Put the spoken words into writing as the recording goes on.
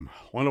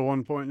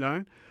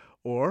101.9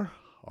 or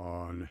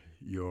on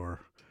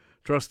your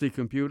trusty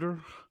computer,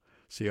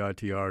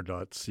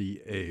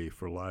 citr.ca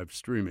for live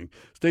streaming.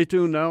 Stay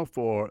tuned now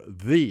for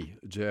The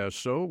Jazz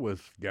Show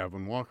with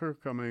Gavin Walker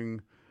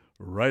coming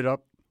right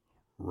up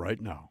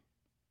right now.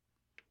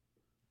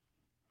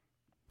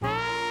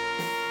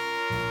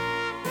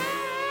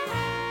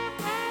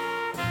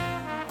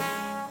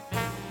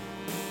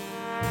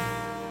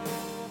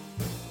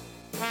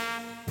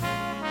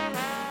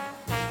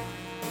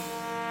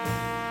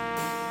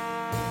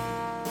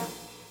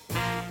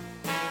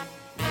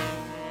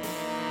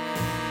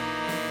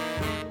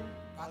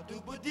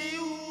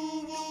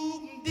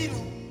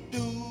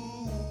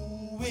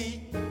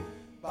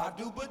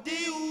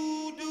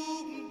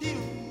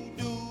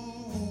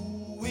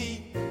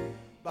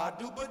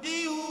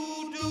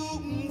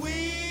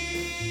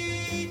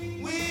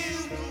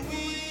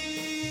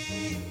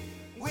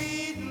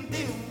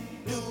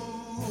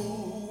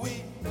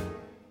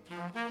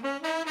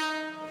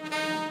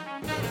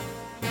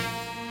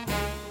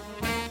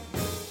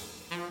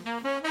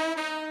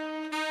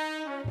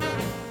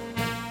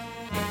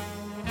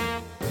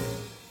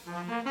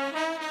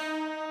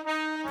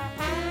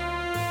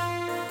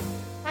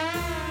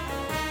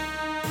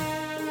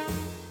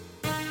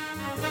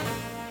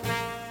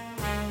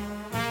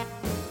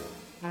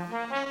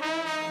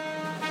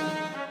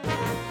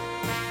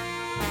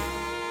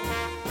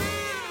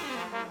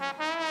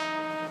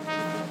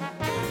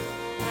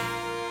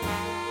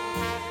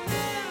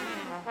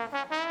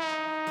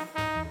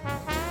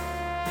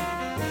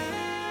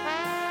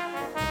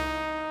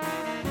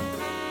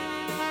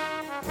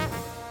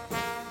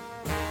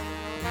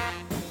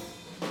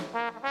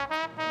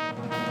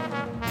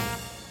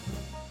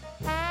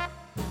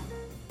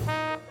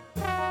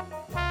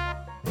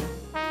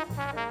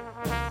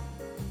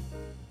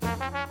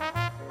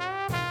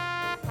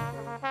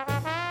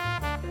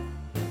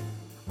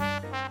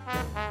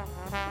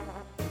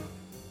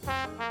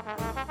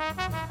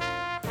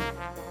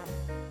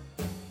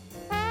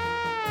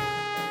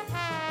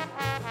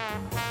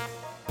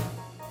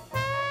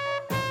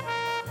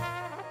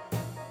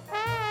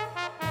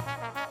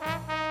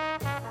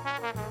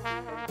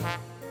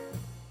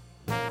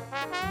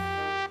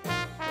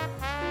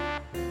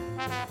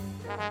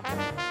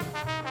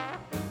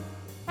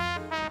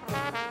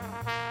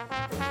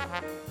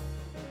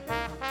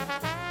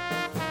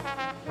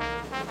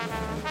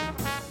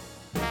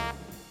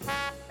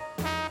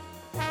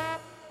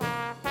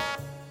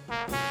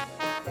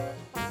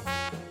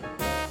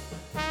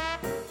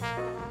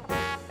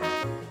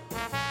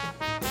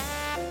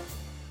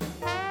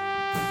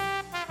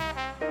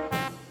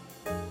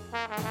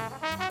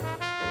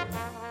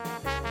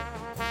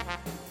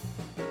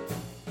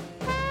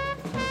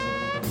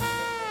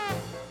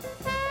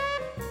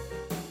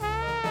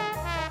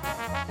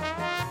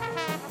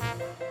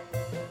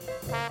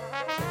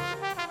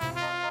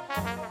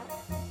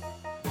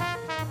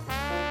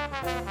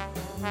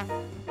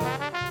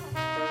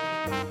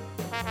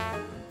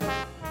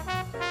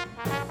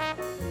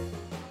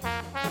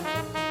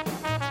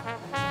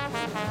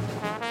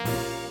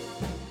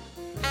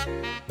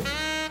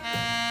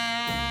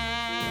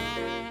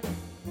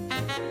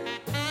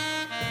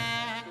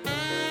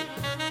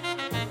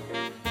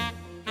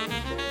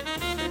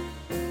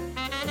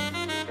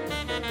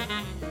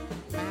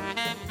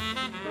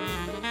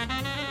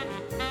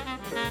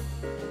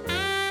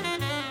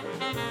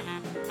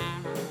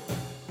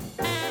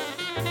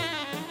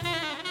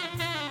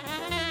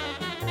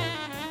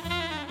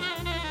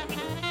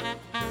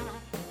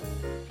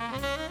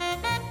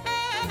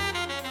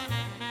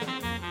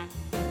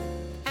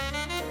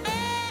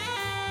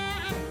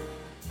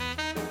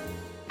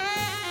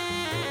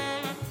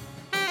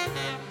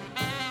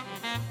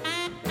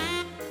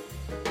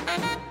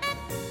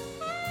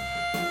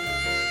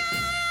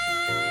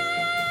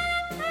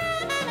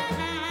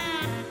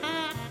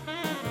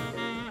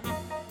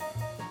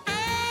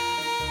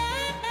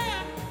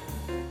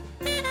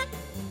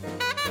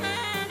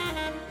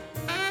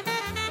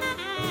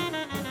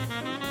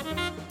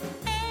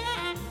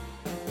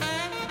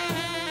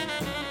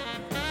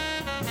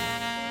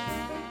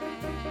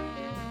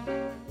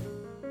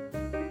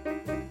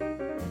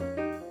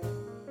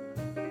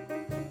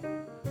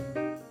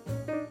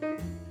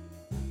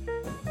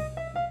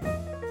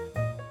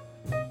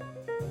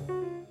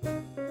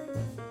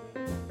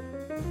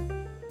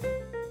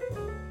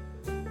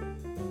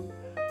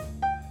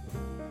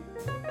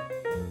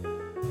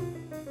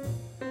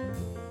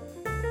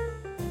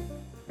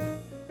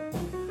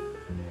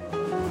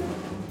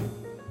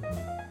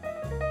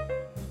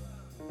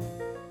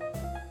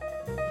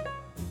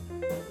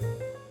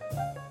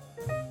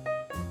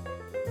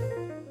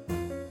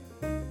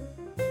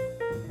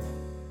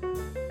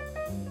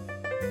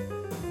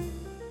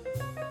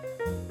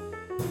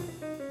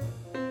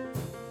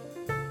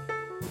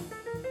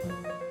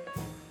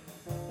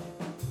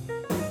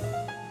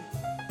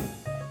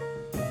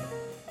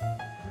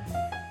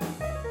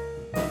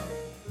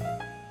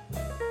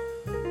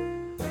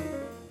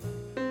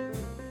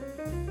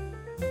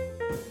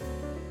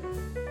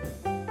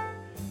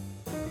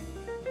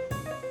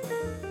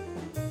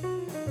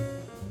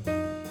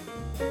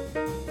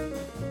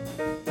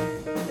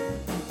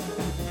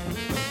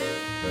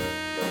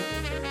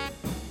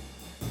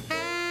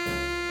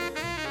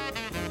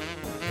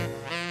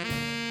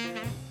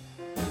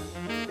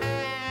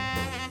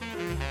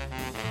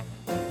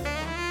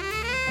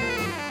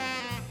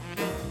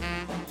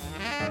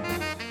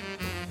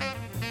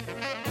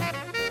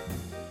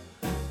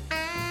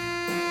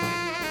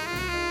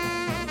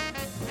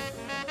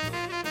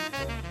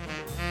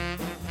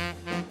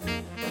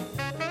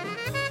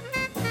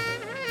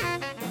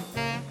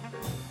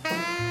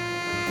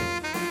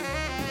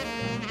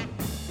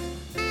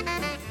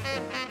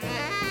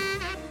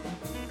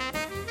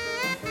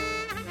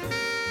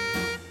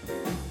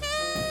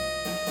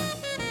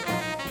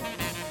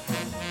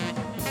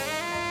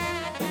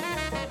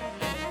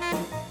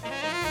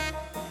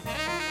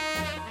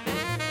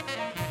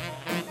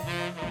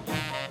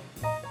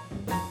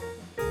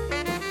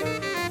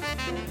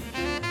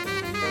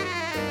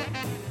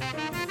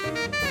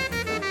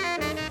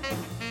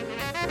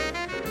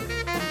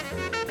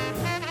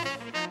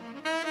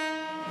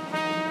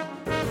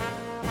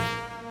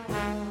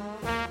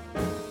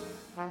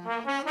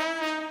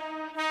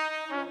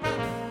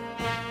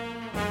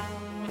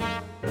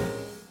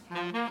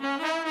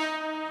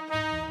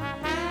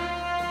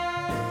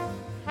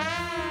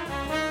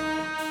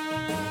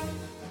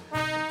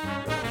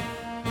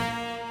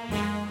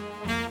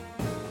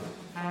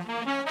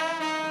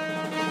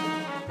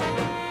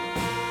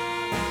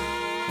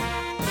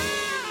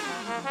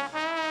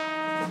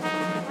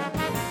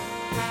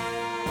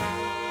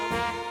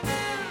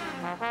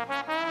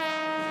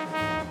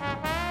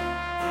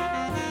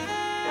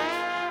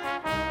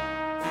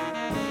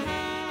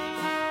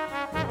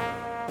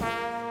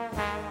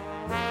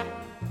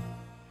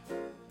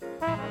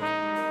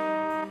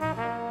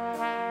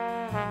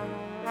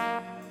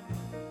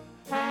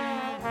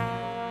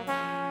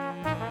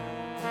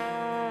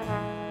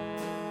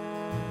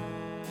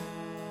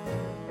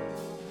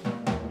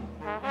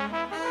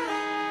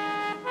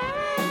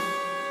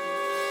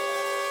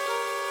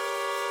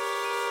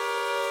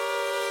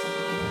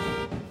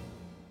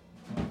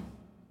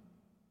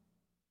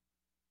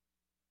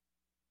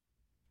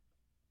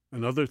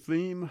 Another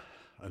theme,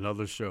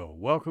 another show.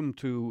 Welcome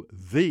to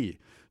The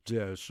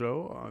Jazz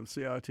Show on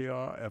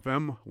CITR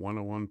FM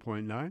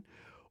 101.9,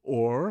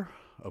 or,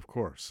 of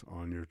course,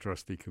 on your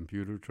trusty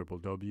computer,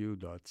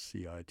 www.citr.ca.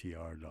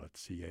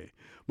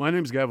 My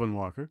name's Gavin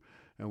Walker,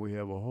 and we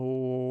have a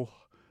whole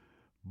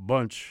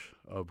bunch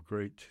of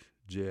great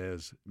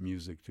jazz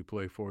music to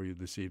play for you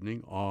this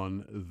evening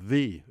on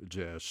The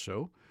Jazz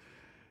Show.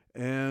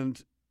 And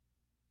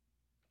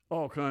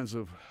all kinds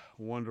of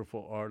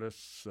wonderful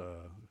artists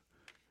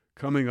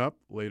coming up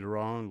later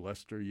on: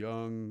 Lester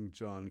Young,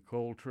 John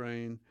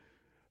Coltrane,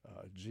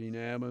 Gene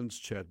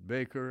Ammons, Chet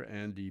Baker,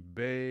 Andy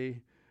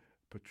Bay,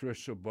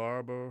 Patricia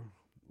Barber,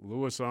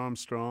 Louis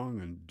Armstrong,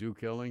 and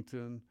Duke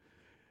Ellington,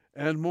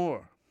 and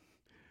more.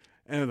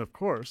 And, of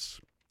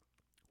course,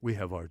 we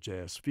have our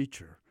jazz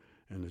feature.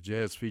 And the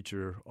jazz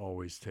feature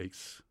always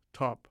takes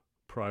top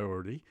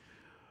priority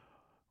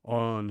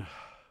on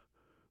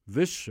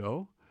this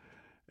show.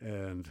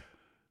 And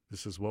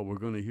this is what we're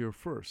going to hear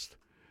first.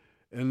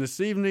 And this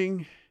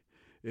evening,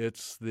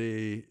 it's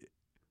the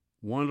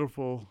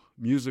wonderful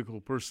musical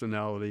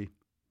personality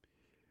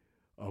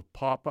of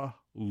Papa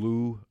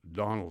Lou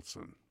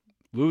Donaldson.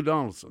 Lou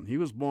Donaldson, he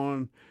was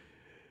born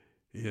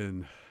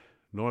in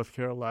North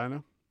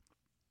Carolina,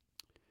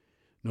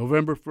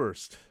 November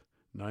 1st,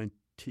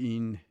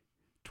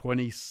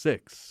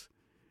 1926.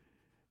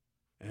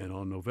 And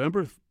on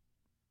November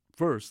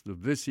 1st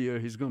of this year,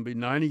 he's going to be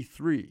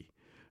 93.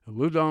 And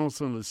Lou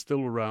Donaldson is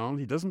still around.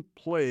 He doesn't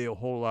play a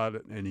whole lot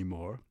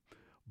anymore,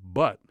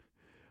 but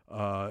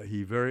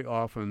he very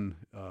often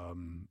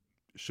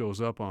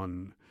shows up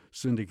on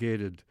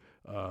syndicated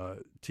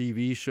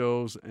TV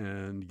shows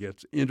and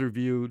gets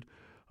interviewed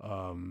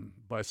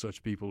by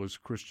such people as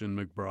Christian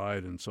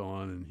McBride and so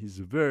on. And he's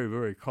a very,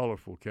 very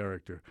colorful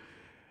character.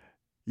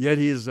 Yet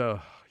he is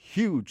a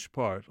huge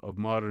part of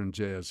modern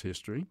jazz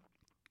history.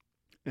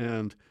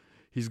 And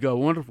he's got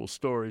wonderful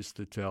stories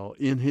to tell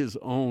in his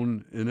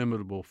own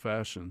inimitable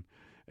fashion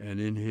and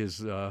in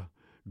his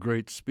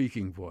great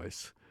speaking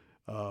voice.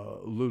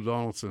 Lou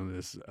Donaldson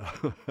is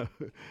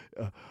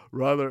a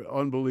rather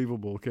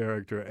unbelievable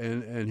character,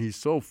 and he's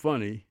so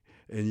funny,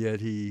 and yet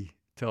he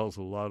tells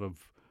a lot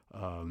of,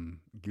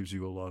 gives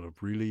you a lot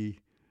of really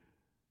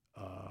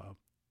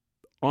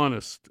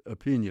honest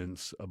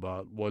opinions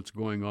about what's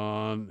going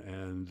on,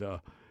 and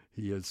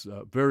he is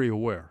very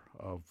aware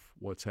of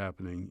what's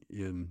happening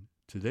in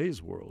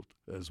today's world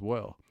as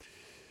well,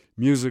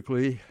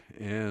 musically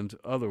and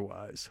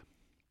otherwise.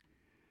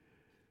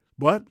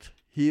 But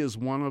he is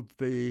one of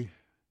the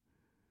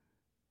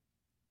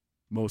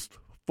most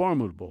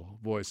formidable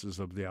voices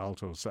of the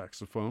alto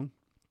saxophone.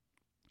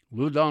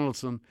 Lou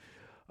Donaldson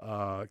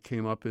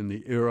came up in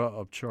the era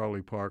of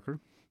Charlie Parker,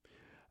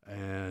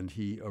 and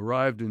he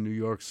arrived in New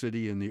York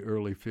City in the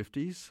early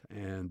 50s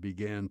and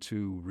began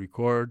to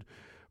record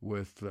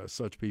with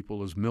such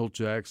people as Milt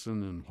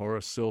Jackson and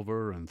Horace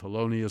Silver and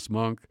Thelonious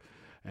Monk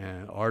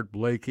and Art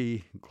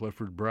Blakey,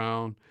 Clifford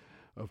Brown.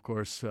 Of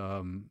course,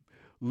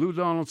 Lou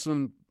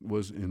Donaldson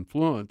was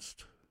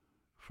influenced,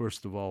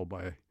 first of all,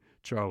 by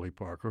Charlie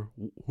Parker,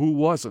 who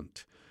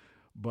wasn't,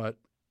 but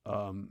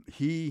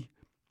he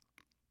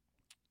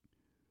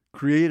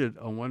created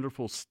a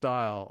wonderful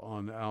style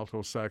on the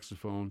alto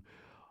saxophone,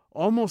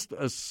 almost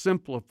a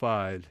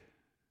simplified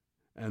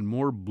and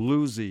more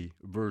bluesy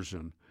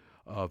version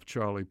of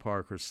Charlie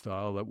Parker's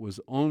style that was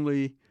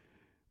only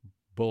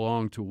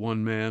belonged to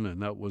one man,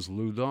 and that was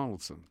Lou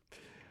Donaldson.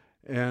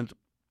 And,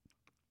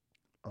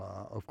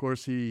 of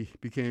course, he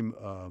became,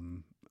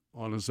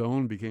 on his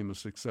own, became a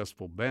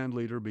successful band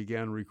leader,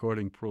 began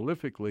recording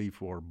prolifically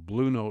for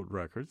Blue Note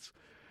Records,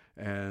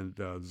 and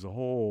there's a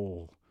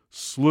whole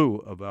slew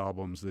of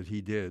albums that he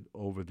did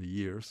over the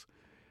years.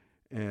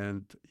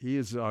 And he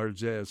is our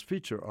jazz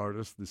feature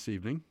artist this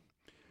evening.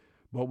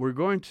 But we're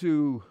going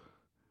to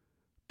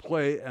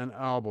play an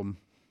album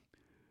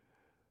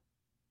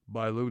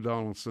by Lou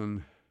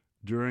Donaldson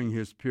during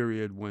his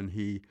period when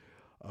he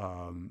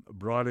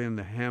brought in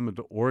the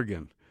Hammond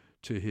organ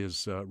to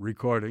his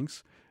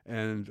recordings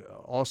and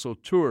also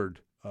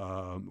toured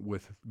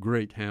with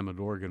great Hammond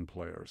organ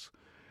players,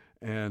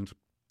 and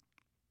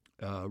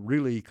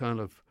really kind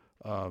of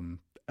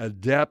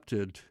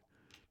adapted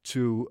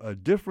to a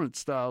different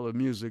style of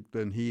music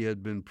than he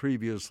had been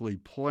previously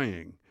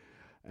playing.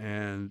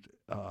 And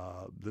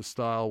the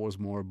style was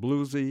more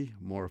bluesy,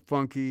 more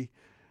funky,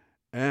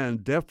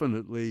 and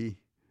definitely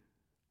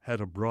had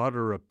a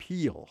broader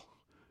appeal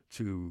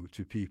to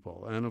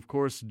people. And of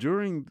course,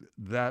 during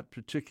that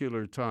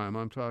particular time,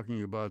 I'm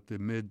talking about the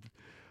mid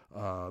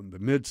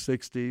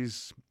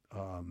 60s.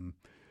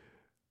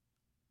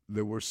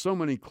 There were so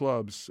many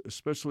clubs,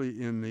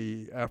 especially in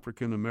the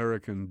African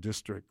American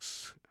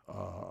districts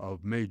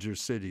of major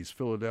cities: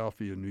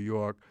 Philadelphia, New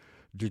York,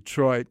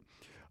 Detroit.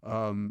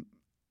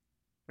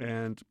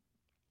 And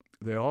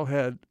they all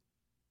had,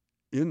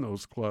 in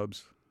those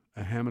clubs,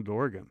 a Hammond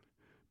organ,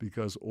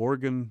 because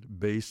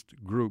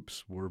organ-based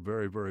groups were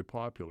very, very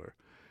popular.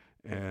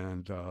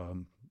 And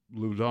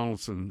Lou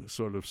Donaldson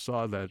sort of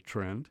saw that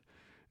trend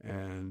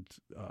And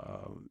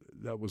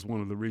that was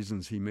one of the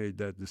reasons he made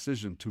that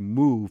decision to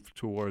move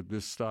toward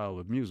this style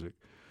of music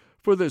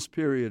for this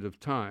period of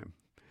time.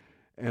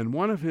 And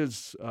one of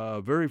his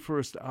very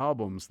first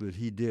albums that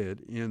he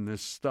did in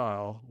this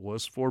style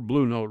was for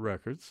Blue Note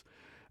Records.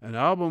 An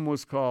album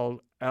was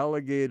called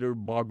Alligator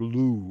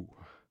Bogaloo,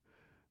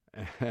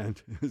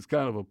 and it's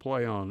kind of a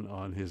play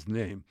on his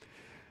name.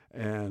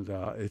 And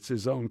it's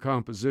his own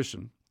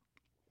composition.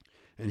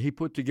 And he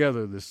put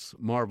together this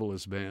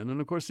marvelous band.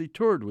 And, of course, he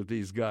toured with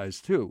these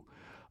guys, too.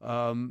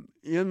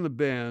 In the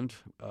band,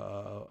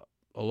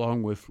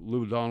 along with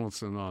Lou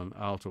Donaldson on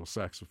alto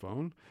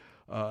saxophone,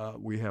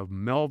 we have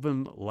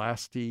Melvin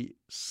Lasty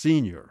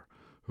Sr.,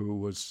 who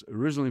was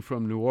originally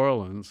from New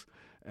Orleans.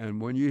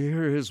 And when you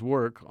hear his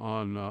work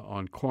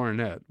on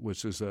cornet,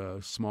 which is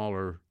a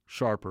smaller,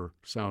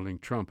 sharper-sounding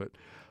trumpet,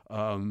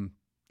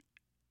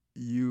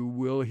 you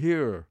will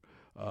hear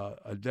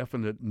a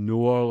definite New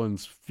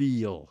Orleans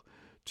feel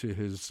to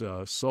his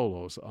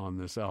solos on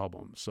this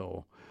album.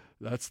 So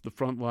that's the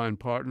frontline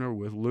partner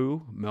with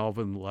Lou,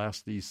 Melvin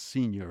Lasty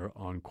Sr.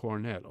 on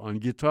cornet. On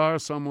guitar,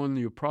 someone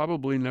you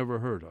probably never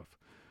heard of.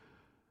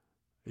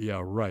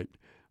 Yeah, right.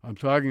 I'm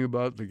talking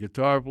about the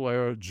guitar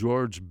player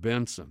George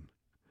Benson,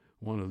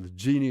 one of the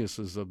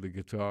geniuses of the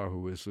guitar,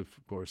 who is, of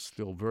course,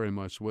 still very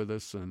much with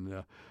us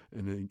and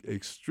an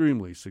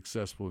extremely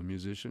successful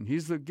musician.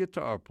 He's the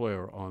guitar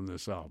player on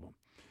this album,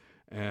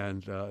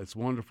 and it's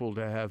wonderful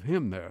to have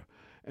him there.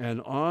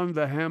 And on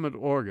the Hammond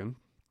organ,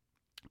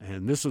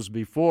 and this was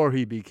before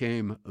he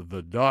became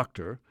the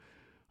Doctor,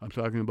 I'm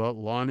talking about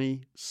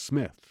Lonnie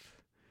Smith.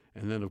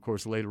 And then, of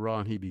course, later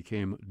on he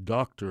became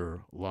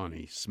Dr.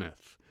 Lonnie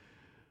Smith,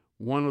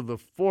 one of the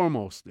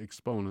foremost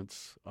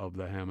exponents of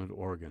the Hammond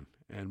organ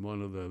and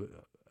one of the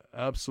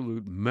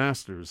absolute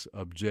masters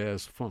of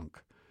jazz funk.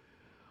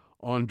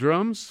 On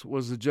drums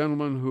was a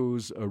gentleman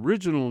whose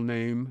original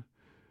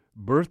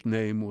birth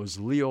name was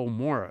Leo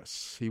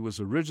Morris. He was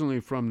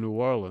originally from New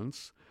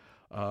Orleans,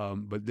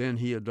 but then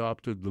he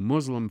adopted the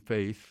Muslim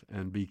faith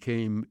and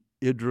became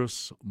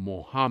Idris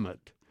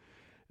Muhammad.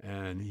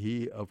 And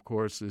he, of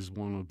course, is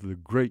one of the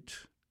great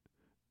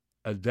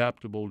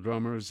adaptable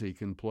drummers. He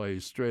can play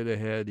straight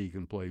ahead, he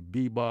can play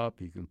bebop,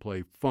 he can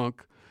play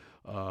funk,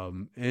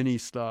 any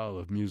style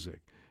of music.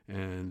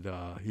 And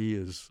he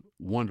is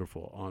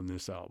wonderful on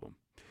this album.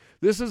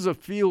 This is a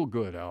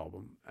feel-good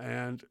album,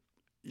 and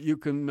you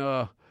can...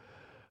 the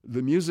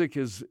music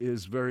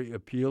is very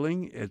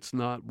appealing. It's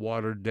not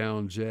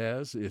watered-down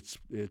jazz. It's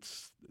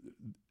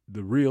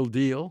the real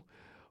deal.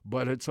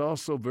 But it's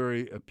also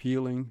very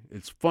appealing.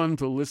 It's fun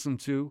to listen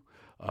to.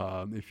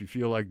 If you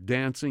feel like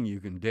dancing, you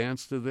can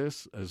dance to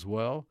this as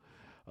well.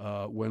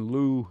 When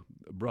Lou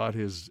brought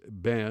his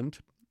band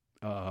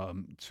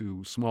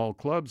to small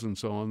clubs and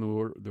so on,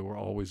 there were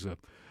always a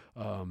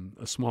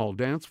small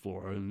dance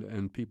floor,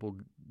 and people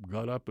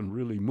got up and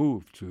really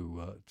moved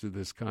to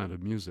this kind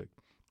of music.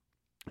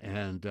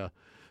 And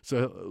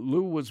so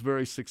Lou was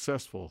very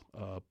successful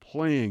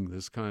playing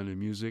this kind of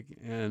music,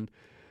 and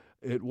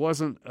it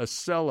wasn't a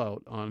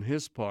sellout on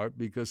his part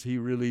because he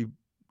really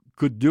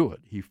could do it.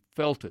 He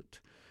felt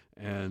it.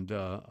 And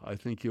I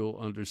think you'll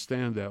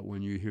understand that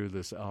when you hear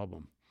this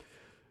album.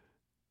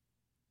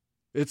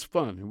 It's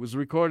fun. It was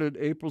recorded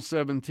April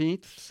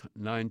 17th,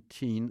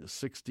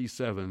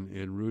 1967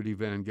 in Rudy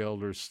Van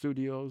Gelder's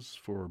studios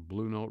for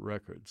Blue Note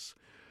Records.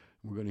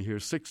 We're going to hear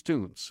 6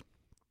 tunes.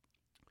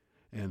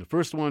 And the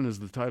first one is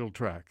the title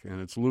track, and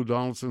it's Lou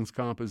Donaldson's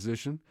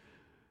composition,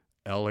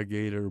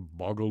 Alligator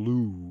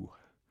Bogaloo.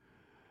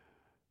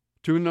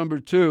 Tune number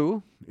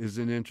 2 is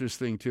an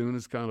interesting tune.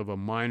 It's kind of a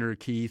minor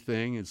key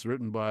thing. It's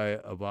written by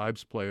a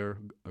vibes player,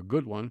 a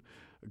good one,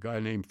 a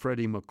guy named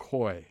Freddie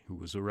McCoy, who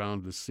was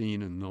around the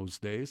scene in those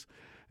days.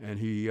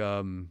 And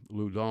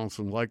Lou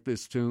Donaldson liked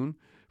this tune.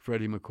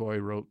 Freddie McCoy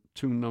wrote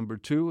tune number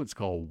 2. It's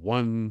called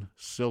One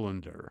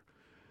Cylinder.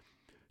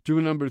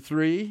 Tune number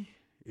 3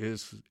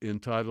 is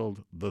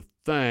entitled The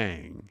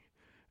Thang,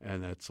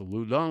 and that's a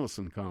Lou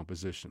Donaldson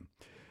composition.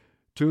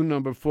 Tune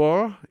number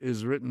 4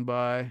 is written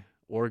by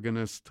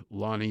organist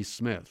Lonnie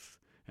Smith,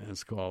 and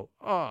it's called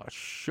Aw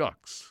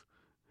Shucks.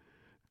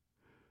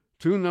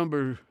 Tune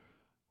number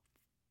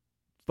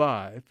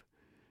 5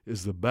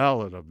 is the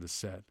ballad of the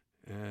set,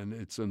 and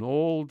it's an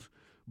old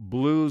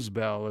blues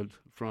ballad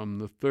from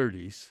the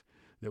 30s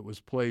that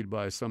was played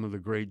by some of the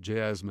great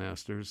jazz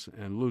masters,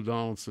 and Lou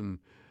Donaldson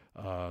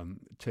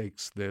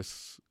takes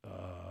this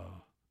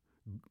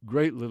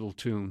great little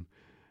tune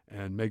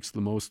and makes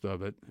the most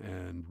of it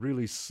and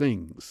really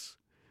sings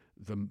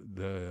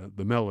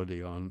the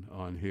melody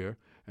on here,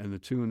 and the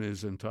tune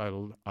is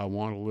entitled I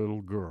Want a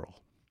Little Girl.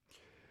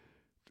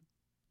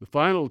 The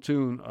final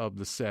tune of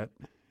the set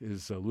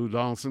is a Lou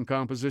Donaldson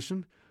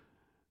composition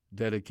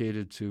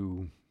dedicated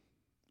to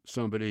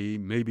somebody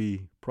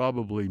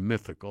probably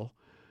mythical,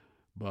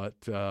 but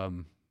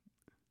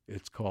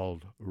it's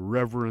called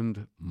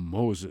Reverend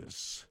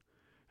Moses,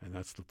 and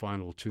that's the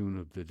final tune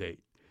of the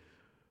date.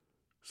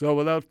 So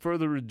without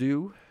further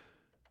ado,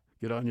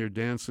 get on your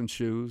dancing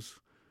shoes,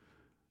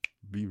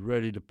 be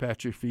ready to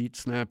pat your feet,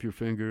 snap your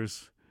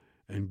fingers,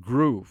 and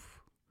groove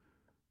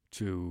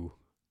to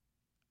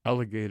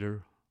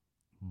Alligator,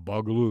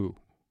 Bogaloo.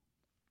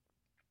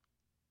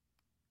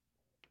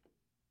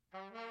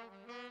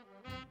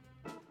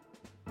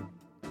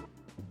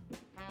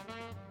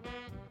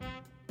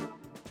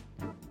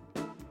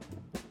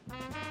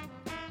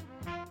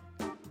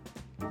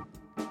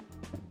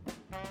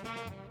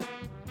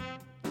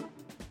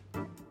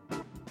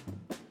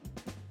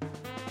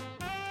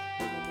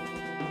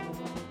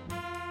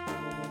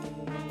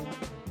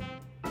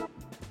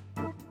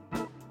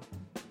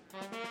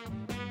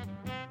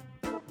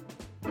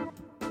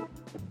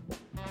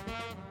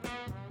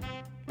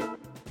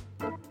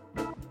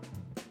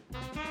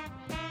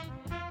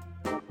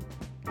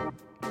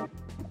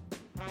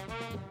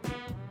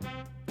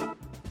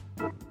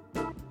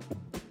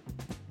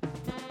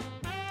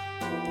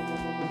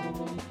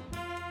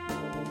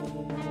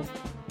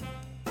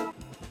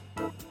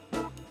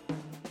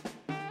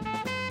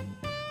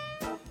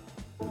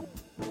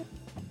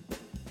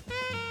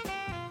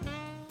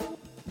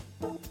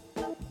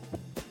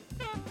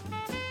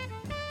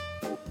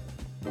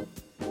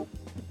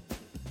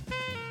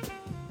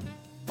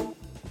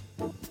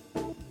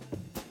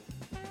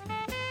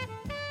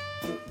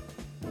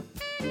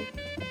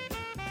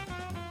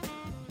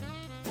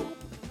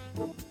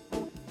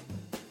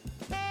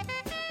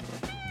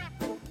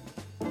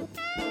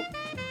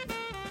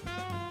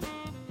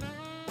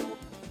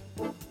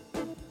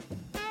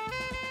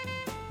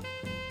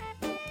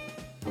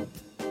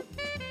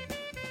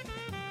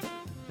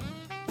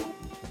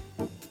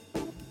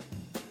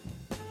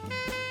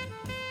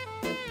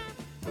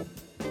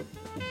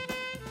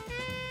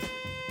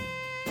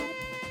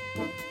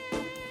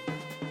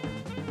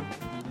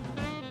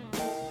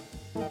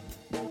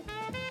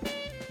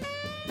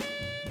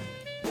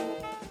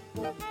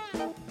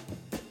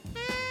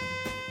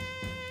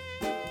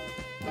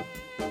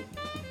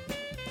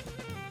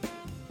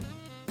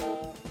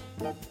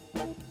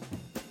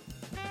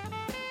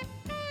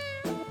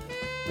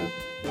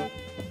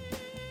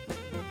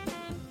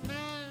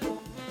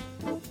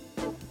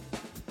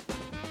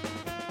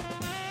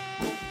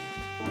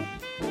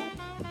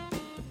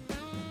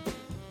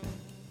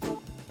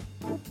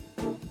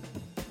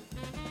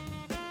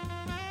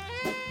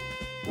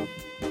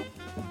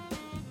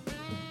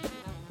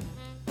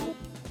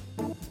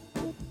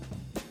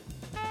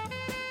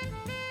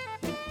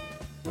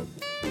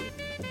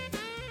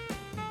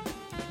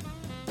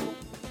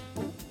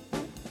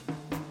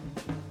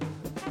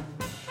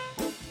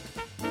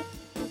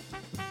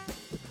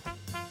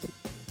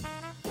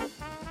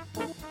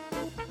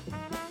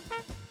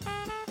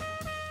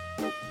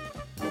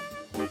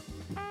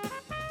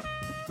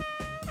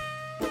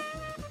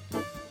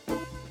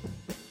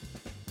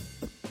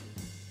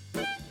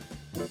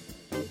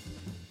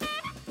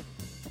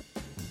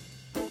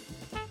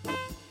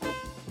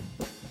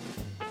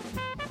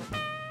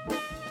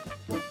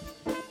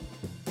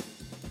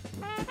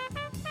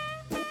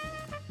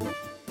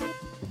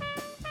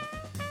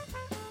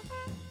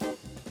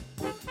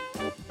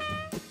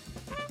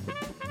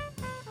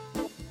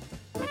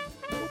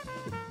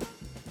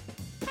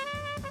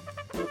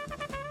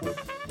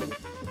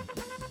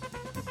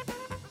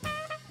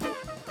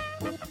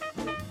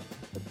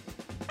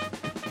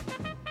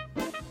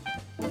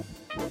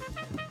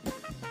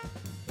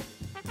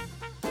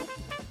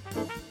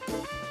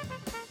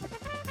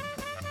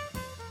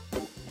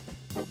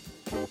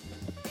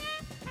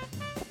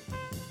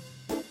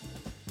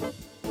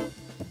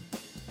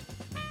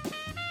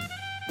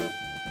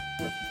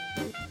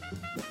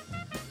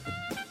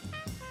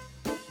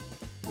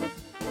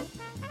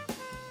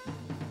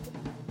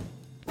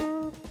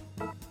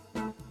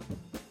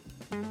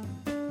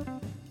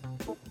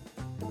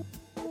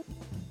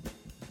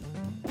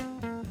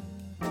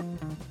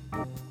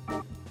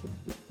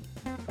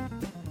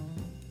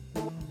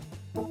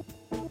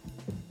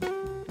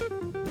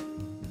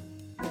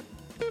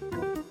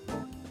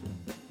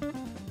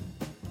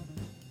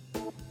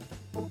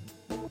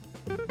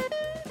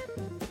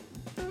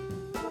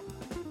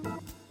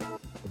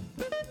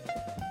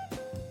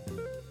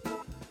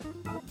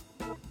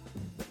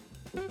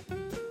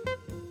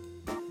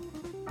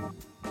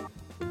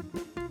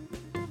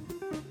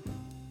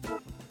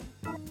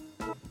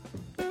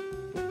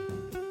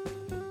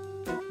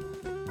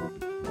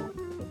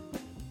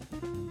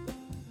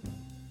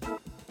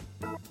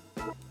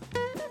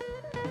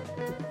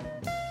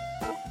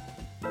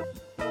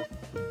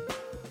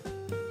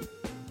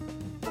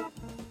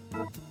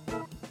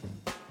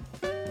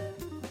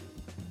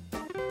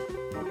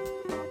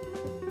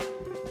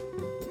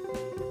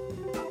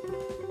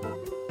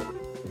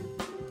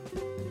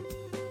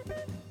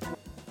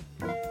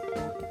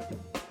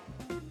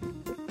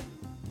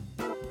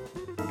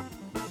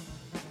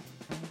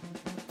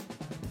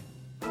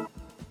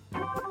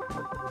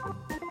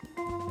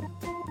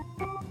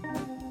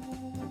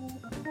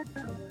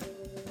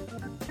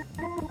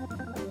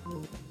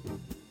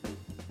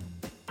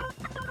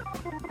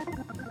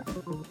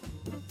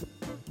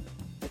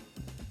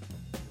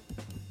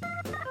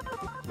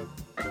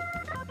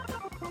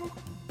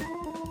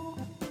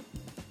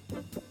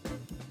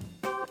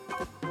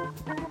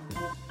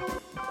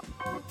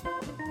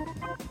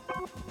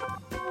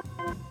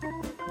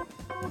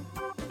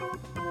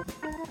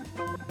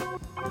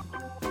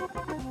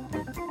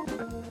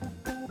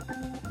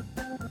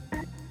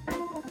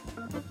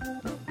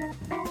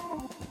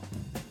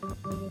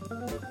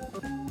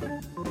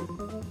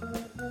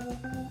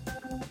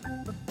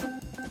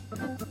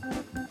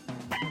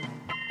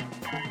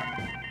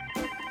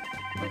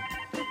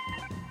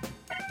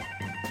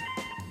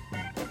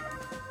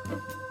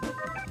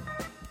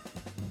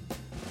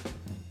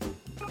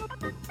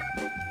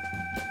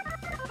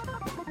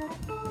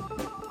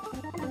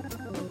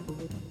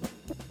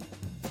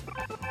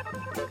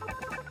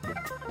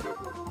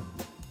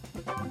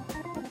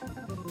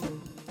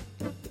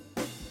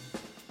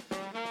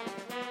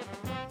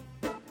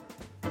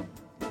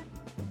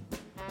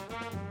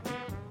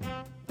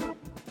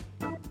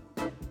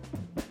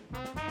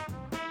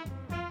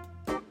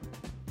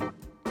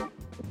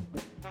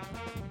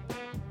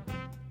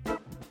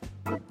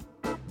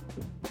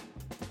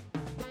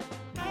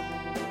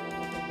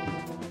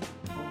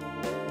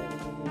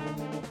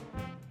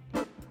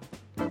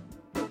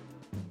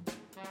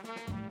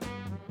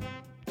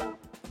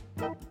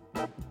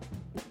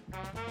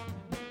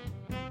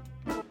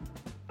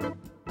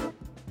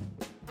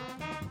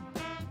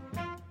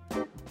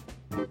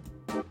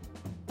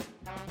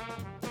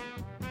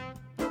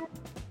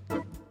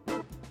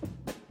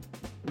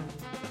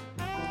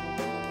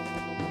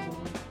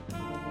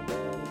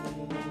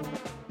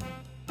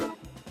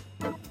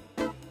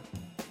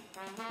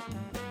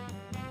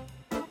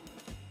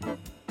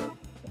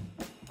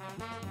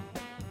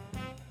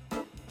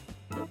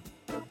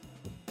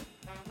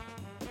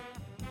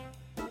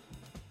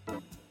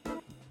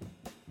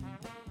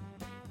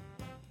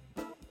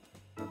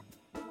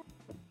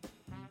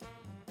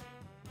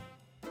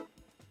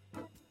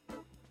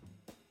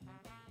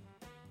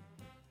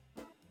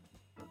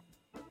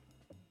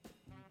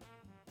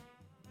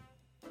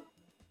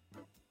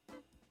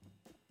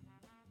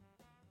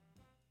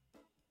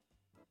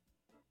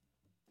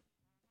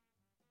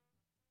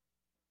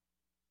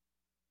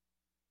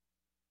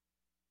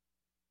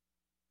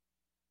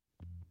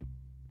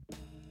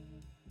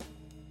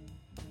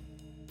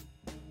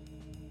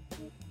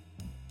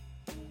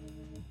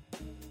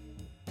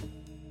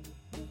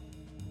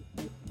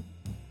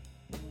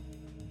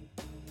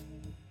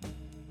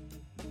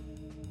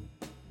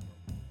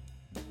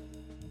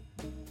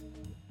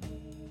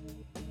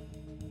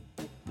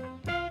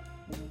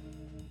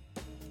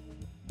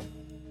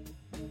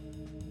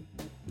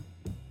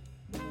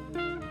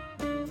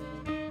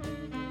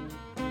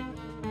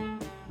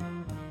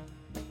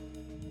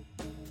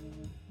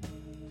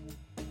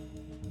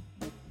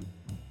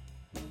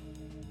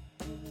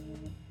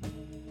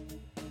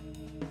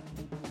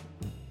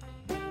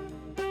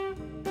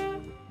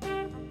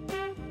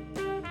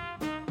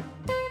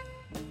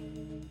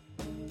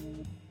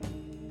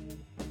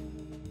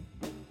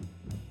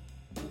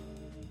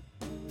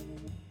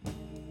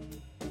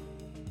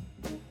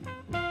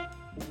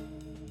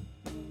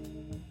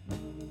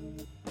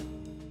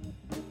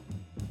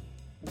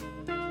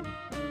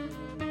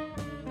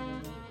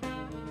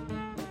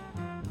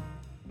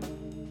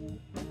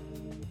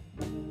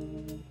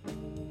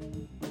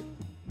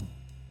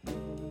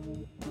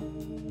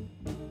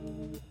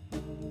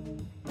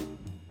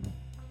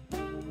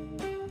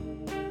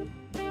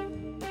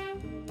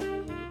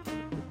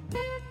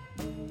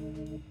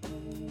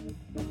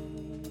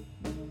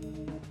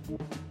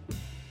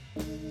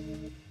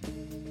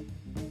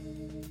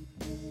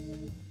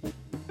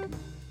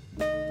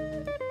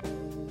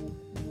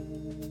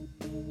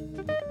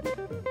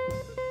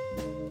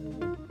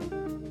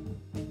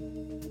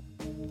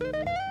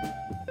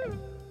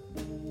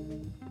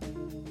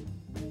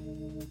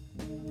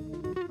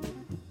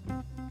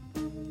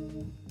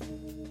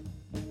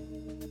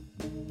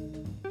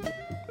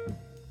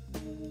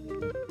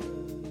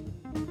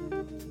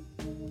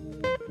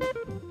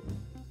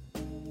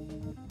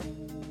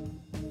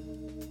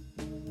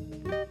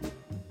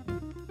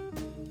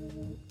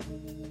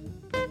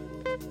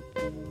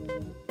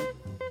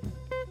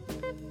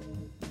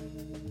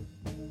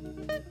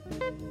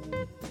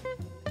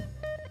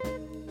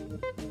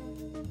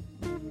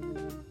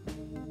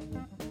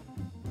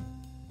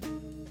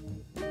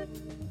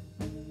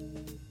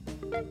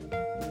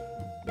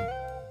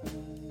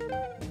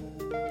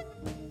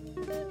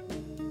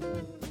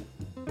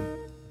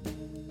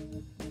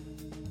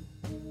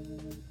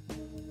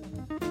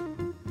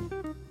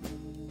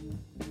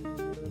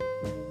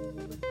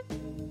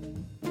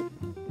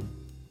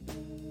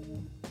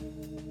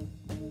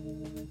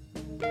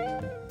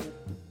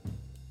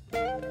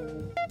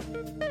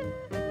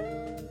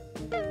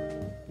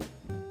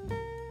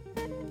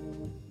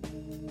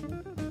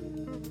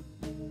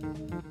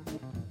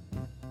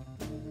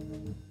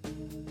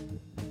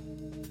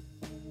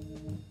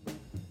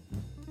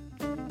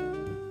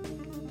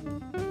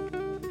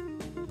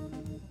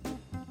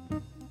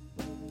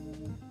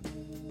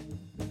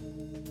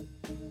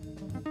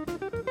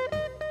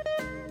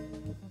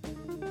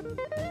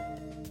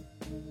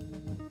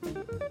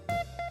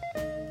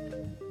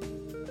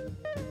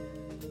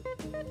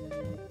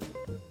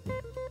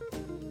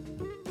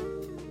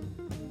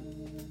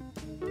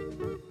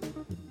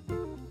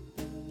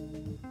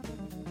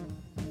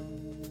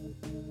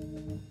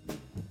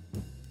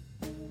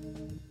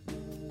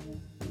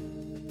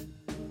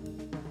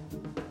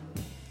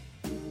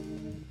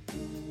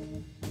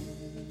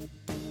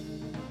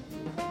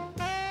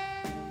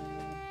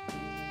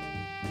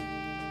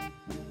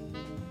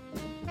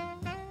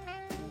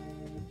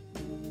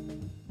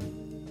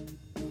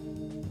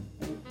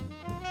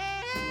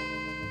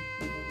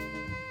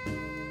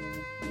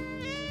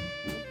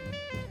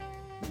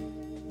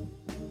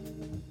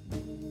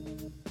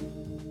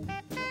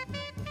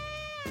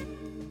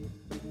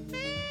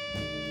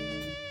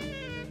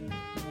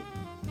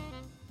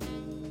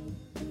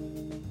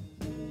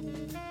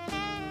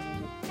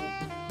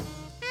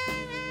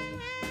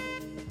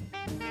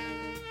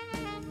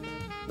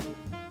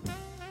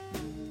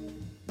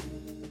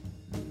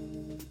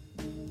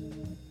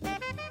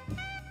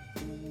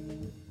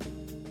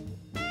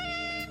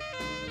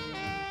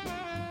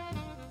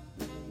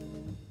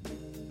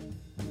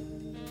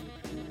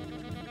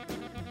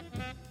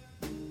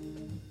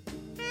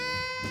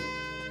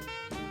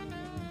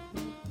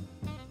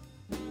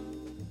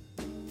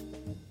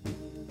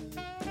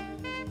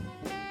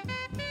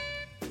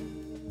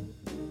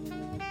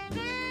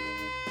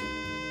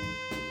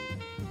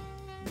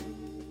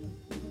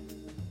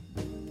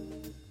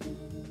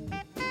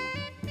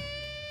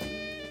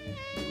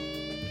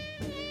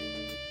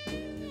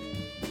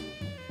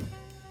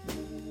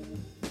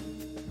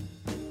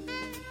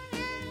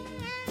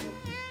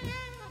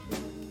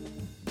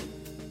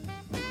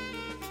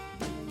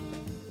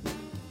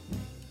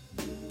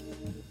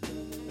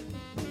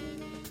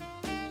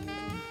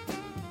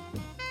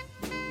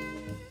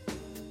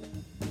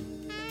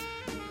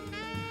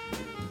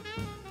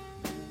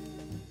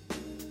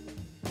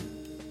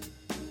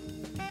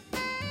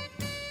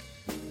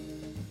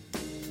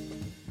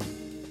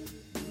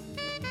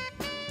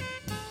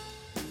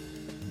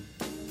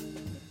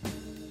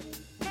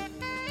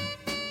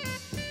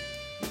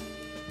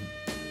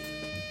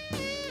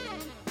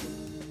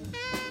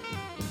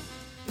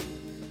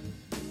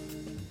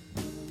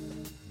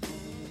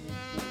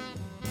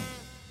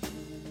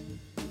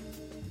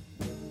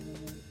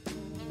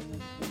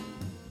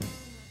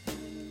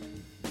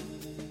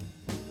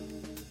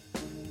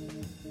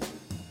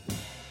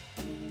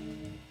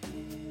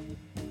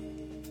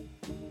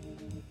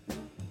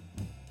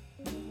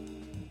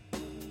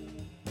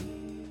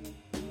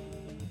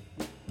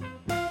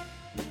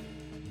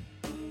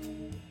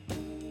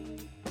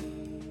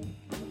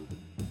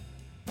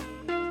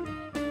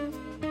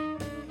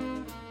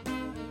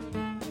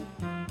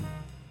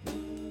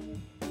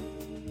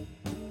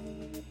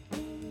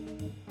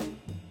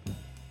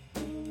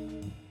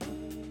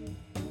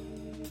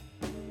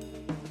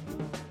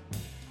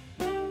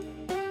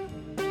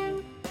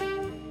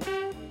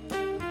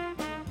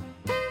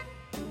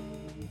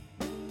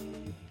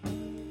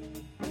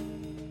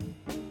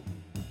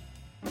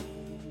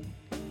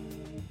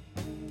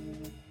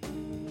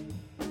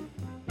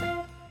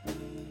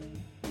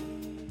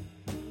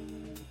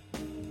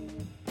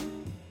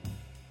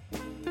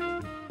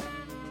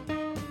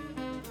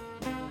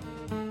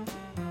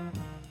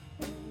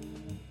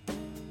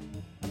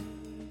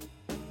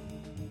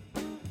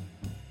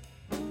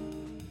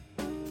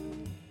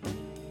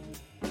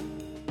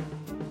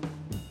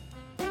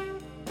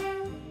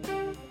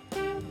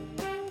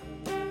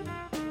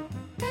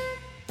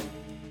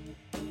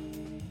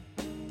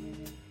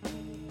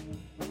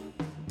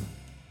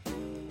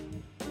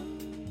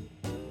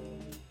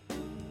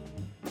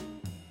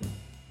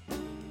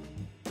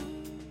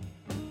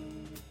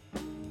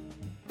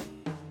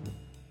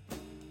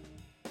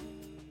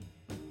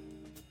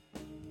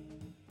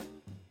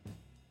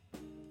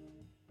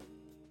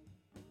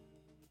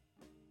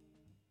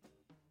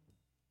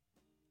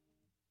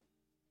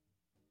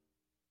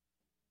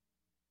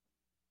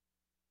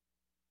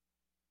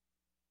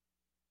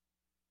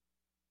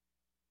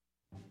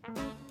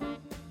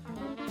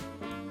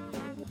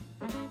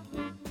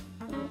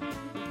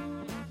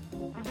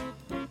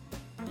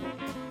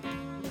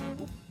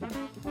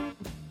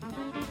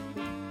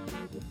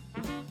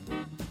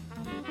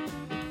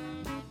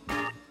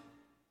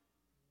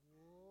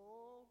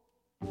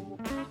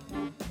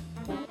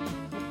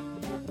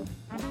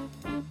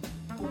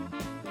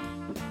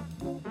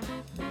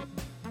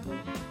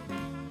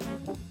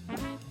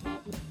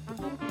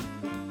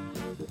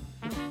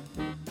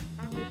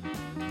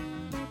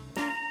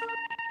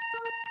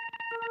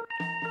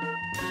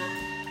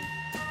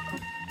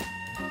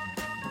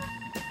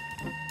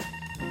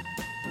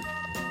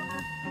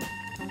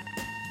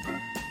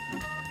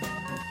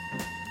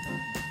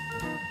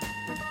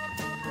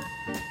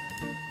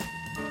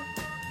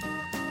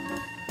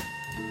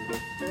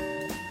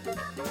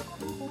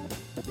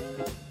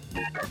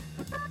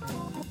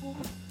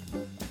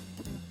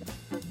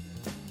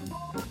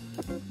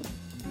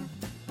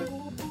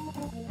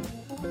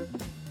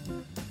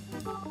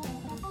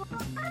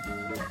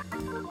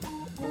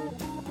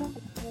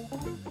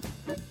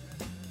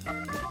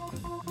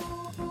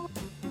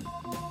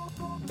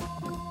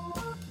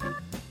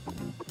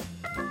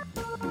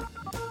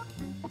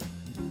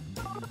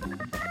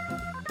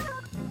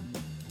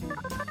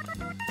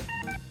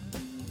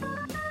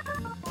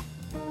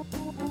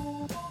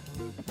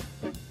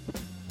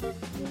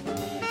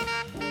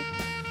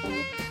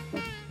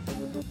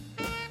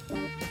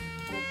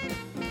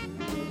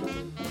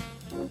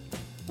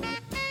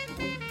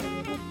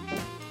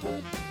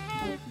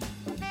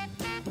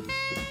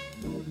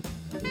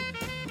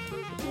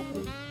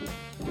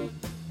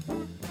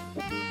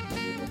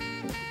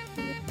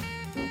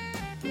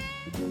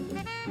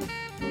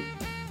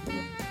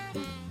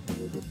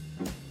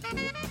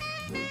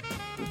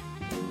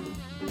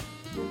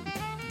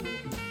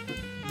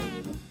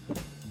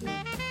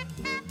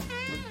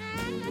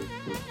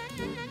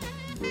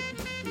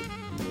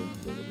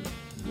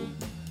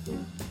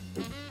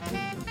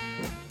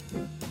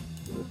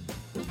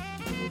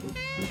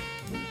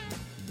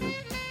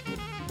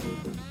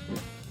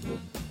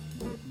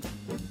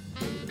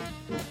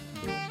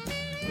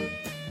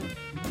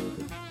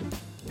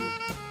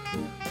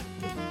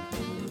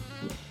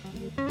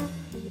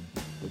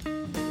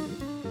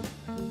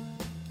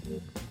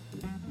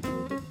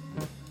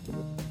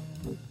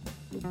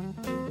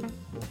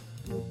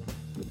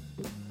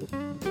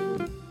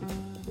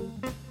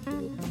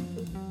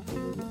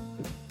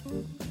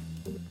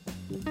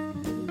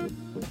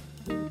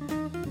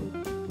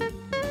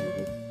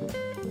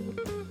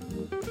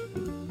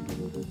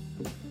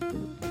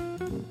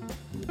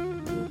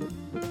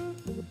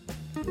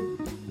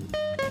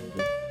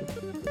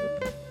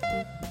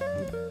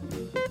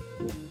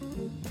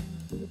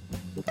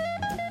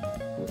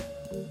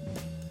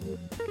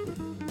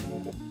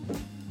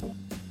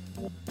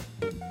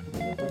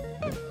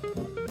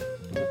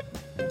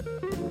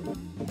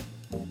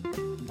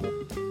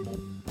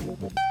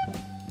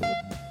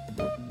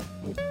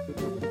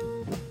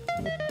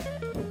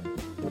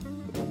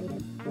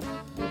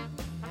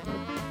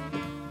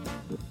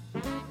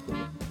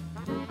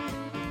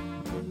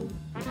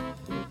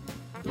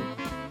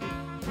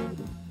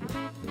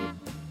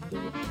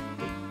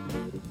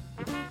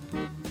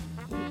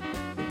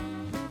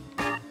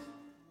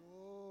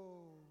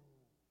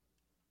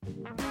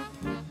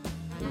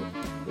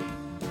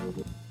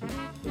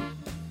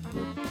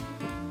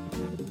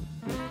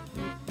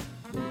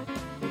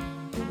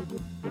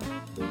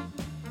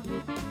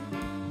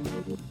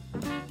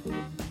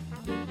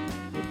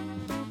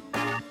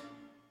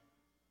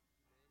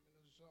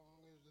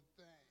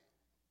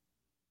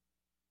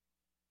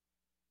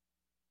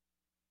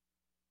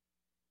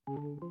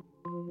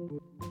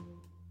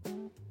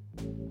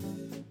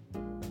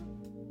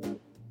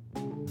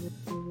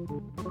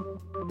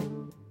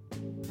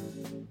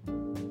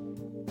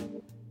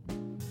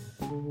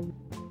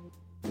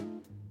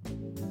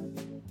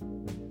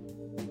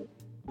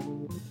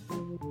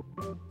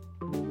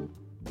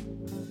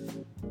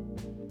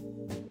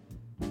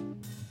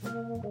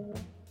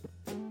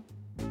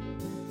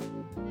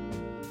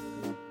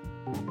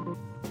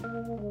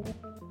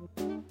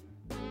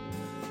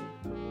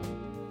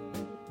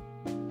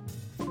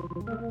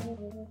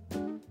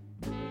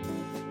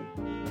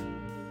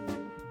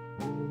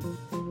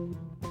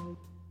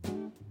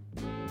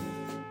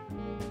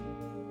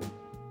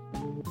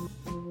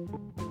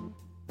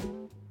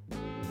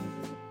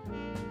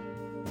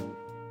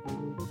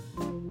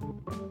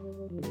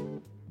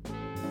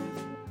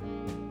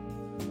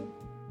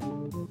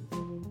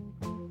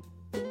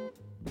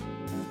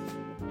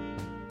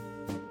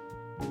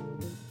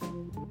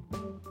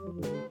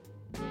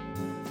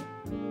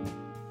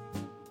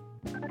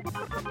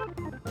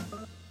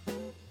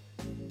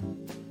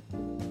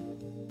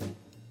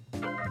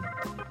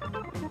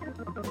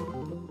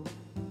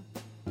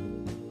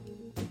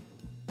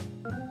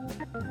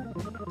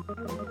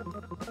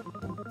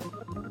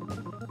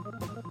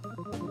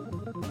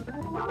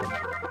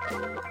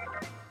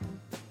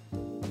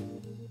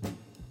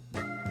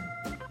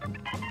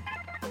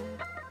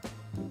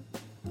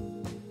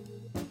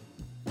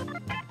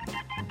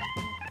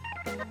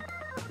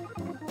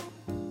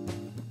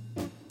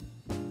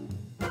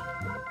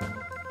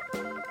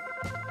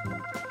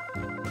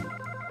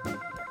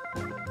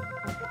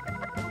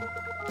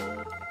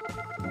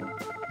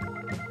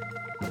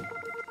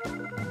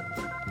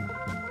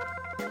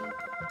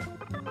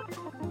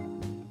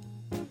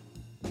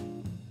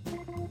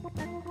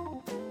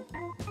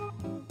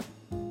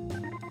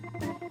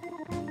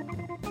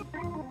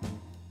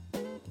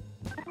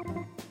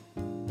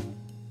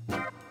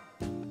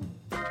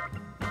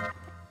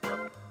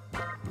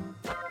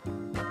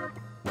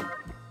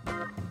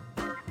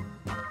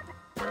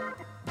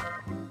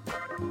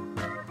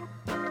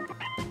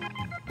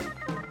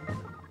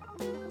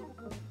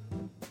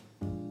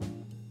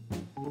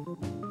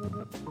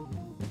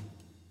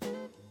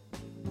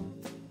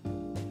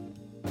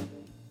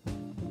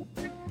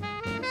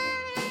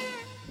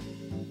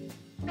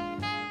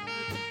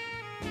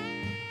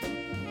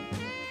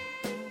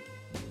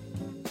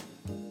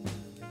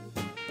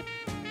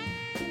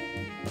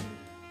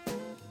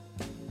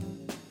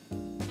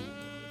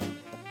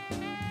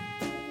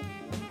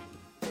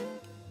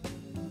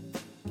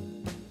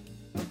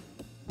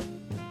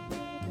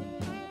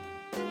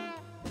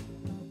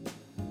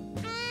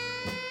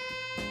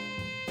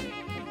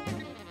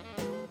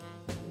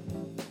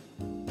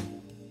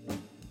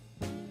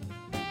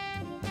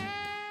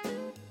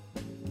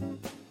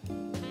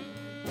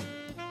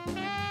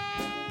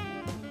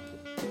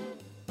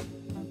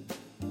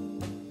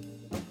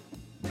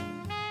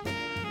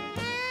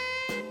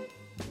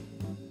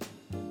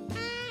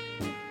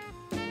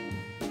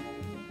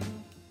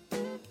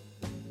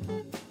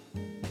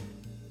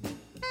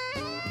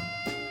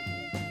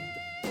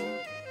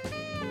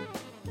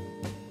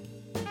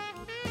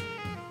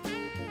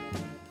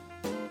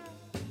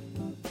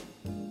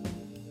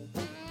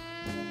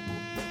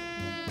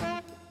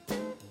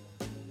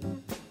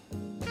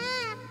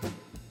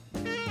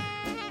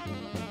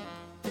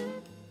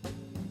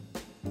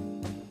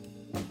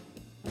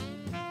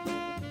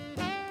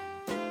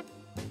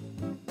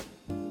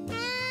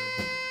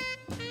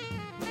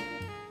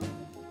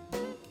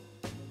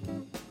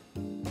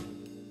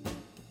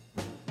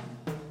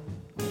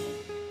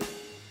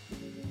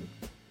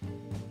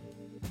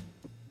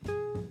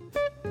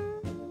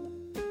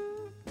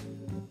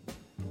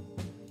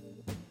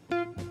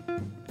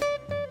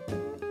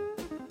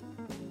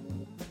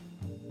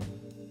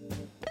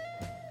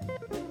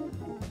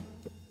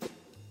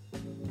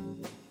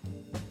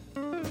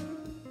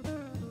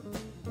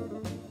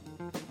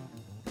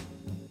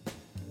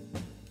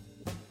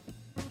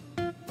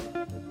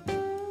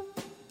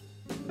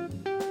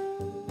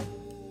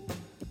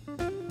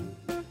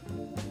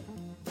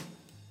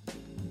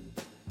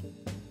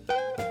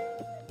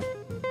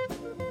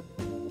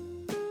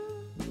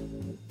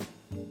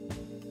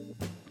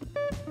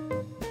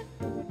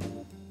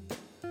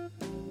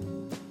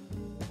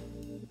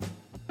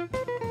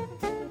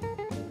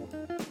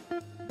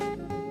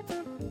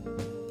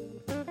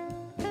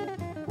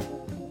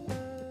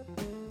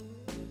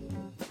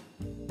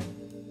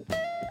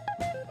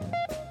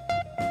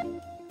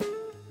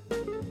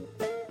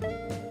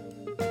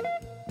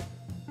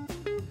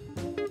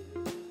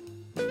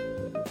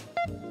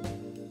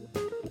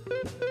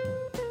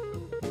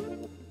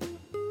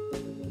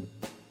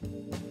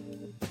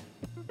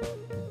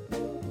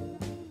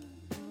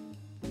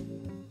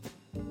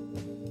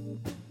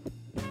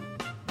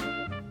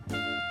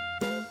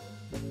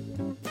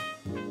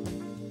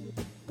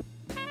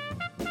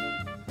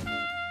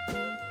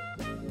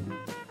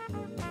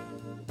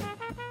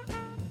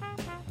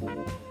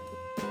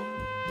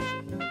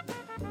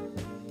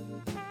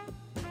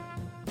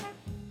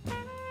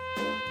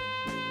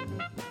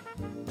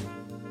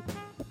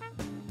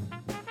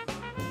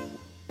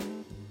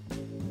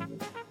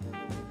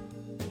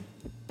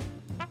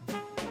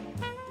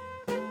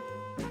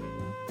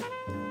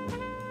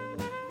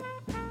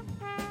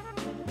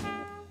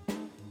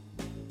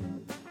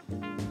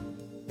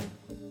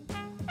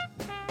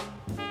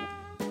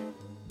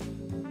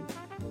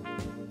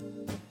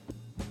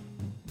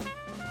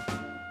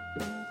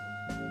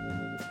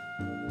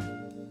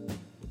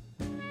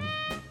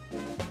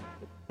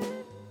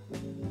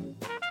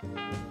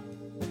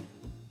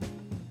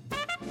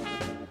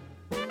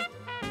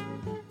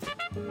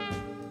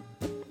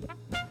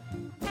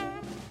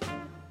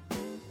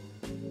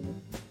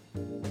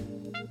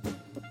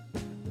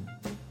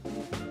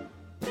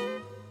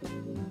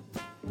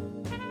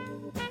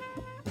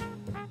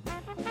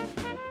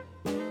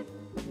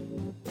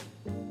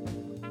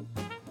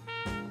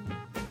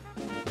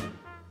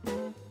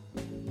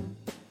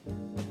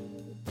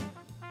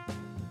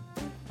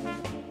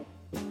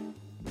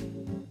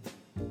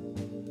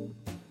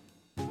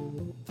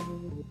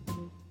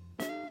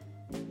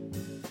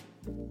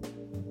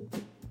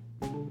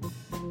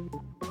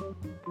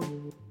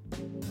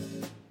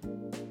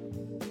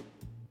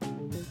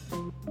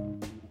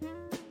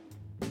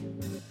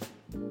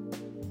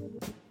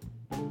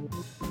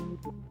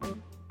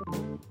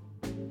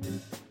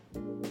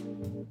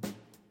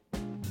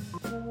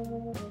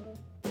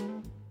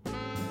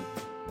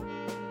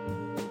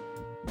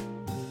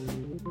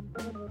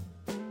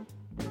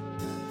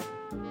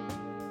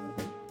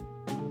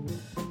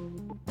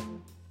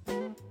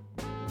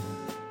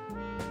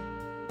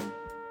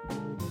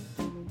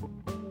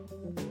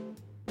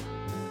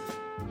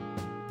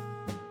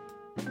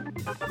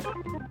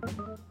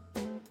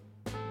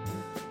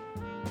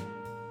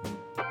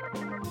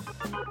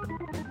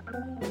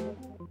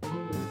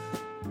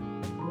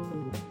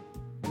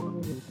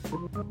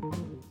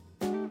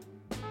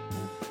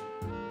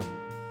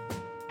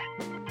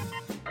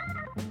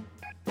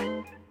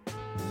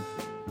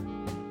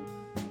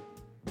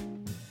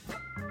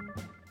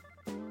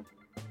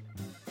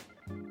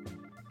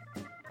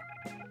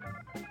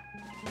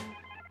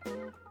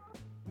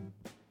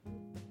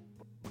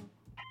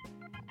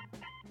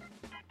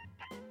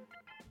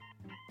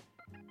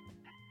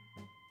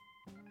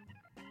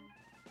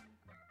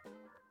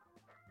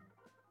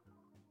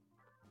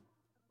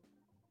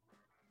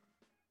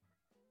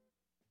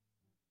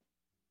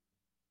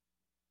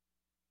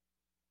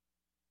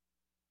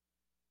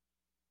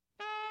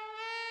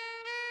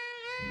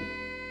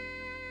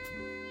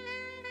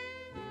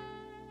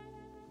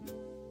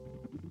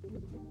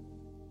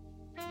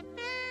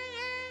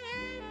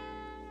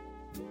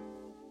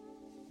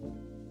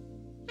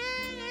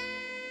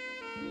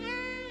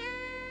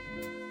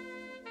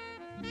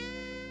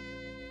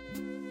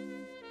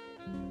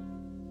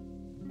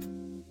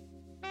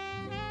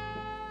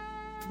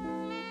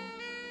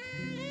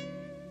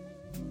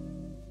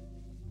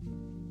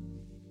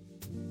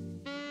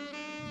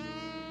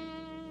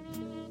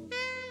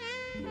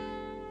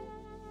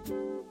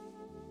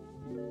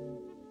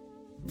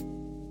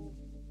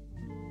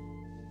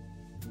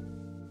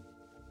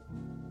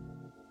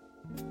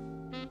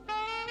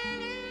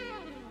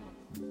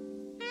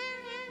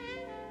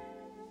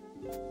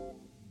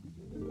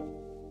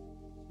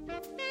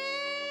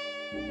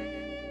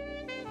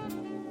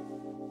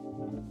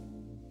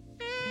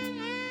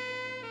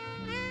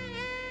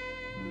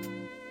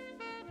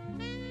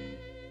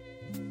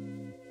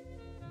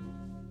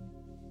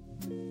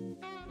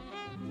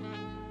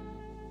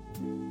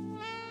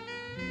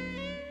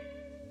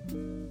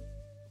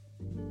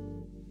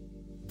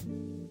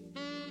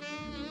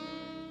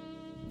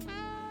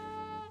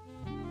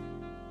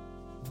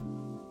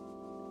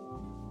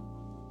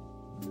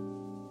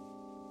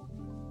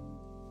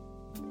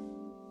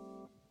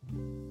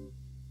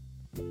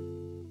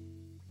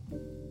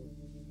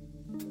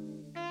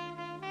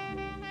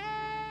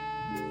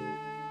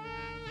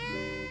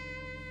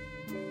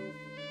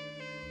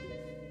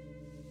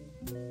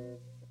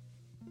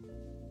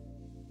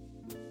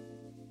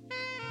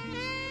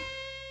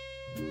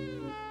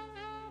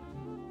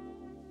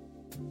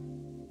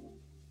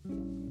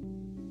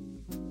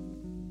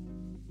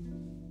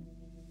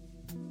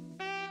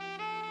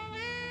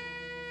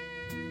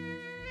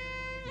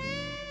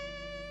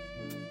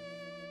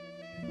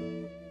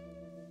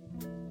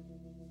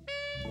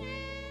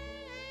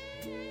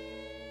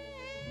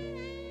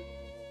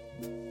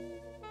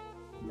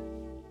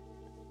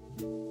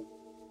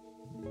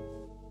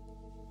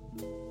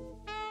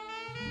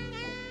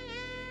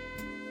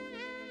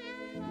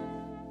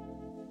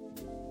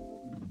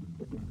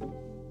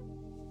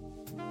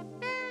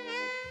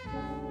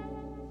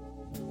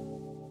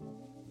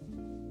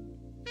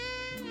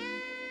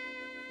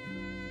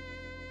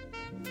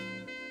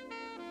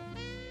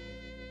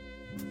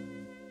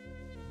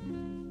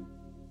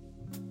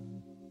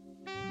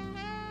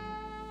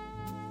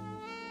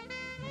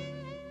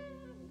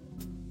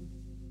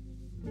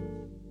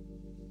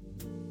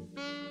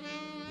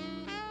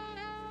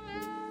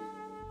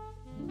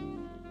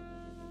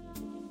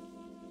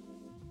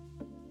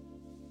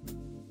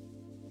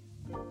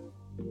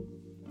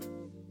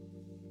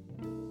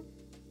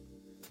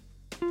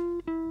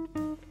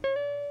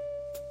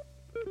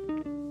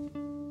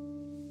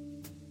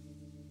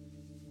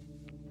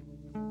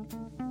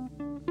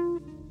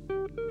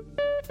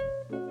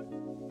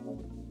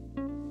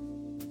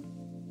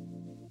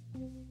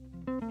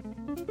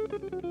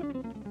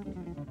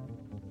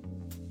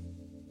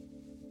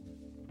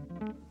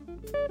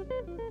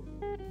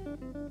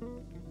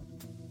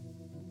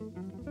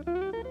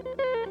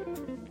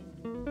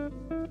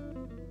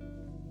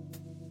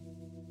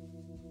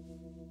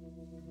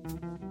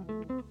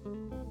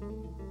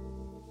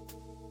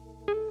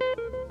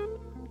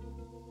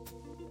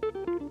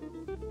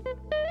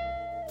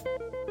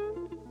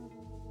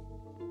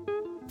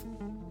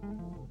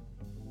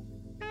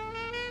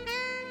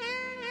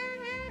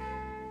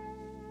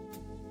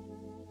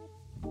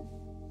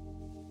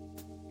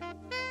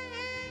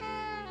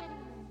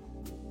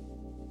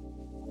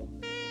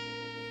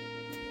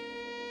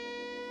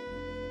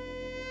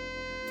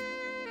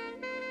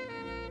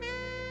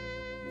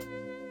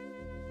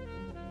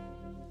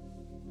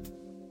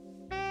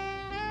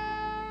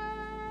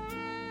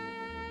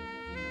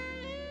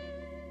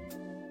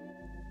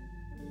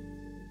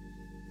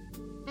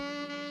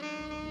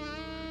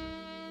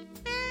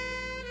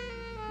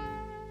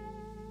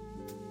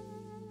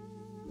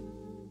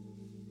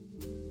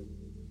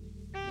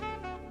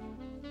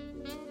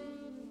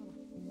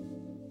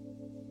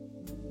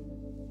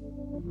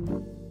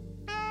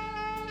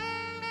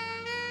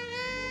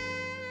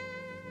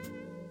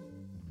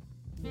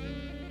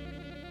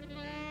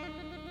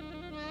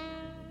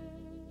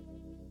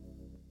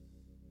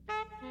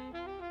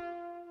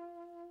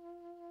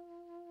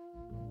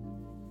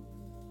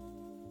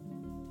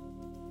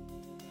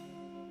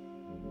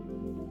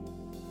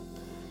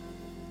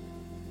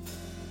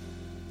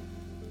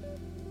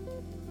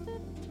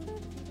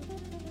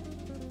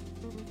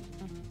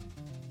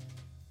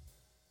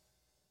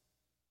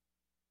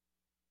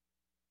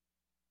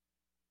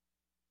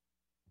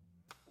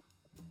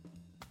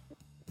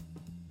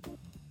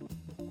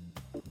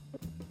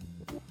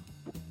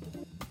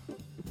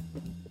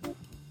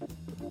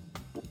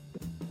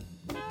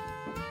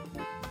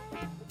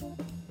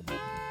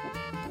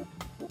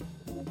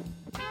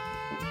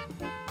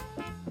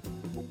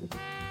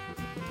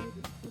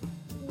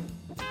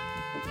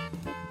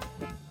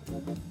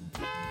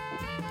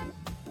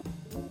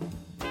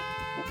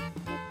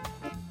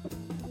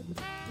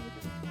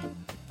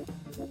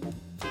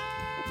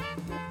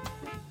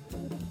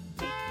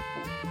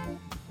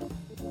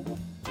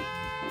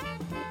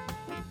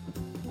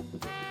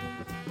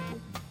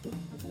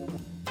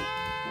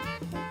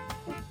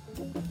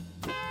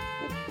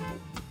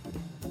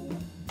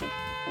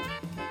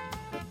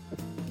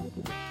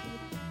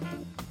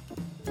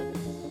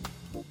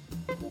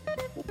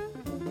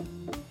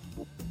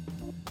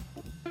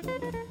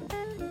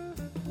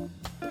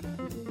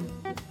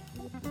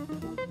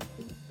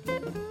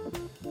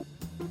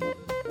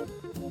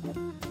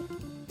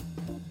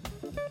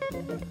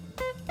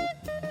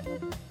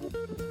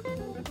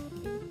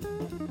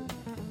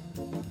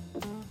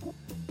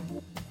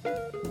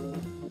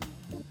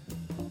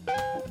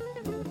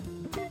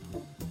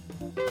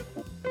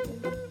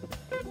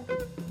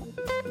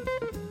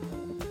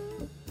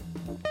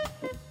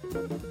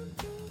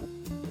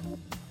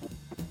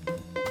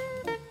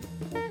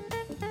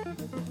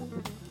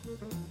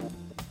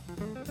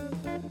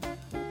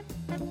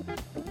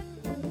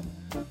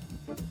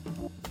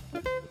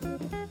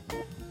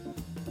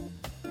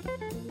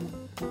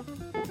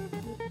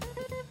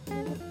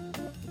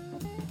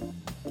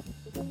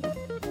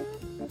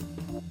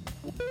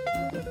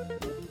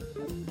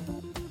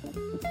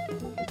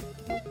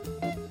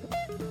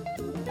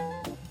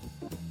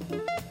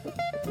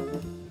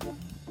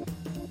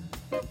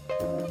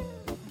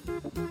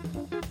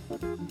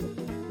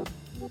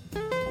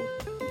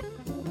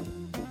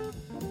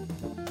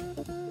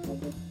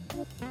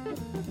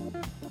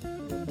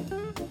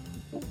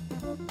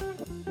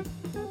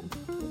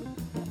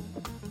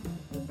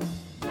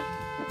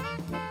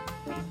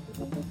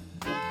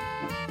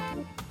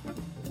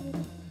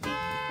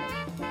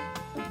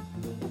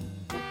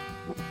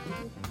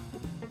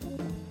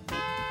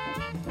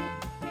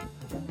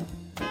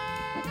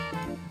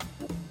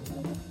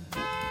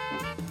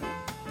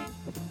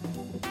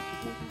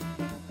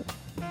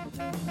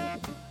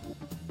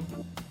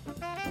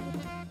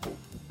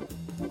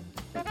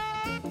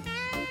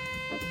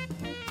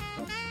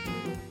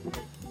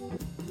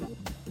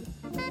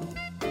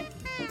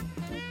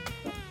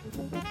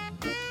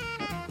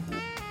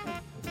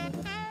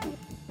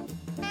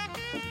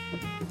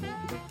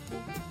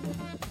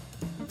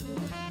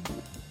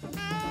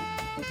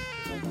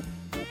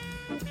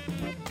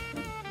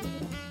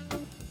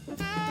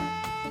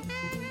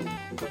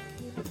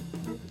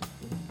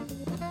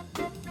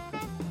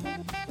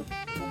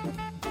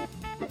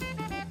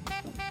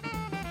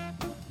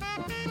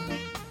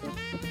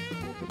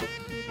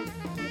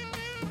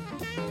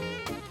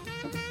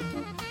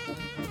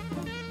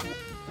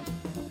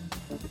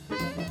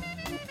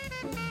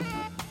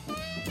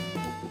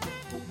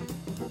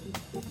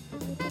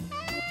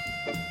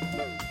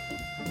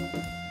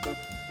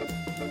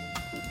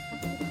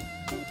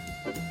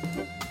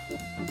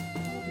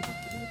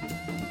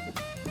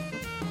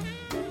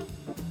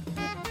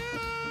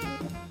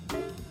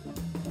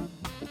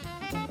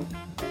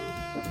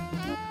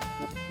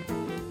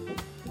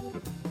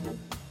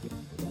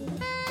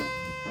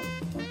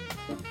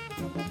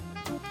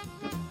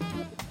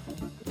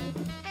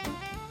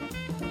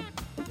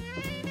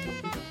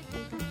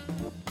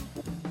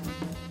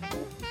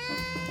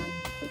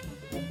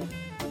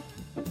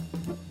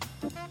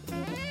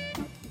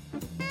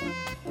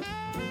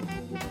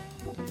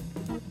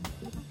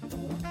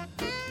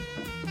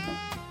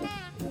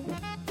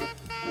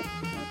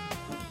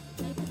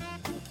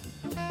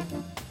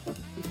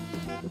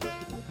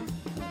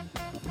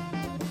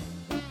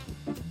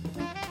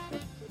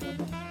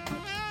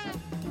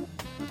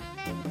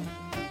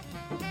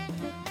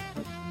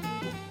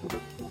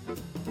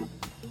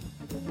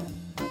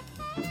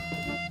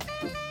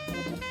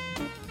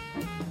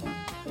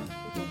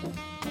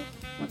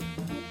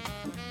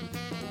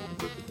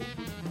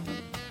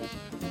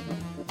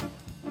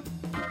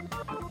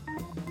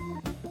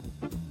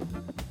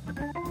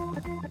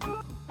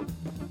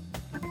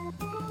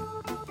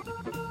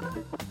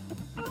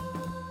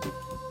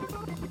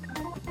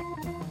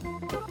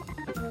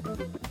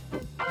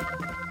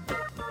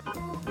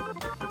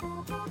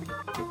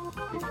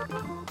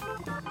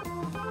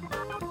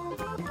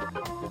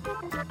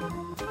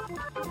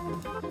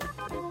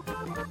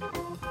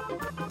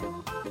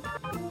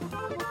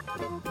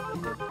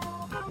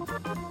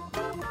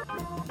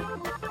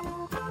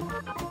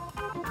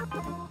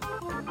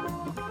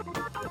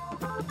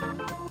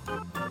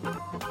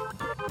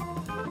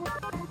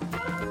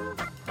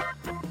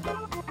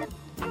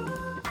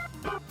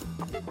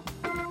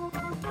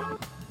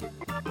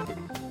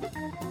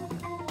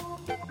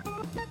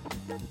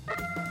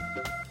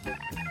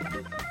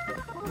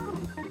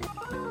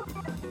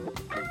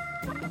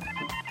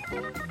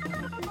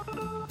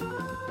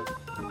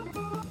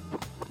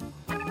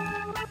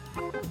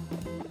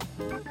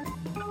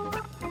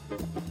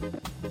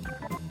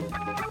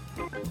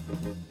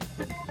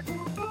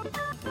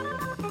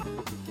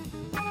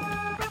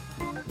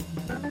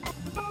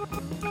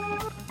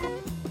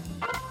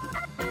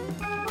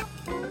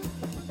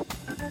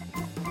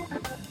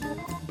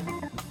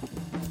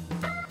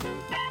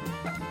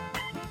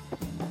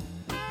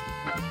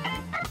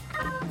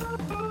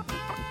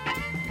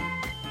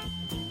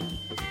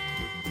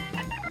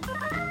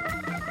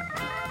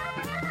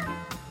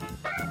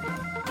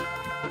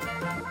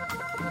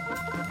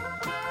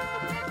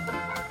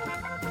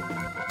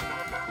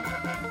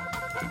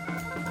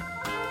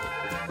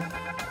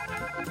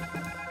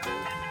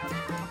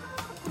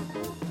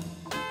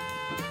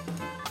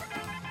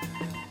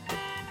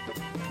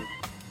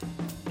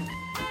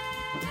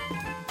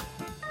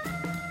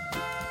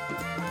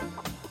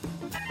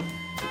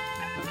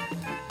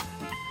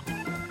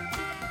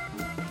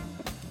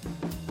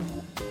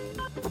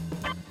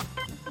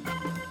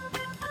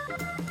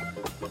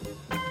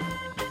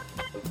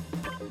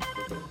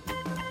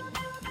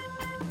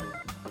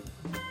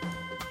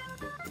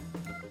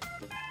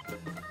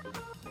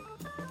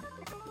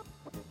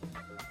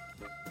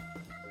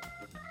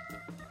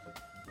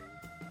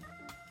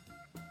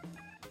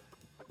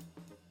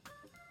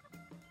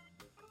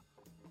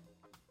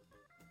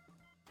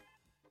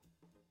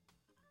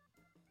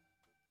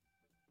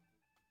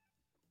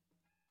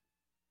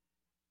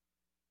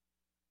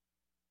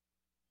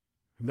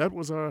 And that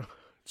was our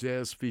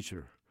jazz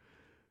feature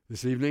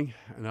this evening,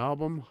 an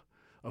album,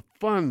 a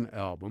fun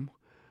album,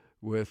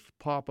 with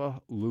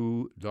Papa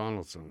Lou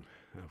Donaldson.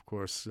 Of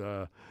course,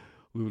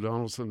 Lou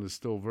Donaldson is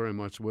still very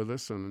much with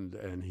us,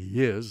 and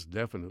he is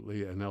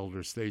definitely an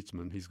elder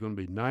statesman. He's going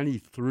to be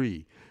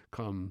 93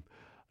 come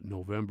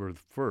November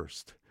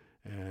 1st.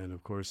 And,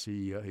 of course,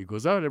 he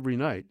goes out every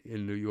night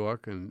in New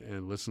York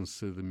and listens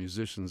to the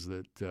musicians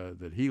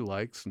that he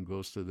likes, and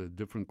goes to the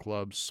different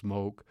clubs,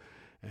 Smoke,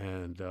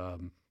 and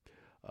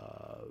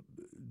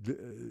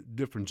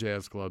different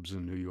jazz clubs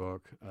in New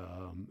York,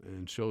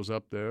 and shows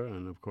up there,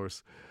 and, of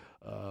course,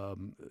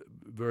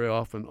 very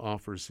often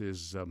offers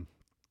his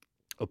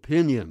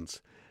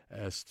opinions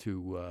as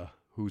to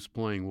who's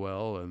playing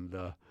well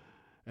and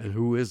and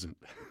who isn't?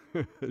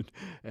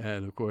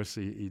 And of course,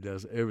 he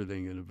does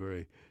everything in a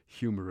very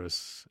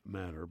humorous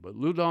manner. But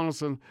Lou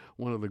Donaldson,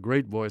 one of the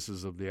great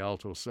voices of the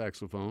alto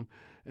saxophone,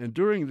 and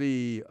during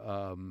the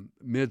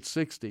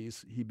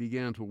mid-'60s, he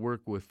began to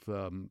work with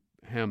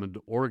Hammond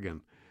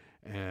organ,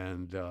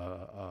 and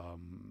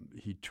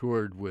he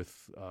toured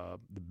with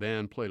the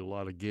band, played a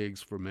lot of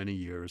gigs for many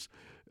years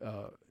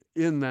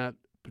in that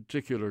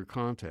particular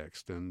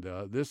context. And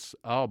this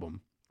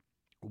album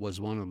was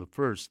one of the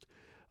first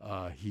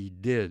he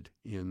did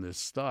in this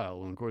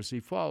style. And of course,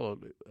 he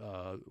followed,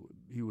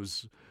 he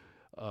was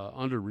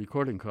under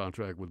recording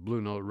contract with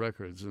Blue Note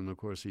Records, and of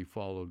course, he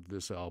followed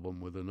this album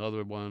with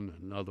another one,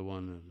 and another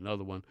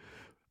one,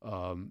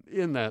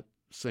 in that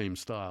same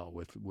style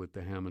with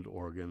the Hammond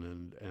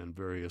organ and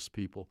various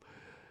people.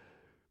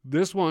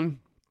 This one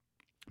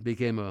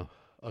became a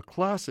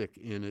classic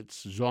in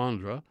its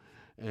genre,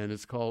 and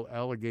it's called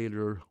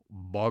Alligator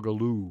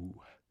Bogaloo.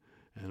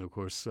 And of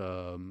course,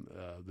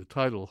 the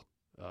title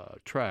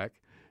track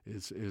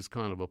is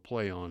kind of a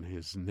play on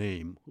his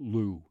name,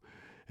 Lou.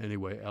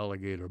 Anyway,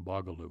 Alligator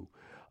Bogaloo.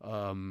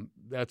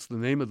 That's the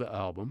name of the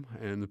album,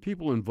 and the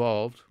people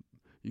involved,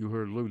 you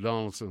heard Lou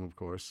Donaldson, of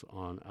course,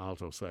 on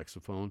alto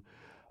saxophone,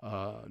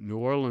 New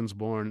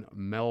Orleans-born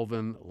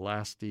Melvin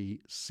Lasty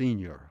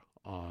Sr.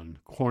 on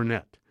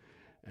cornet,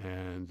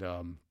 and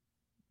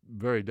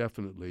very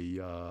definitely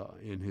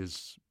in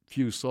his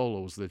few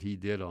solos that he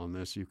did on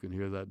this, you can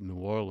hear that New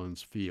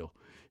Orleans feel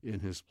in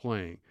his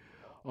playing.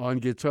 On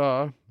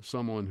guitar,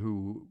 someone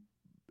who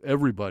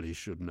everybody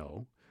should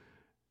know,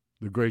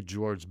 the great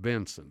George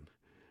Benson.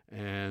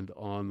 And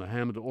on the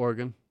Hammond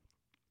organ,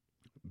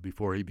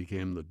 before he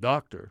became the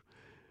doctor,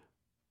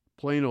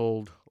 plain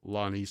old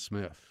Lonnie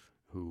Smith,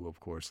 who, of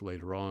course,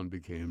 later on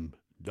became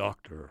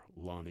Dr.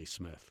 Lonnie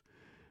Smith.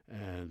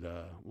 And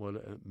what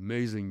an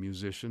amazing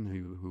musician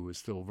who is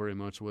still very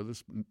much with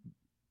us.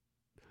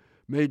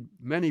 Made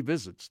many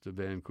visits to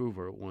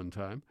Vancouver at one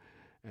time,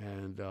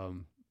 and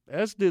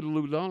as did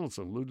Lou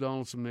Donaldson. Lou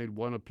Donaldson made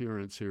one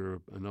appearance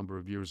here a number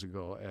of years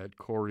ago at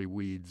Corey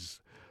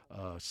Weed's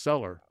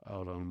cellar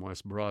out on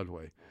West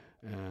Broadway.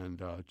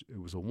 And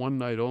it was a one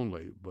night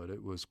only, but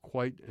it was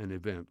quite an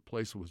event. The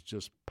place was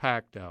just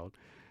packed out,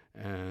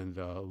 and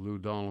Lou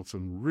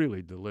Donaldson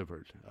really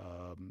delivered,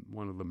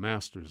 one of the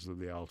masters of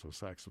the alto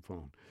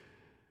saxophone.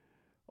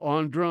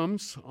 On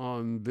drums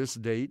on this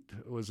date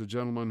was a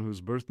gentleman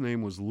whose birth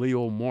name was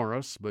Leo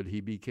Morris, but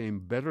he became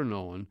better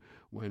known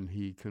when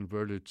he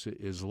converted to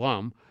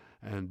Islam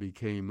and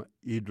became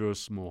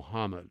Idris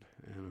Muhammad,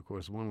 and of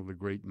course one of the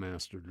great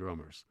master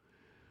drummers.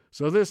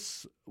 So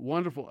this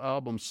wonderful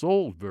album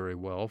sold very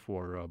well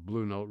for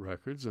Blue Note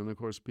Records, and of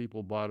course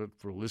people bought it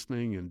for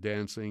listening and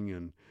dancing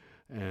and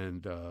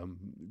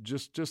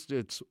just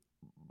its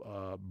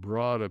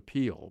broad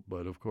appeal.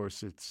 But of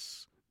course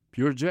it's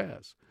pure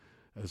jazz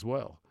as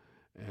well,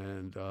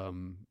 and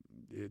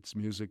it's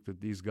music that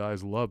these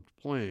guys loved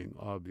playing,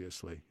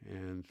 obviously,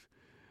 and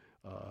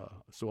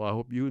so I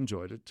hope you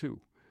enjoyed it too.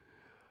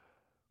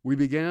 We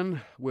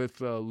began with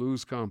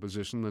Lou's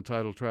composition, the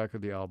title track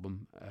of the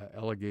album,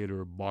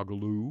 Alligator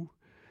Bogaloo,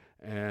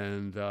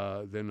 and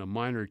then a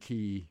minor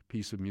key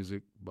piece of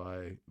music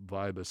by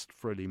vibist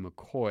Freddie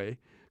McCoy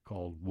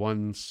called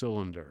One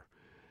Cylinder.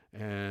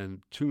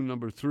 And tune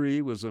number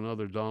 3 was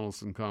another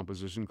Donaldson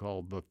composition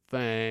called The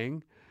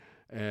Thang,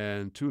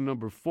 and tune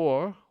number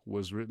 4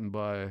 was written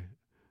by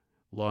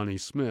Lonnie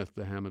Smith,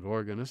 the Hammond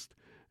organist,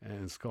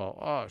 and it's called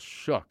Aw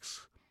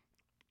Shucks.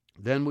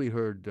 Then we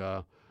heard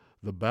the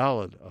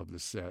ballad of the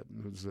set.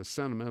 It was a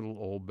sentimental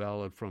old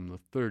ballad from the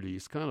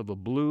 30s, kind of a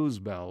blues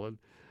ballad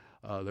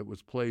that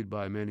was played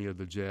by many of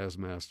the jazz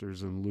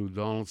masters, and Lou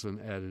Donaldson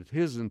added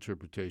his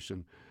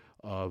interpretation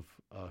of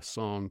a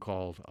song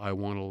called I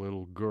Want a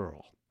Little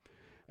Girl.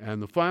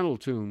 And the final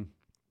tune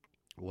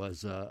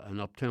was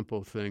an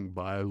up-tempo thing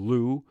by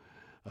Lou,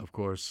 of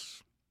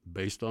course,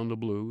 based on the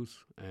blues,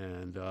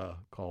 and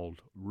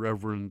called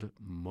Reverend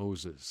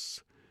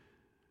Moses.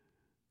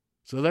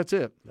 So that's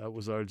it. That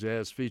was our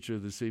jazz feature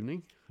this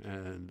evening,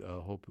 and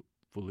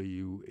hopefully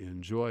you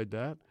enjoyed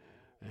that.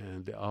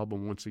 And the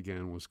album, once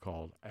again, was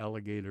called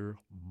Alligator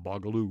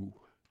Bogaloo.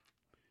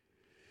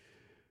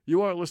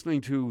 You are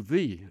listening to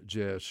The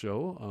Jazz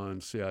Show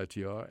on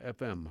CITR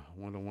FM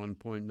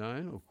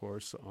 101.9, of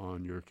course,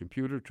 on your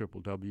computer,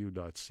 www.citr.ca.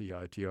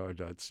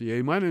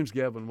 My name's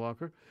Gavin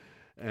Walker,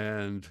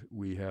 and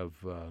we have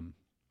a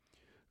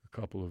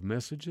couple of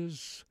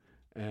messages,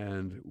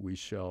 and we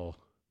shall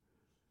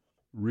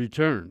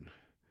return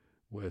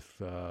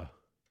with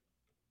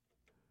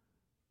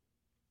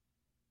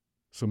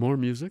some more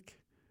music,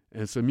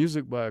 and some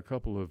music by a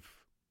couple of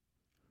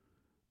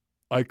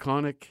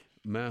iconic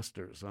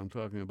masters. I'm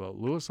talking about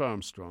Louis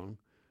Armstrong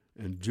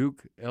and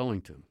Duke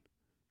Ellington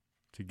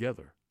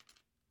together.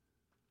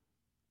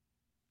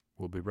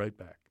 We'll be right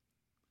back.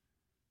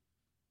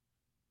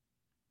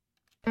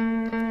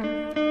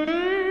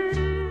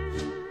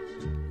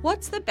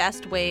 What's the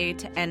best way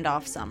to end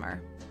off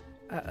summer?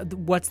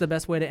 What's the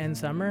best way to end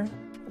summer?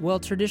 Well,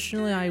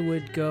 traditionally I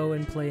would go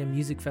and play a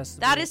music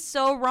festival. That is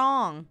so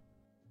wrong.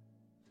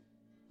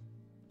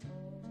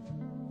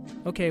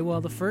 Okay,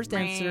 well, the first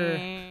answer...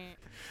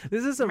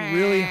 This is a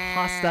really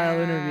hostile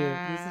interview.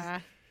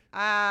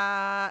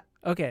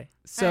 Okay,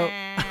 so...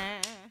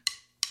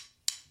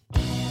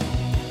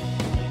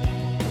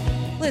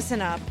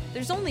 Listen up.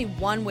 There's only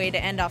one way to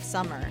end off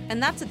summer,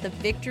 and that's at the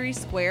Victory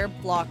Square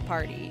Block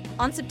Party.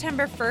 On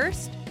September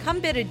 1st, come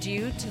bid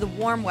adieu to the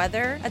warm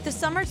weather at the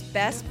summer's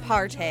best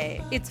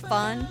party. It's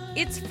fun,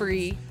 it's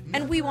free,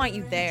 and we want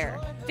you there.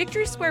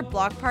 Victory Square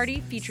Block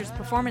Party features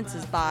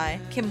performances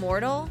by Kim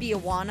Mortal,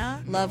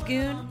 Biawana,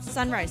 Lovegoon,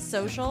 Sunrise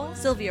Social,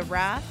 Sylvia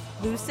Rath,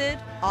 Lucid,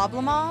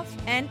 Oblomov,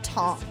 and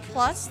Tom.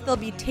 Plus, there'll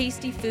be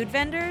tasty food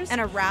vendors and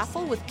a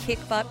raffle with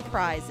kick-butt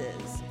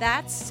prizes.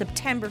 That's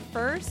September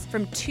 1st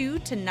from 2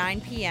 to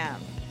 9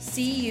 p.m.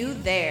 See you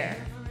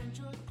there.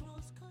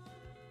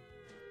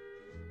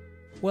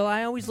 Well,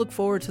 I always look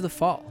forward to the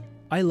fall.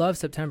 I love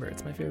September.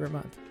 It's my favorite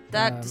month.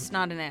 That's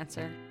not an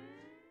answer.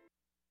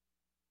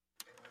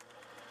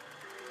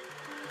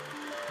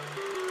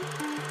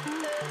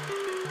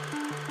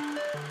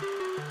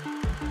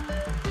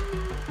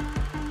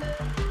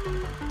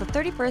 The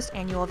 31st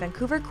Annual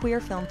Vancouver Queer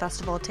Film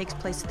Festival takes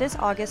place this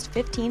August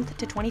 15th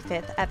to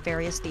 25th at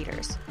various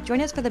theaters. Join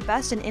us for the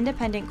best in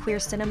independent queer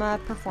cinema,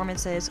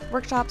 performances,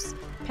 workshops,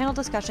 panel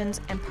discussions,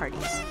 and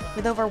parties.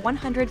 With over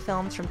 100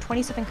 films from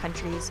 27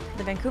 countries,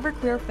 the Vancouver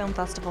Queer Film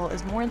Festival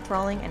is more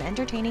enthralling and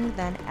entertaining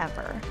than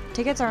ever.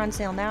 Tickets are on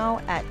sale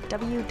now at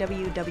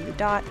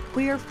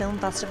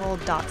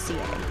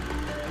www.queerfilmfestival.ca.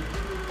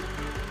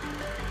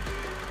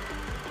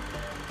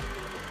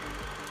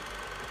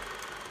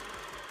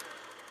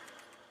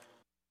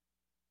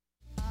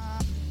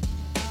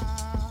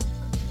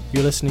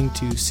 You're listening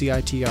to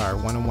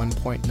CITR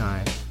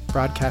 101.9,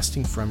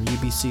 broadcasting from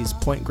UBC's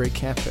Point Grey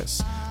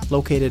campus,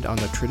 located on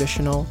the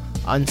traditional,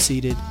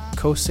 unceded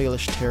Coast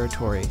Salish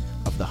territory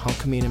of the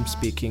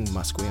Hunkaminam-speaking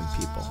Musqueam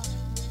people.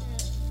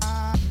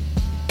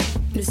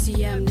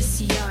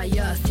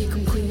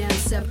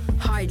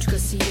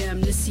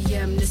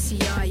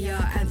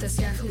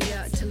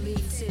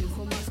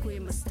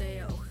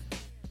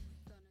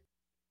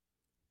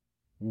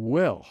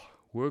 Well,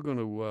 we're going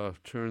to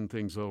turn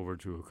things over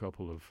to a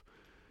couple of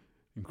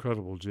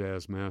incredible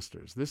jazz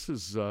masters. This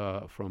is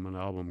from an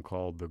album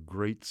called The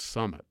Great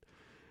Summit,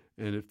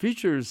 and it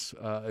features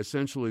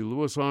essentially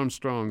Louis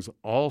Armstrong's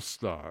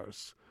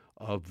all-stars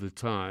of the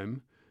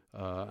time,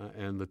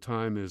 and the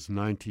time is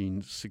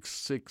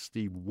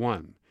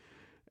 1961.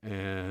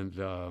 And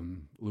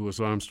Louis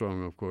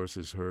Armstrong, of course,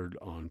 is heard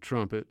on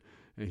trumpet,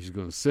 and he's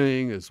going to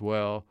sing as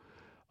well,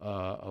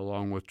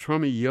 along with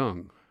Trummy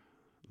Young,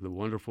 the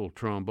wonderful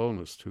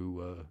trombonist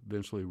who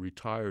eventually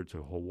retired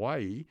to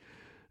Hawaii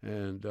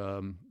and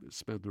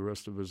spent the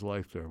rest of his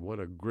life there.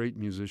 What a great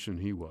musician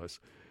he was.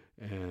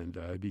 And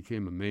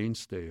became a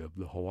mainstay of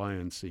the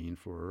Hawaiian scene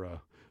for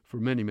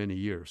many, many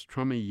years.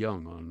 Trummy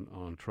Young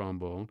on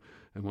trombone,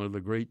 and one of the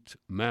great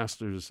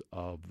masters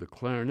of the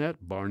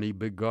clarinet, Barney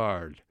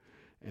Bigard,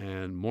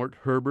 and Mort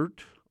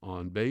Herbert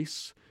on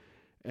bass,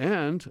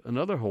 and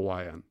another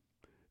Hawaiian,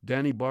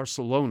 Danny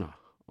Barcelona,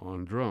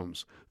 on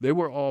drums. They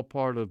were all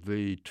part of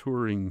the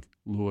touring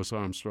Louis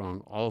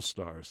Armstrong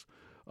All-Stars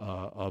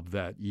of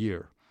that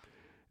year.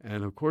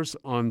 And, of course,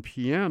 on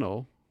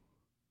piano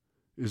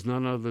is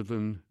none other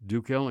than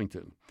Duke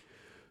Ellington.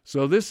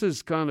 So this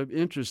is kind of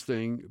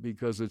interesting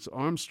because it's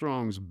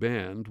Armstrong's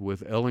band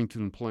with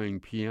Ellington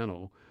playing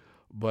piano,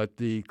 but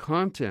the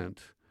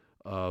content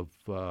of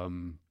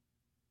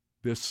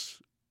this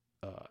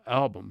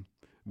album,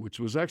 which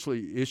was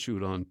actually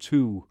issued on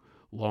 2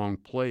 long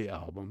play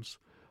albums,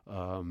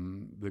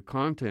 the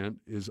content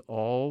is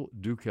all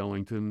Duke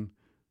Ellington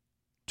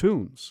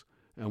tunes.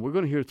 And we're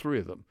going to hear 3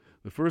 of them.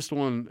 The first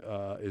one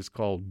is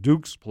called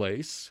Duke's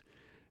Place,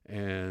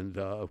 and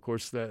of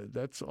course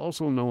that's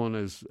also known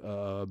as,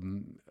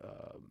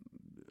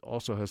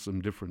 also has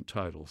some different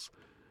titles.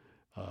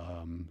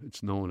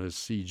 It's known as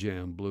Sea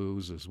Jam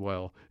Blues as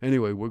well.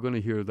 Anyway, we're going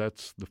to hear,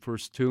 that's the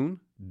first tune,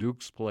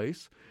 Duke's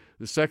Place.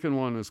 The second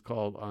one is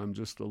called I'm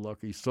Just a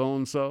Lucky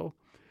So-and-So,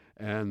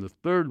 and the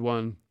third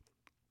one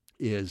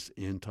is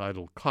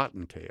entitled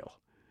Cottontail.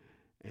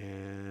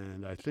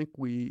 And I think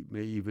we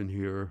may even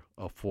hear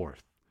a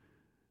fourth,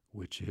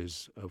 which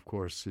is, of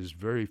course, his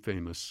very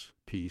famous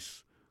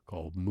piece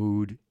called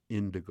Mood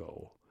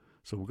Indigo.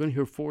 So we're going to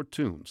hear 4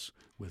 tunes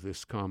with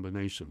this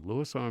combination,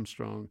 Louis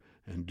Armstrong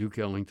and Duke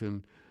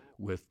Ellington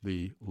with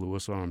the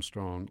Louis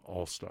Armstrong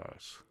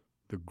All-Stars,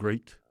 The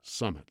Great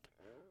Summit.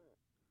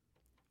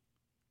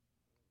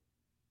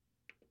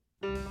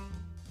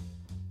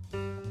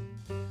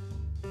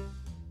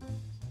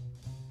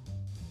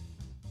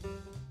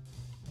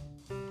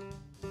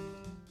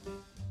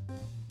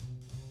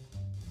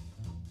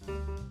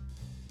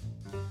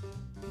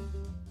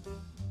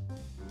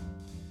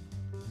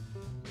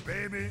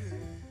 Baby,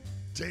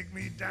 take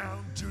me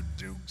down to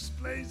Duke's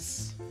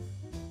place.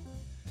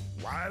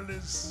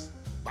 Wildest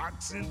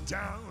box in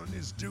town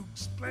is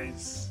Duke's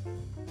Place.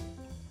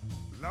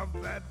 Love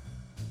that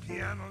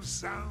piano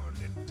sound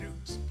in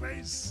Duke's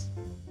Place.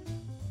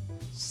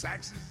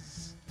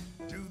 Saxes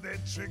do their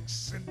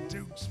tricks in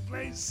Duke's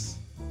Place.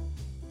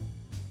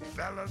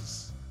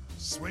 Fellas,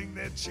 swing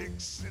their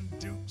chicks in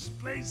Duke's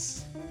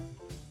place.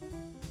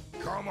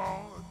 Come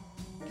on,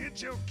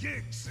 get your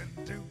kicks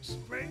in Duke's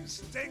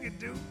place. Take it,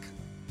 Duke.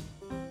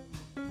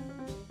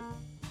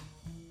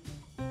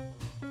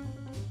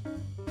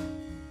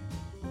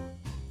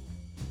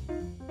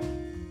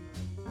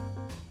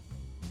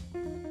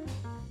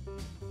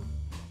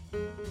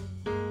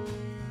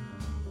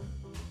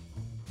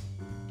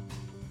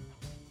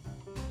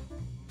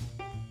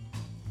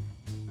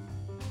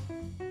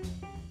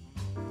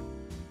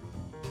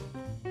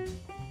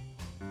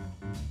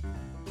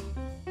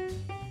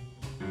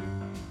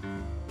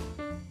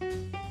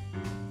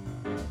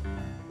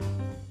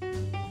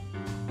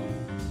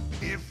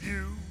 If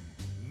you've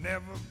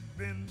never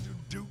been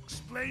to Duke's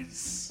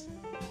place,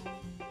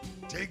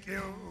 take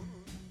your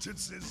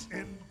tootsies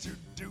into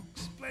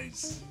Duke's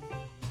place.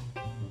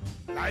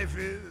 Life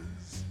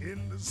is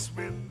in the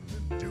swing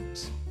in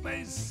Duke's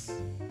place.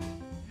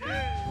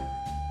 Yeah.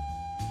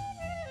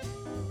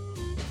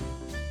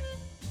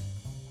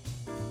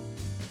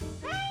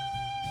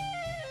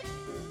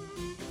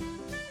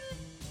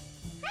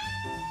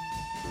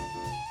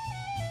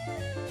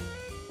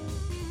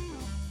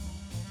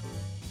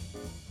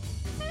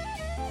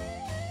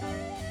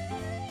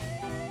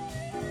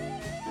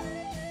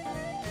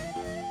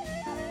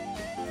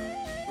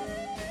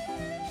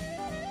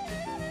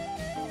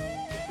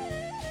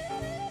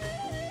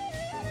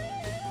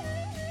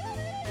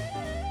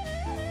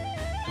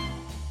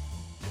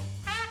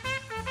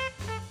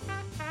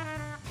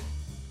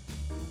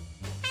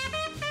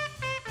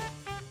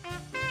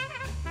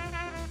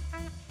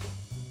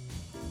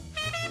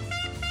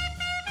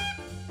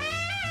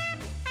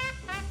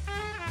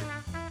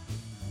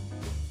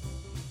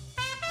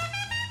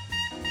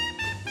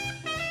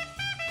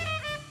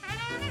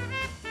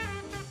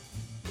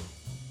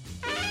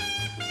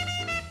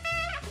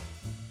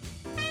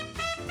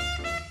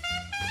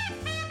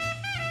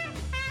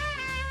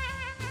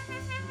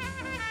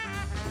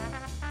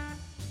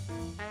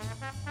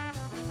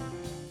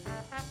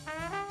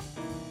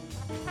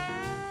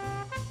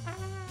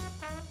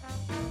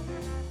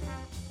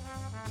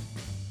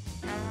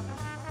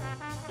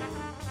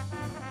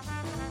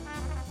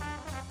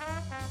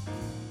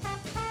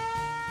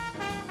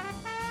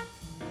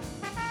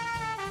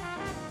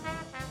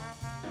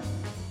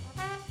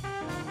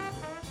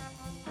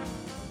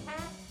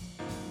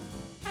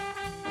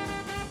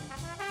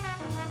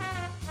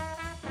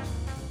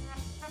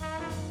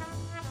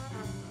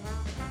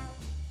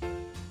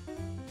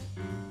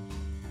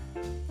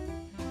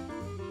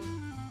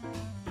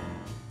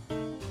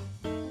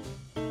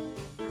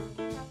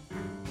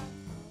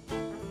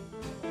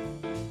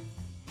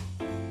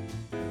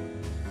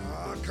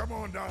 Come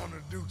on down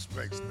to Duke's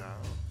place now.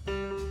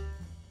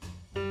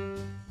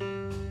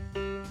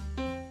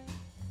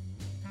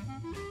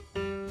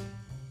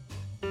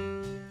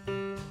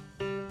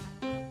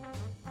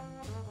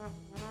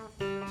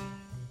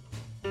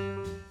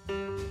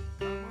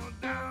 Come on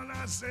down,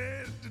 I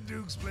said, to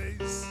Duke's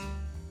place.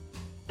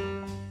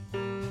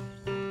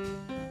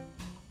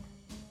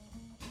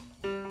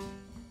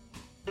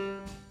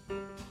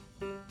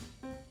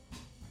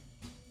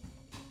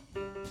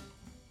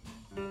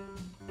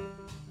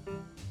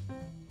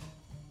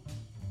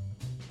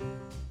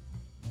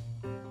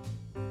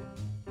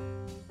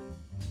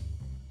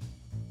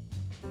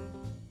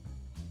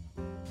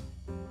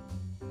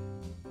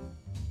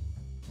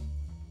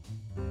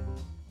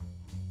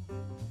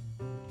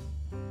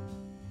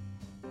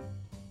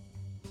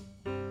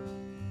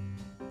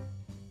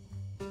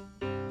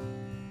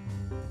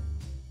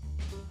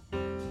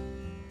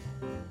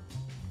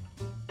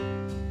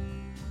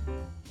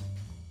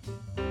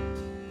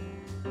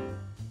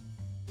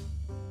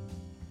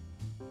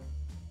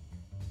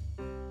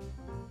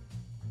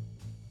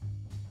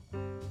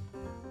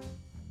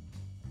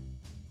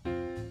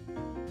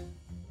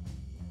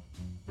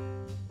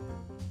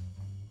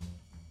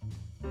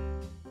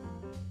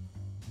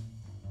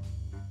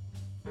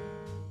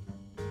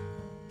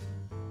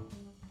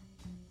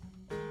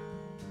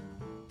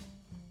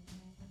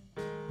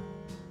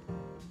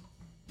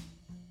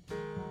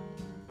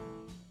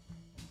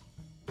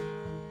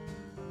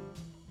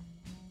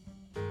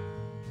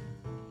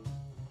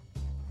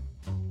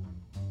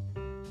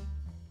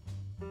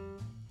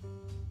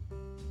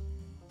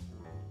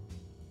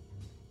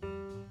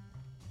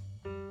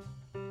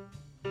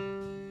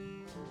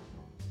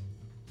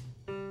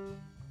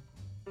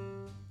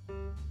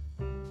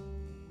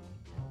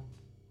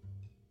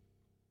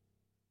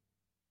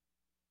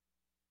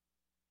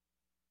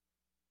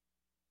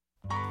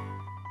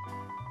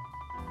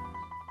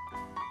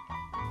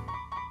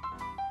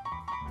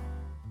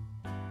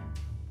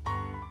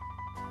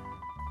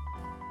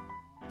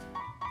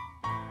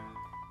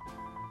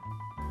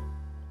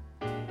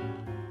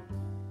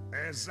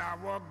 As I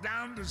walk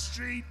down the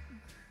street,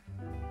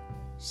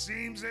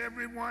 seems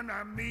everyone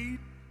I meet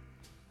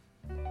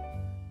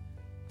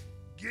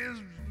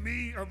gives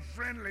me a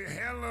friendly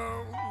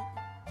hello.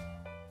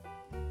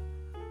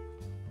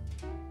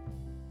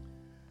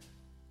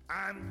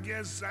 I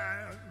guess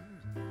I'm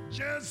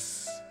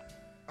just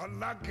a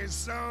lucky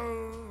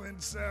so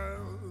and so.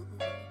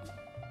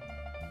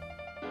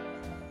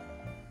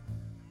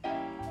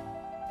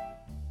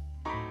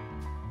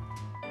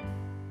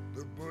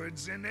 The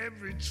birds in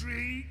every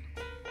tree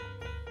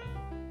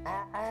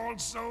are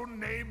also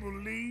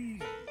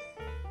neighborly.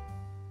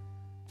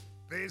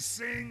 They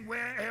sing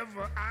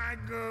wherever I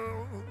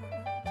go.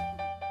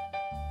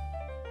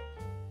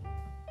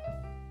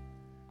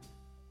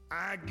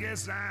 I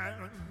guess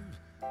I'm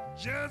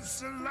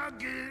just a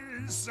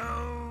lucky so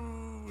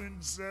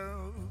and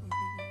so.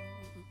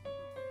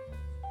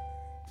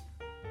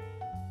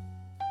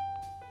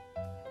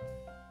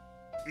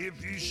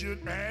 If you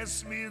should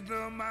ask me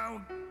the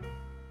amount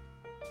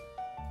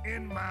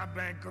in my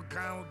bank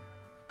account,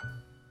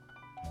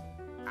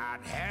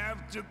 I'd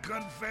have to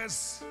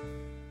confess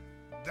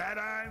that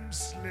I'm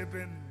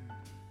slipping.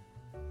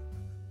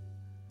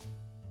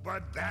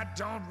 But that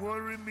don't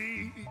worry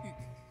me.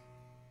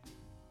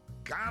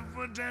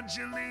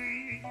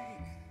 Confidentially,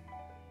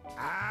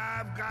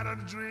 I've got a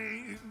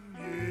dream,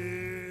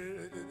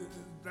 yeah,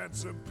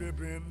 that's a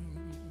pippin'.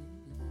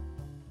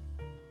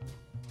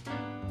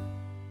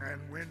 And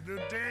when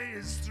the day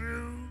is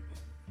through,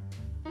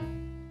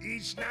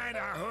 each night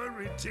I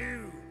hurry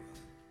to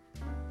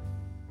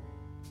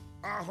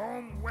a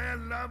home where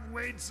love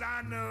waits,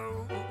 I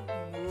know,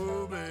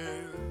 oh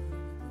man.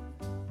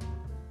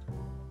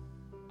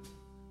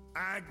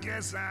 I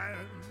guess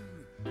I'm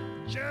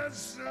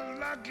just a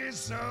lucky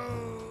so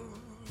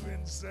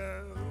and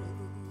so.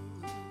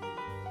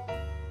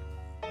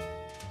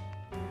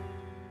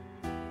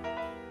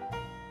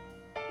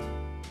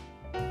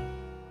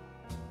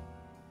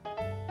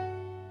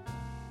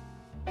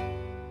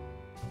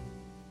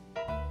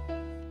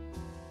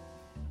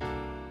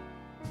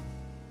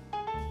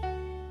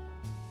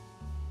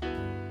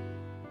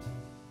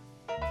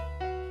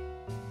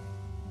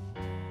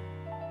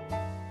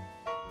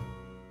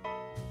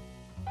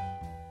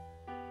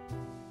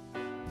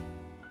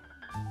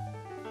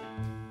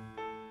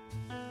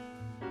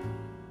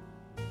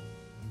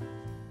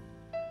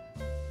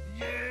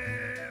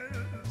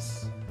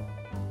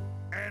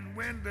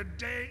 When the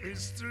day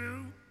is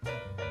through,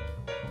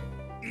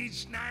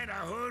 each night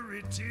I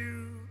hurry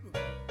to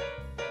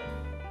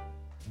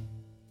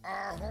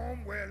a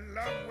home where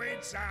love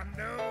waits, I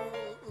know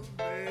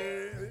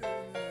this.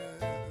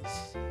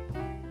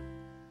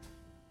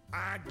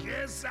 I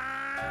guess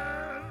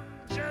I'm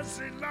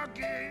just a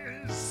lucky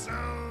so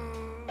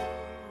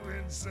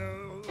and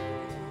so.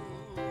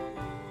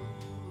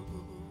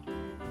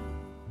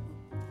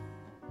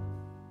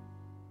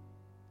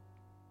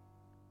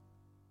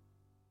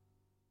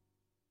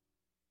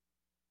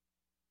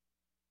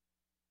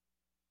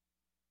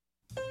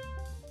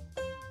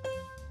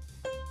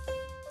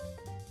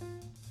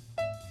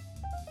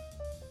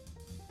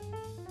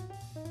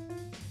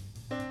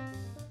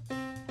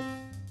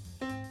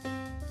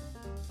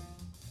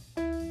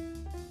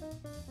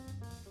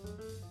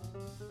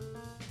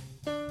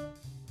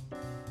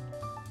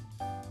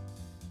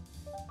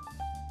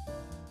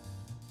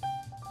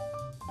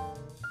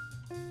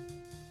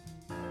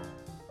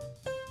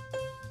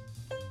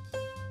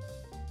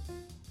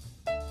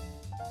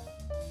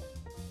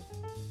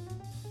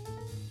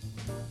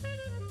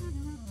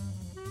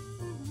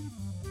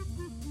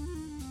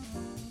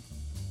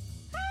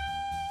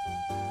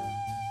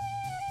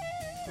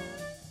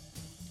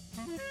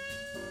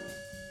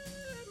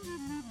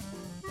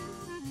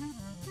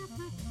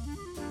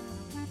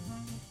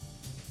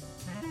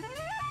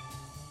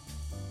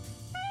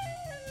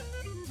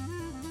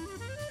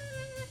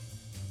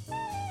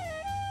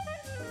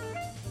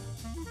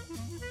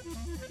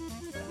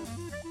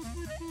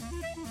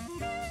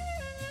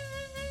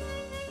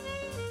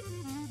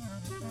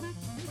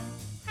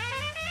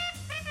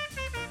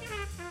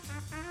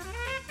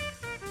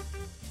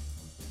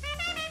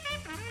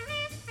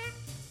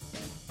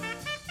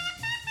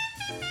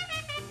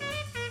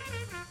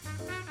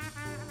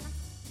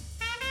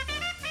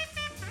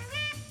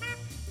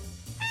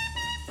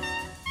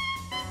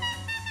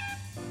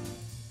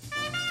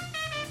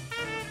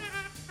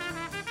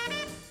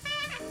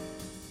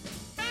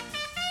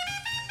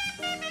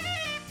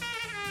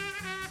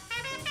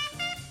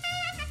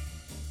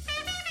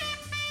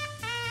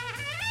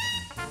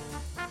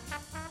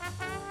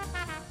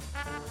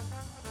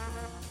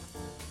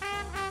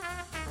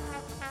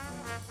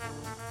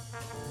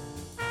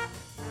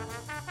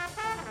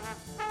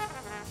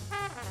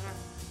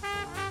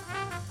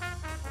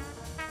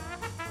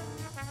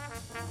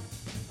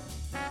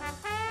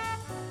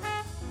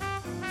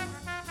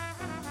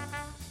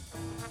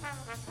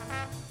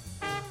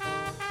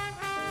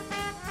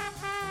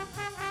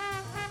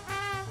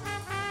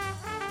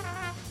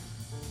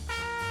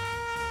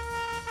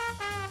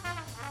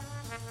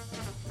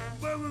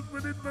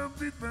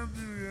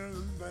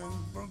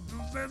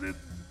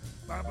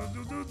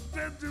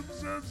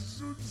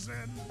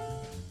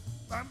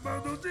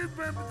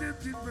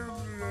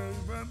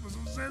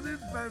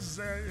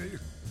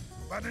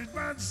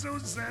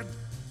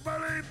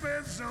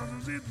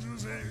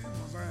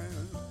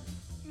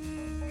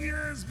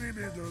 Yes,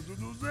 baby,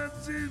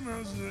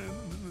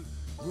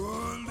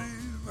 Holy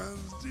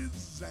Master,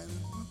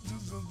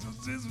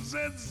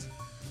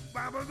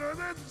 Baba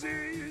doesn't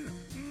see.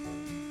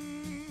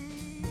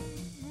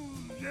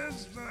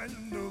 Yes, I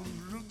know.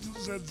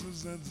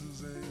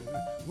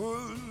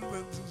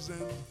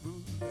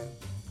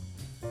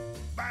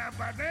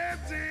 Baba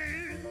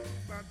dancing,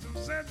 Batu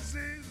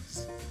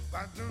senses,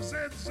 Batu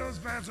senses,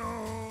 Batu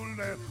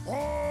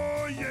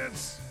oh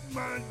yes,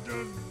 my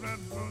God,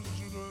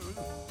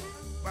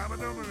 Baba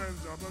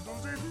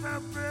doesn't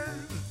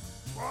nothing.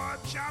 Boy,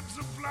 chops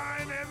are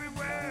flying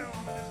everywhere.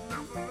 There's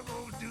nothing to go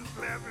too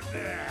clever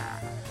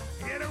there.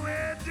 Get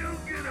away, do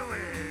get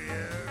away.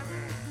 Yeah.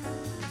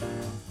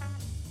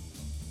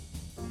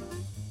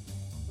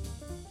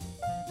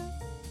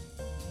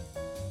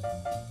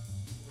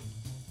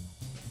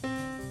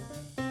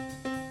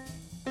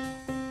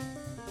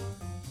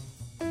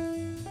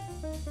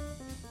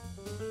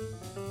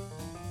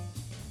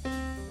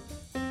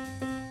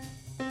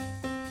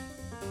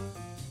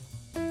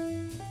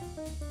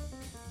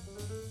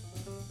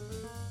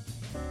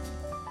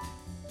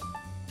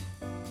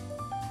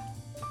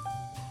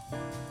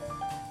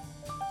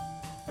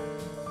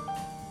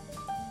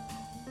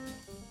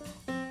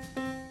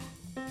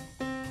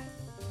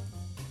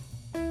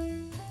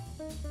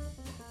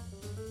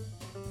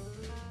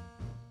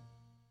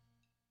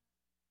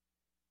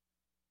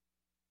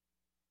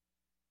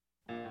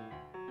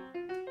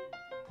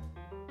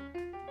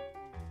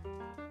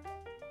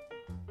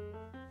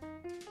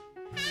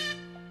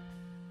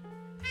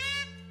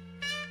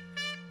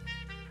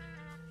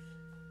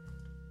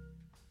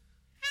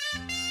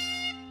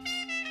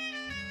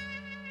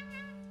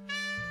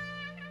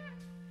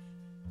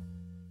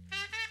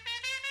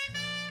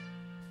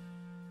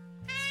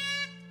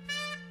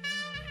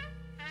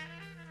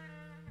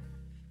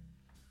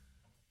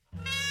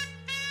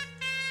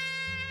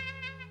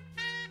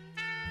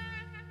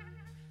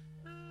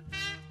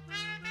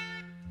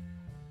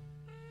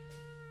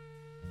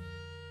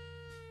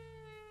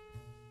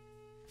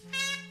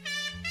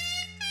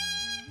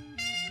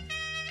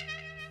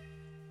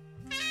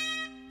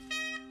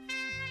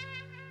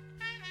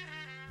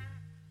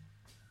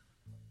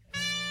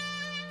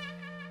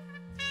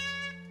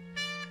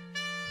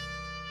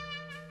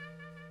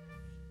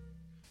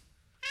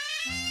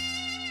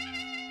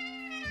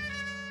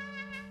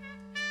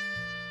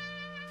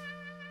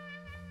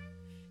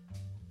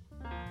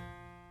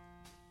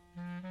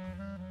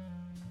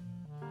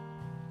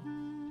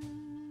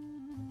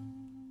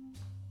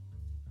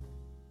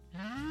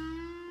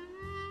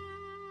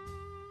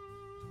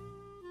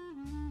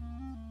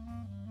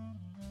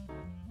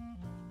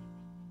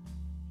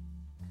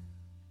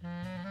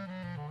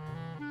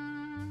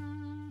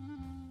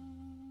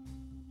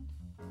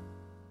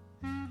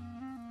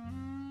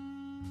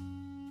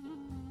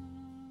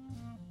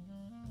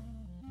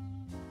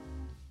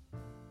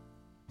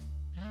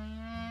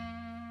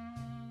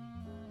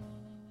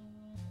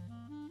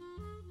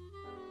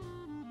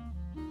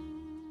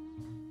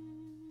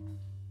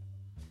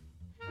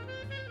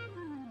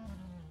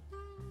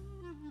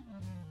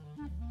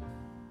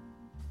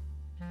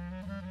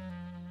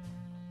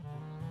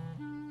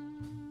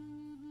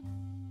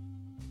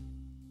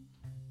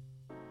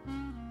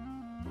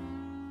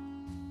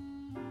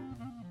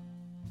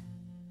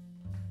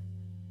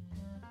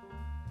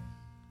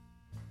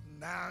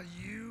 Now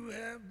you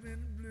have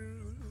been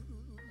blue,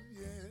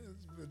 yes,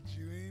 but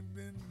you ain't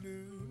been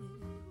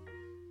blue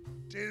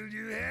till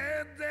you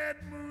had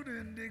that mood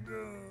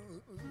indigo.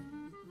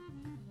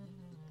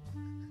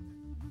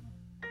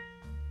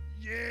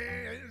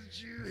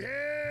 Yes, you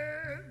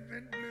have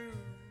been blue,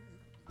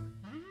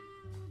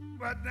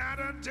 but not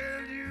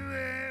until you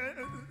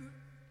had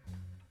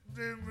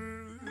the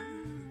mood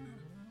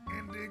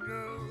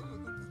indigo.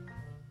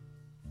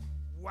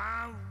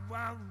 Wow,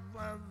 wow,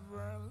 wow,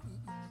 wow.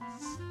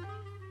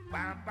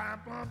 Bam, bam,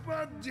 bam,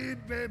 bam, deep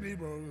baby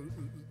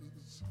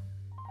boys.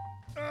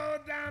 Oh,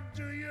 down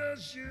to your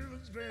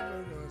shoes,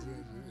 baby boys.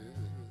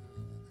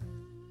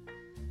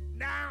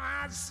 Now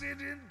I sit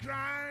and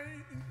cry.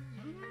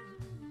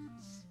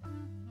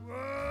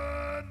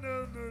 Oh,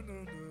 no, no, no,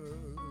 no,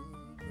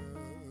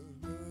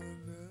 no,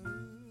 no.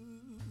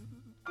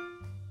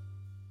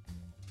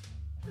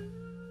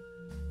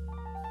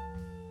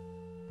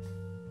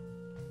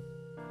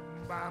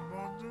 Bam,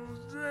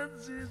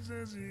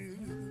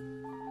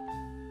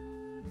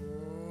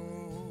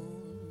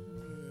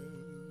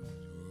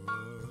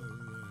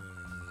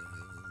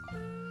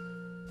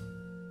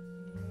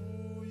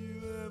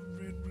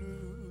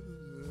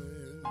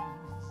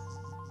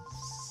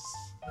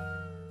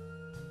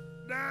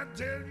 I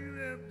tell you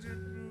empty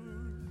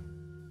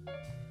moon,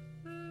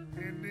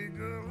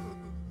 indigo.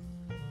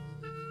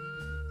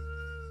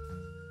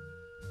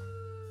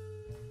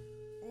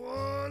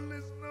 Oh,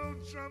 there's no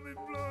trumpet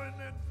blowing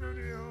that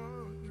pretty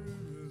horn.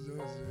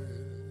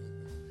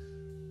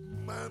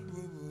 My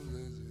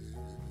boo-boo,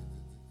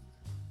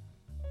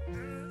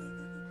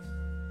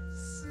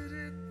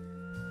 sitting,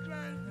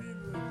 crying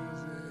people.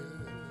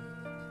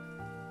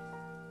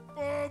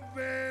 Oh,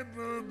 baby,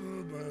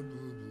 boo-boo,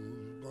 boo-boo.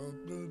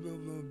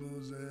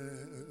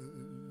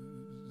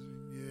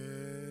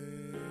 Yeah.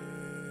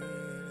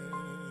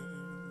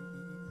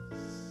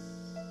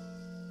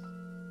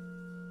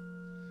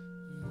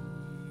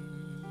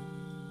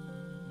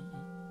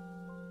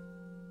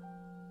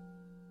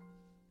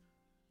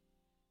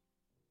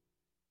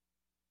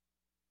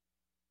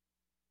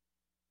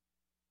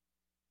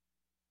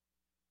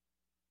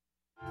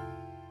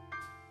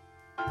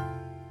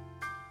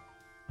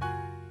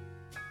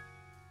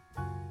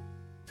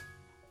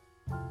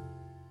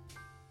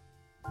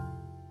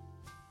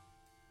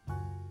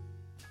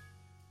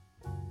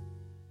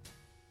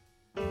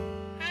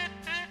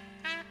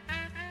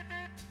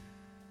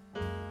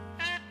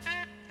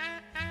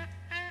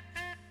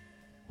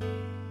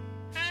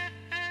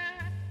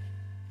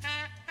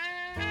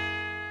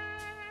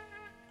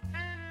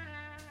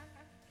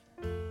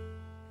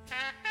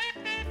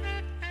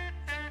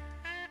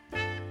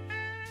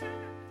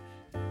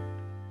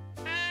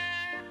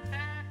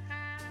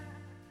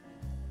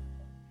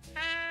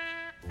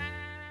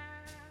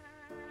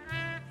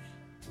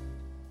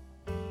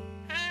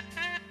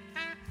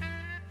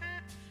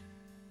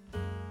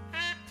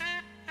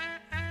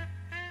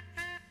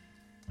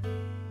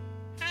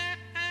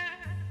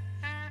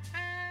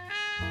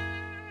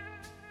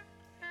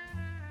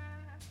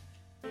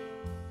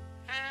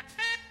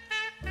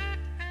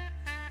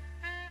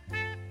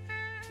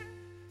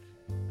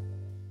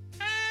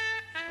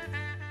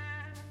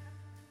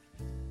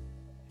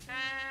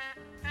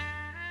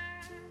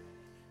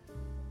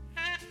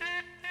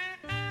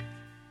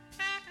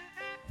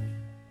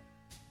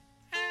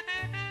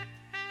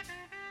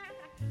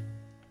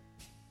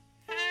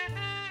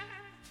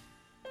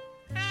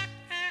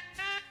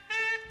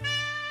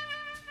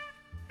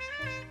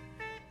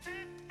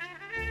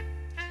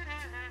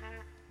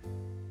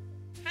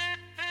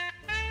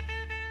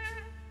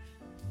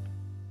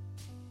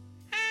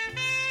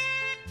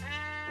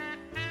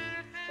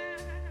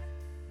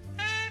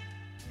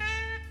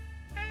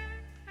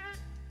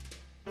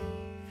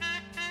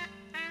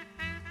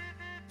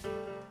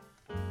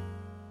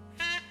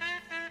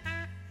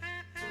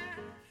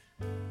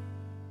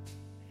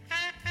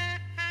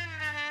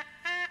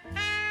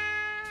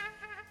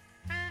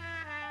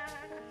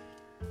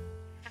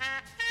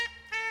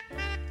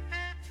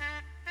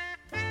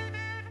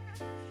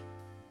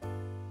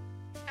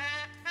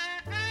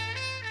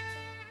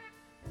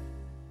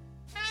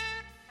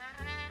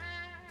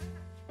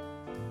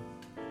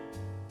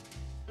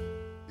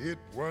 It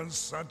was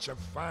such a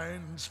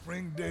fine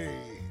spring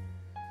day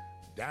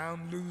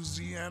down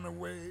Louisiana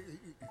way,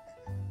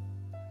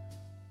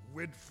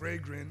 with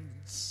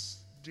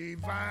fragrance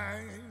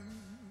divine,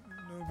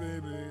 oh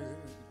baby,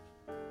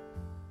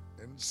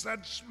 and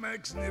such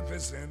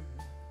magnificent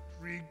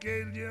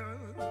regalia,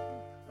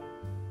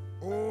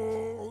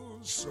 oh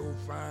so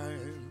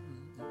fine,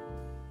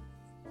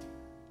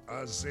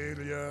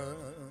 azalea.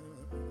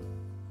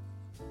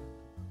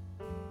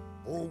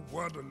 Oh,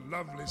 what a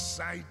lovely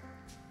sight,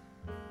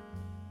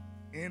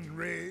 in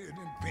red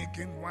and pink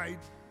and white.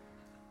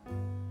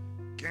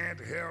 Can't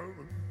help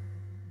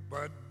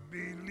but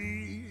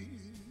believe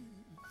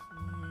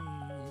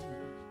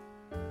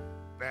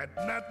that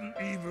nothing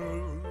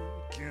evil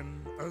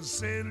can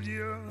assail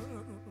you.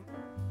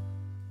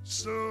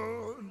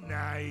 So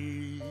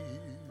naive,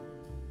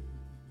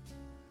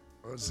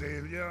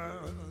 azalea,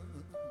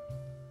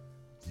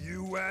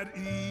 you at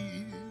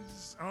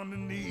ease on the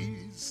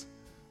knees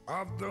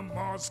of the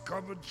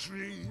moss-covered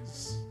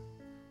trees,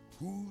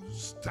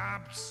 whose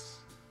tops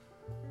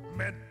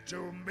met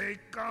to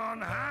make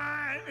on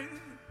high,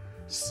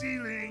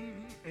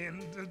 ceiling in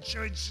the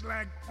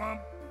church-like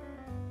pump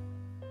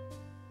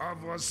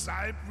of a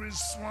cypress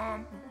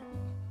swamp.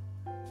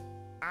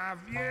 I've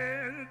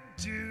yet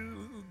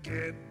to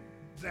get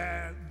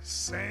that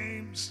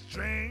same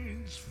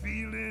strange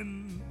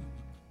feeling.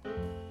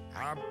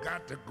 I've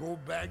got to go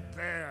back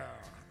there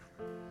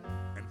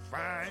and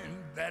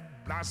find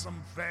that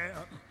blossom fair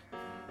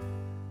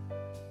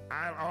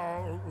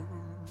I'll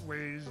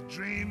always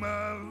dream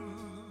of.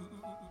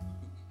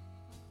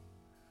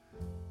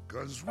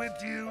 'Cause with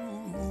you,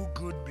 who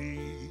could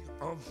be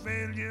a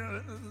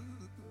failure?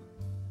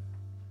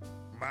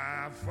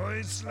 My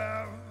first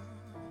love,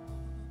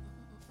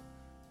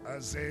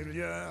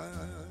 azalea.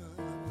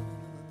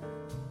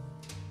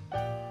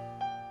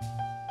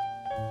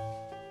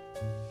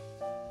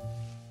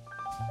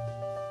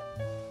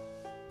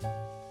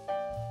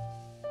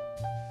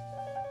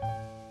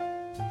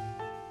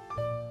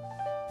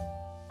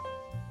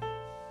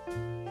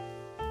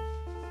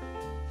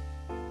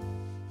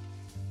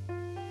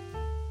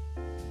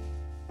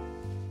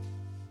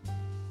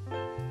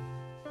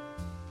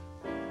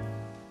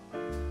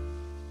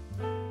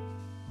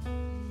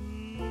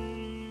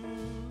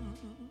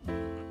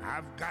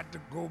 I've got to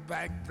go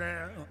back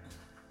there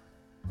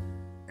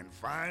and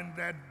find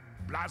that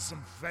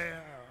blossom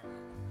fair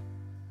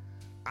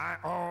I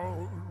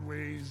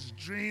always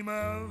dream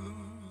of.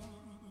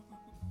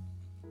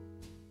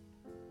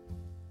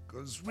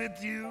 'Cause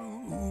with you,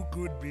 who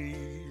could be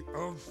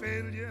a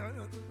failure?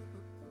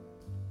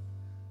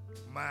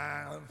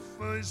 My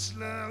first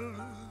love,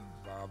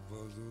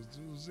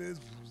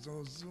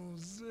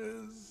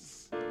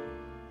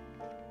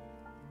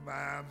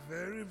 my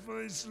very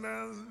first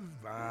love,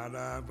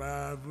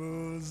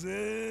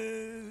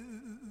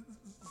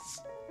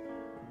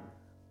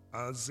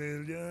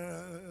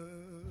 azalea.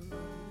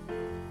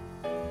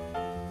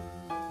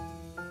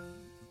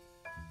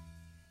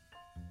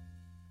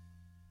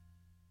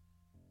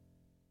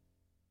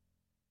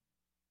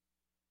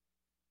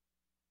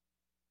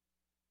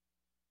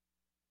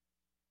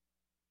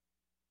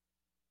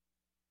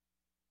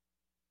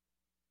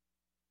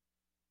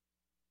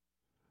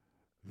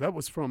 That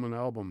was from an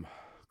album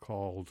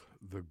called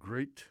The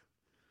Great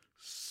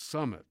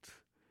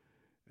Summit.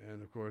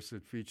 And, of course,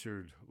 it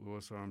featured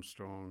Louis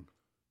Armstrong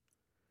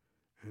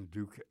and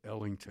Duke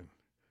Ellington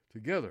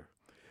together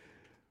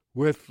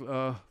with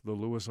the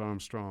Louis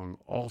Armstrong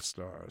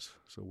All-Stars.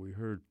 So we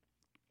heard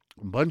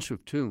a bunch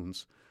of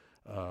tunes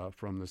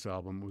from this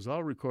album. It was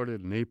all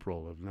recorded in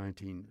April of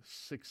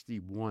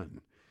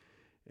 1961.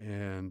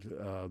 And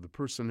the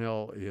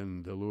personnel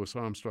in the Louis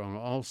Armstrong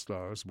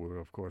All-Stars were,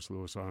 of course,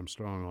 Louis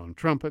Armstrong on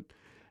trumpet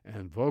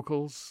and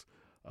vocals,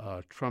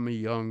 Trummy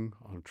Young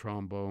on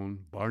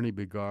trombone, Barney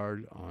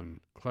Bigard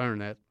on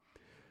clarinet,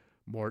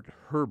 Mort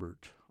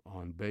Herbert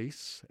on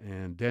bass,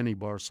 and Danny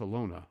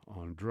Barcelona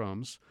on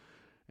drums.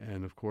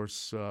 And, of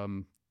course,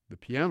 the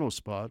piano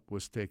spot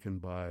was taken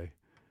by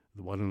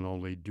the one and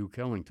only Duke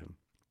Ellington.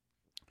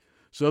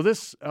 So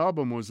this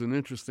album was an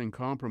interesting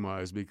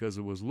compromise because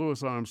it was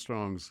Louis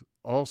Armstrong's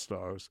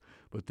All-Stars,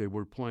 but they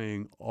were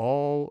playing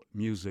all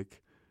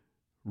music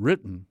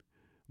written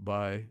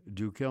by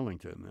Duke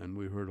Ellington. And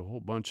we heard a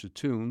whole bunch of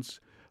tunes,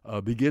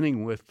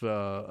 beginning with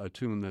a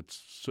tune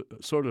that's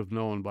sort of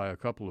known by a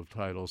couple of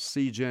titles.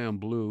 Sea Jam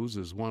Blues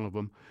is one of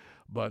them,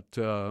 but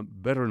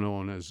better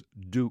known as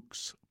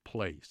Duke's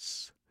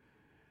Place.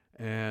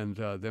 And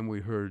then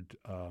we heard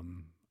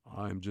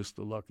I'm Just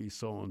a Lucky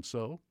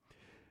So-and-So.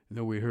 And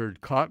then we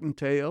heard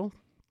Cottontail,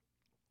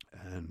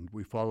 and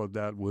we followed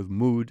that with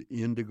Mood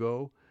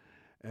Indigo.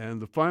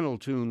 And the final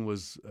tune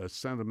was a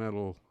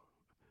sentimental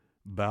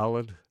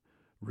ballad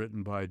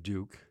written by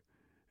Duke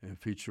and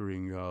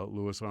featuring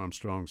Louis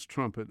Armstrong's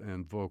trumpet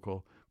and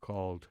vocal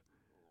called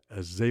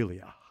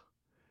Azalea.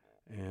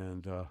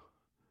 And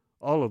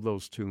all of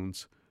those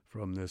tunes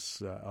from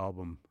this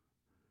album,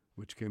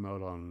 which came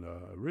out on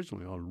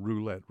originally on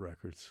Roulette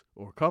Records,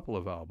 or a couple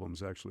of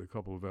albums, actually, a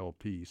couple of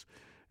LPs,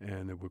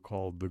 and they were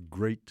called The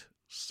Great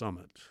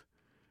Summit.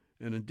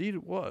 And indeed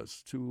it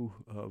was, two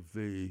of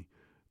the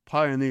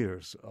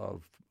pioneers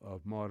of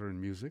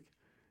modern music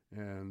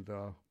and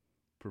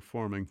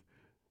performing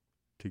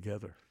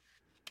together.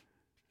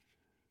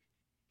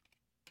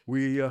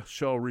 We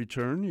shall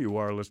return. You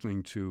are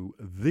listening to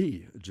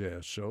The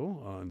Jazz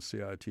Show on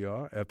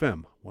CITR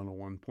FM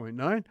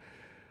 101.9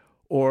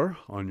 or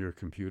on your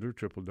computer,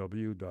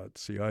 www.citr.ca.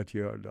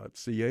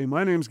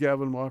 My name's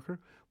Gavin Walker.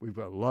 We've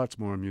got lots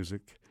more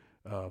music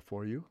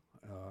for you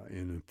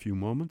in a few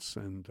moments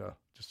and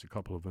just a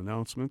couple of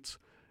announcements,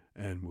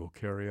 and we'll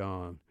carry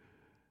on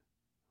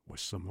with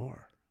some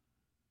more.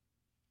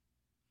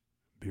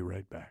 Be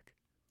right back.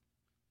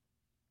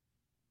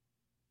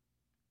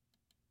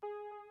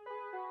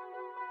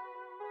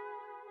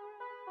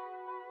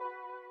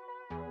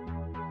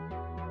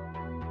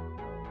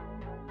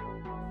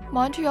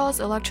 Montreal's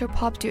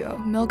electropop duo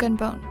Milk and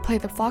Bone play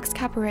the Fox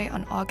Cabaret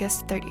on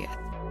August 30th.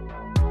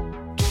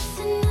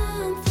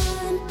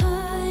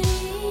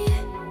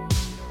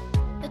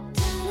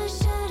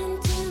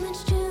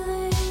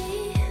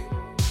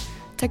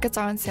 Tickets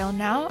are on sale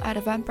now at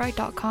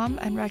eventbrite.com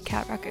and Red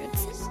Cat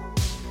Records.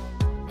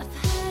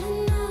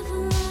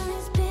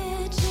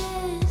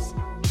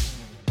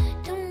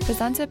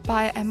 Presented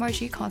by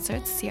MRG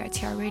Concerts,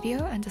 CITR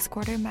Radio, and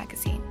Discorder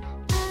Magazine.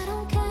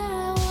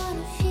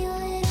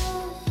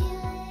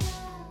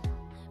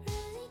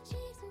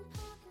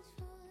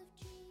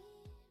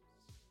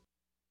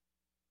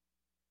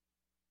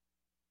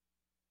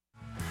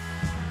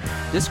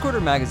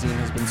 Discorder Magazine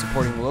has been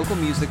supporting local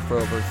music for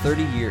over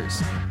 30 years.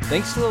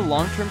 Thanks to the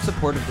long-term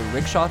support of the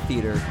Rickshaw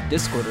Theatre,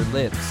 Discorder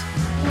lives.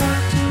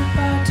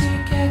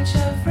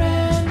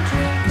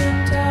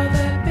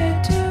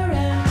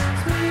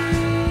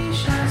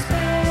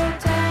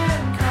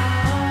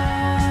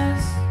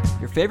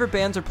 Your favorite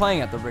bands are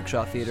playing at the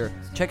Rickshaw Theatre.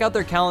 Check out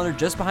their calendar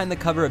just behind the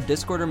cover of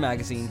Discorder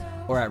Magazine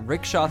or at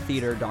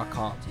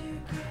rickshawtheatre.com.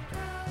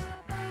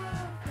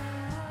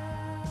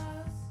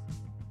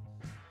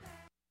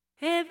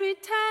 Every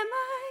time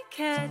I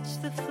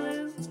catch the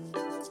flu,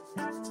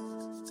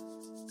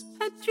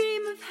 I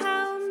dream of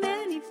how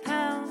many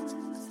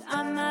pounds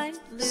I might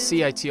lose.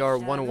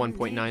 CITR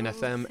 101.9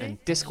 FM and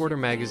Discorder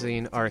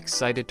Magazine are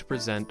excited to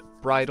present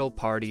Bridal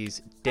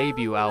Party's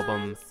debut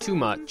album, Too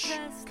Much,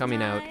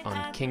 coming out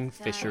on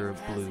Kingfisher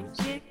Blues.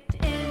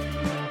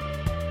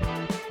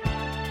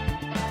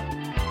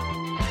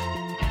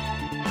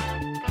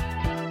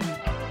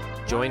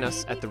 Join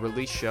us at the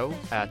release show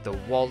at the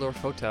Waldorf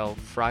Hotel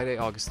Friday,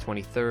 August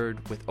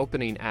 23rd with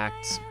opening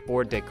acts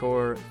Board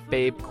Decor,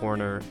 Babe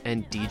Corner,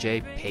 and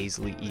DJ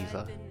Paisley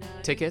Eva.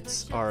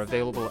 Tickets are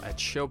available at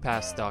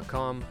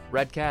showpass.com,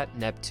 Red Cat,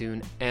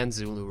 Neptune, and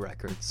Zulu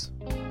Records.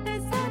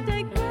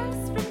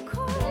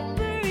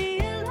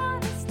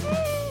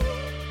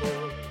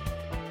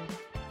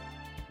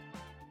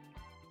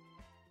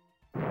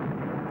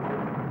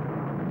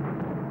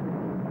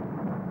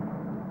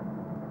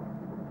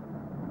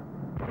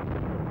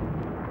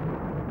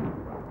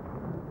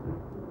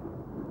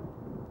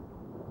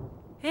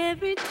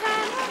 Every time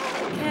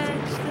I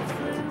catch the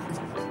flu.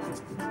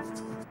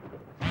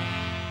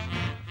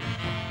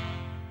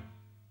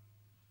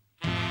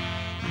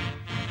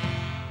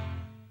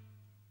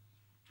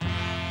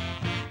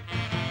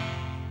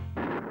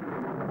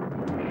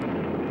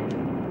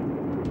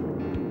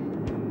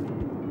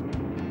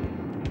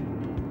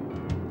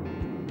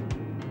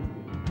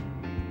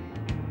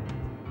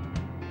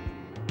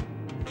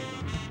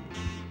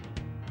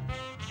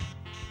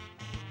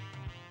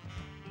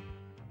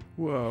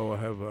 Well, I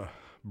have a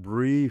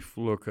brief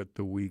look at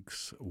the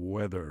week's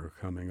weather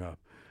coming up.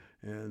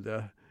 And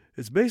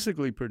it's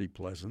basically pretty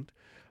pleasant.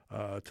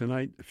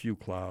 Tonight, a few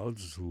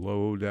clouds,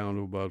 low down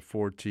to about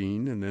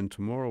 14. And then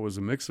tomorrow is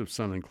a mix of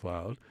sun and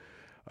cloud,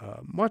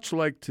 much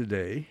like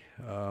today,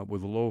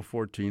 with a low of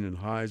 14 and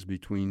highs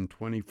between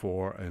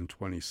 24 and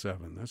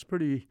 27. That's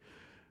pretty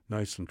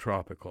nice and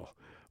tropical.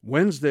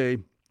 Wednesday,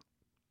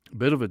 a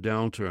bit of a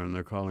downturn.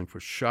 They're calling for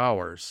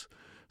showers.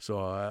 So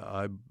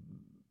I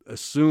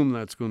assume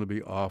that's going to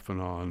be off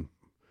and on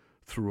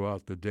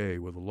throughout the day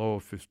with a low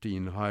of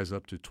 15, highs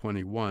up to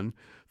 21.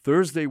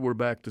 Thursday, we're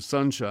back to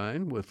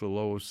sunshine with a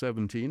low of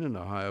 17 and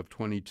a high of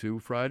 22.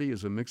 Friday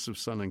is a mix of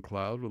sun and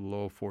cloud with a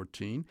low of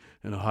 14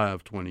 and a high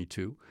of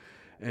 22.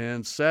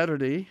 And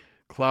Saturday,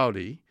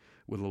 cloudy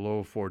with a low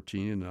of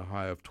 14 and a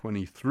high of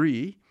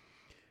 23.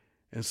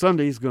 And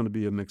Sunday is going to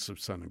be a mix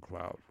of sun and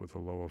cloud with a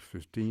low of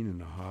 15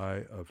 and a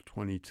high of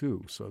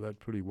 22. So that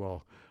pretty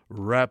well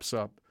wraps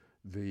up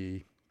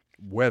the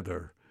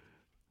weather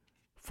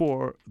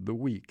for the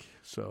week.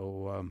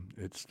 So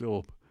it's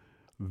still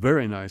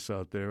very nice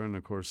out there. And,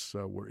 of course,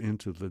 we're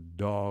into the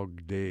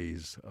dog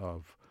days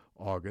of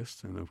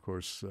August. And, of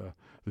course,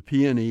 the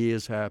P&E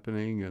is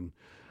happening, and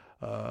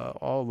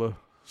all the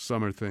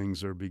summer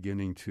things are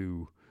beginning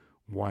to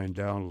wind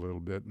down a little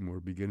bit, and we're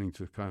beginning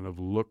to kind of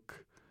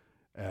look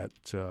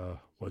at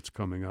what's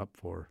coming up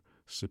for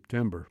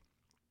September.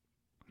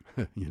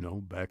 You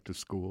know, back to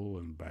school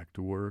and back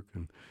to work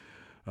and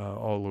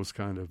all those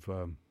kind of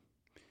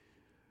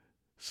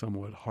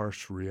somewhat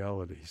harsh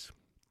realities.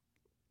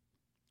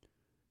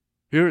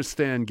 Here is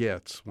Stan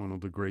Getz, one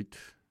of the great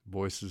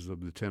voices of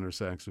the tenor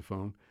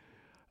saxophone.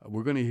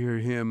 We're going to hear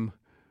him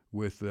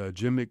with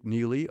Jim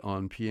McNeely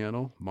on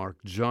piano, Mark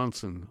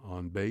Johnson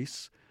on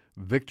bass,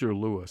 Victor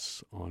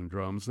Lewis on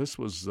drums. This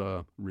was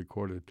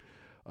recorded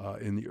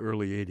in the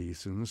early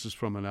 80s, and this is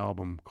from an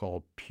album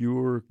called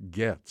Pure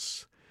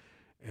Getz.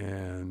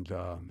 And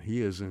he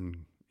is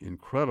in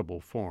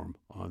incredible form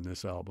on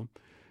this album.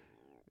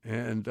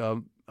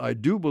 And I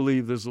do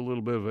believe there's a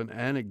little bit of an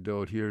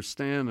anecdote here.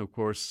 Stan, of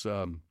course,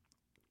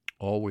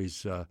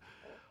 always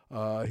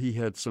he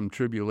had some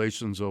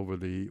tribulations over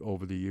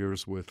the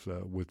years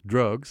with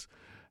drugs,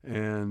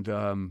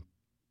 and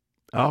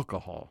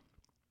alcohol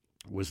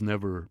was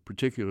never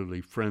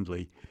particularly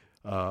friendly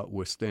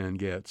with Stan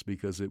Getz,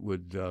 because it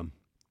would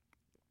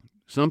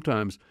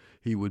sometimes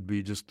he would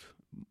be just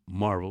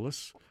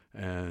marvelous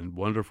and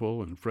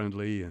wonderful and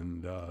friendly,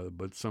 and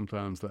but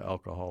sometimes the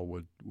alcohol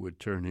would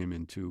turn him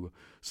into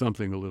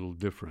something a little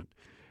different.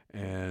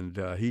 And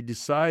he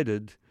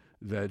decided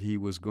that he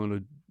was going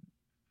to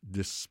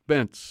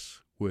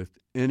dispense with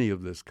any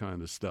of this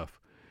kind of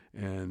stuff.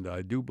 And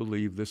I do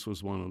believe this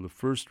was one of the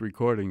first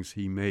recordings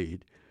he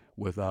made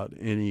without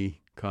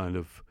any kind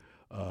of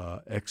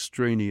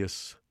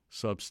extraneous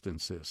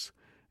substances.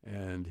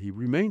 And he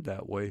remained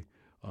that way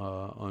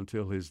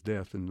until his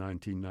death in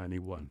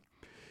 1991.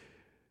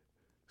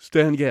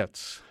 Stan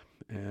Getz,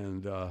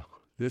 and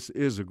this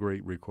is a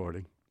great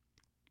recording.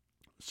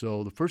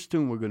 So the first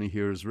tune we're going to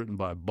hear is written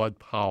by Bud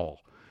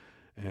Powell,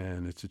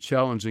 and it's a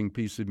challenging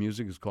piece of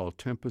music. It's called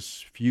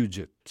Tempus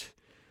Fugit.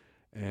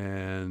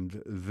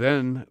 And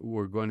then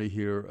we're going to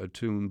hear a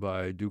tune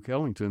by Duke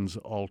Ellington's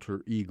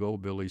alter ego,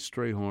 Billy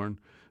Strayhorn,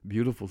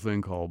 beautiful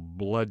thing called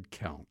Blood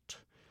Count,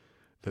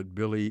 that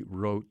Billy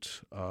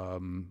wrote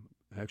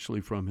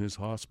actually from his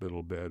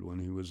hospital bed when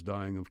he was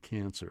dying of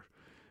cancer.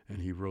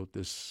 And he wrote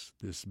this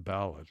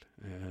ballad,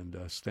 and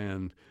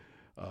Stan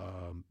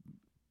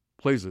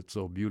plays it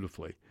so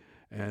beautifully.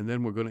 And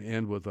then we're going to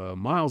end with a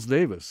Miles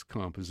Davis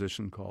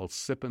composition called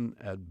Sippin'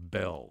 at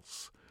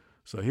Bells.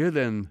 So here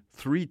then,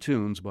 3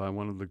 tunes by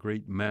one of the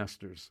great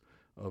masters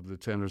of the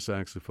tenor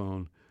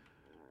saxophone,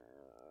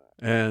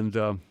 and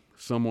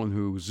someone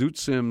who Zoot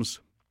Sims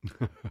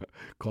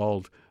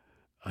called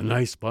a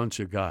nice bunch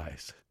of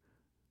guys,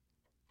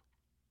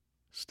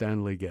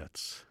 Stanley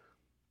Getz.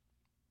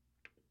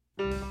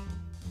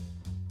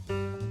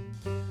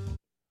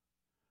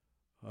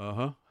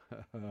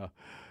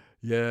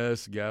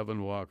 Yes,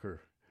 Gavin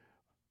Walker.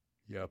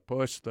 You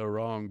pushed the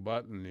wrong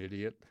button,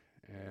 idiot.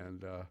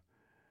 And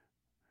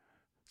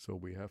so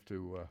we have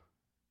to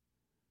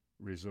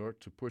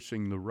resort to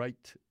pushing the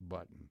right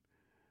button.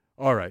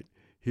 All right,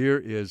 here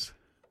is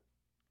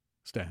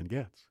Stan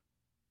Getz.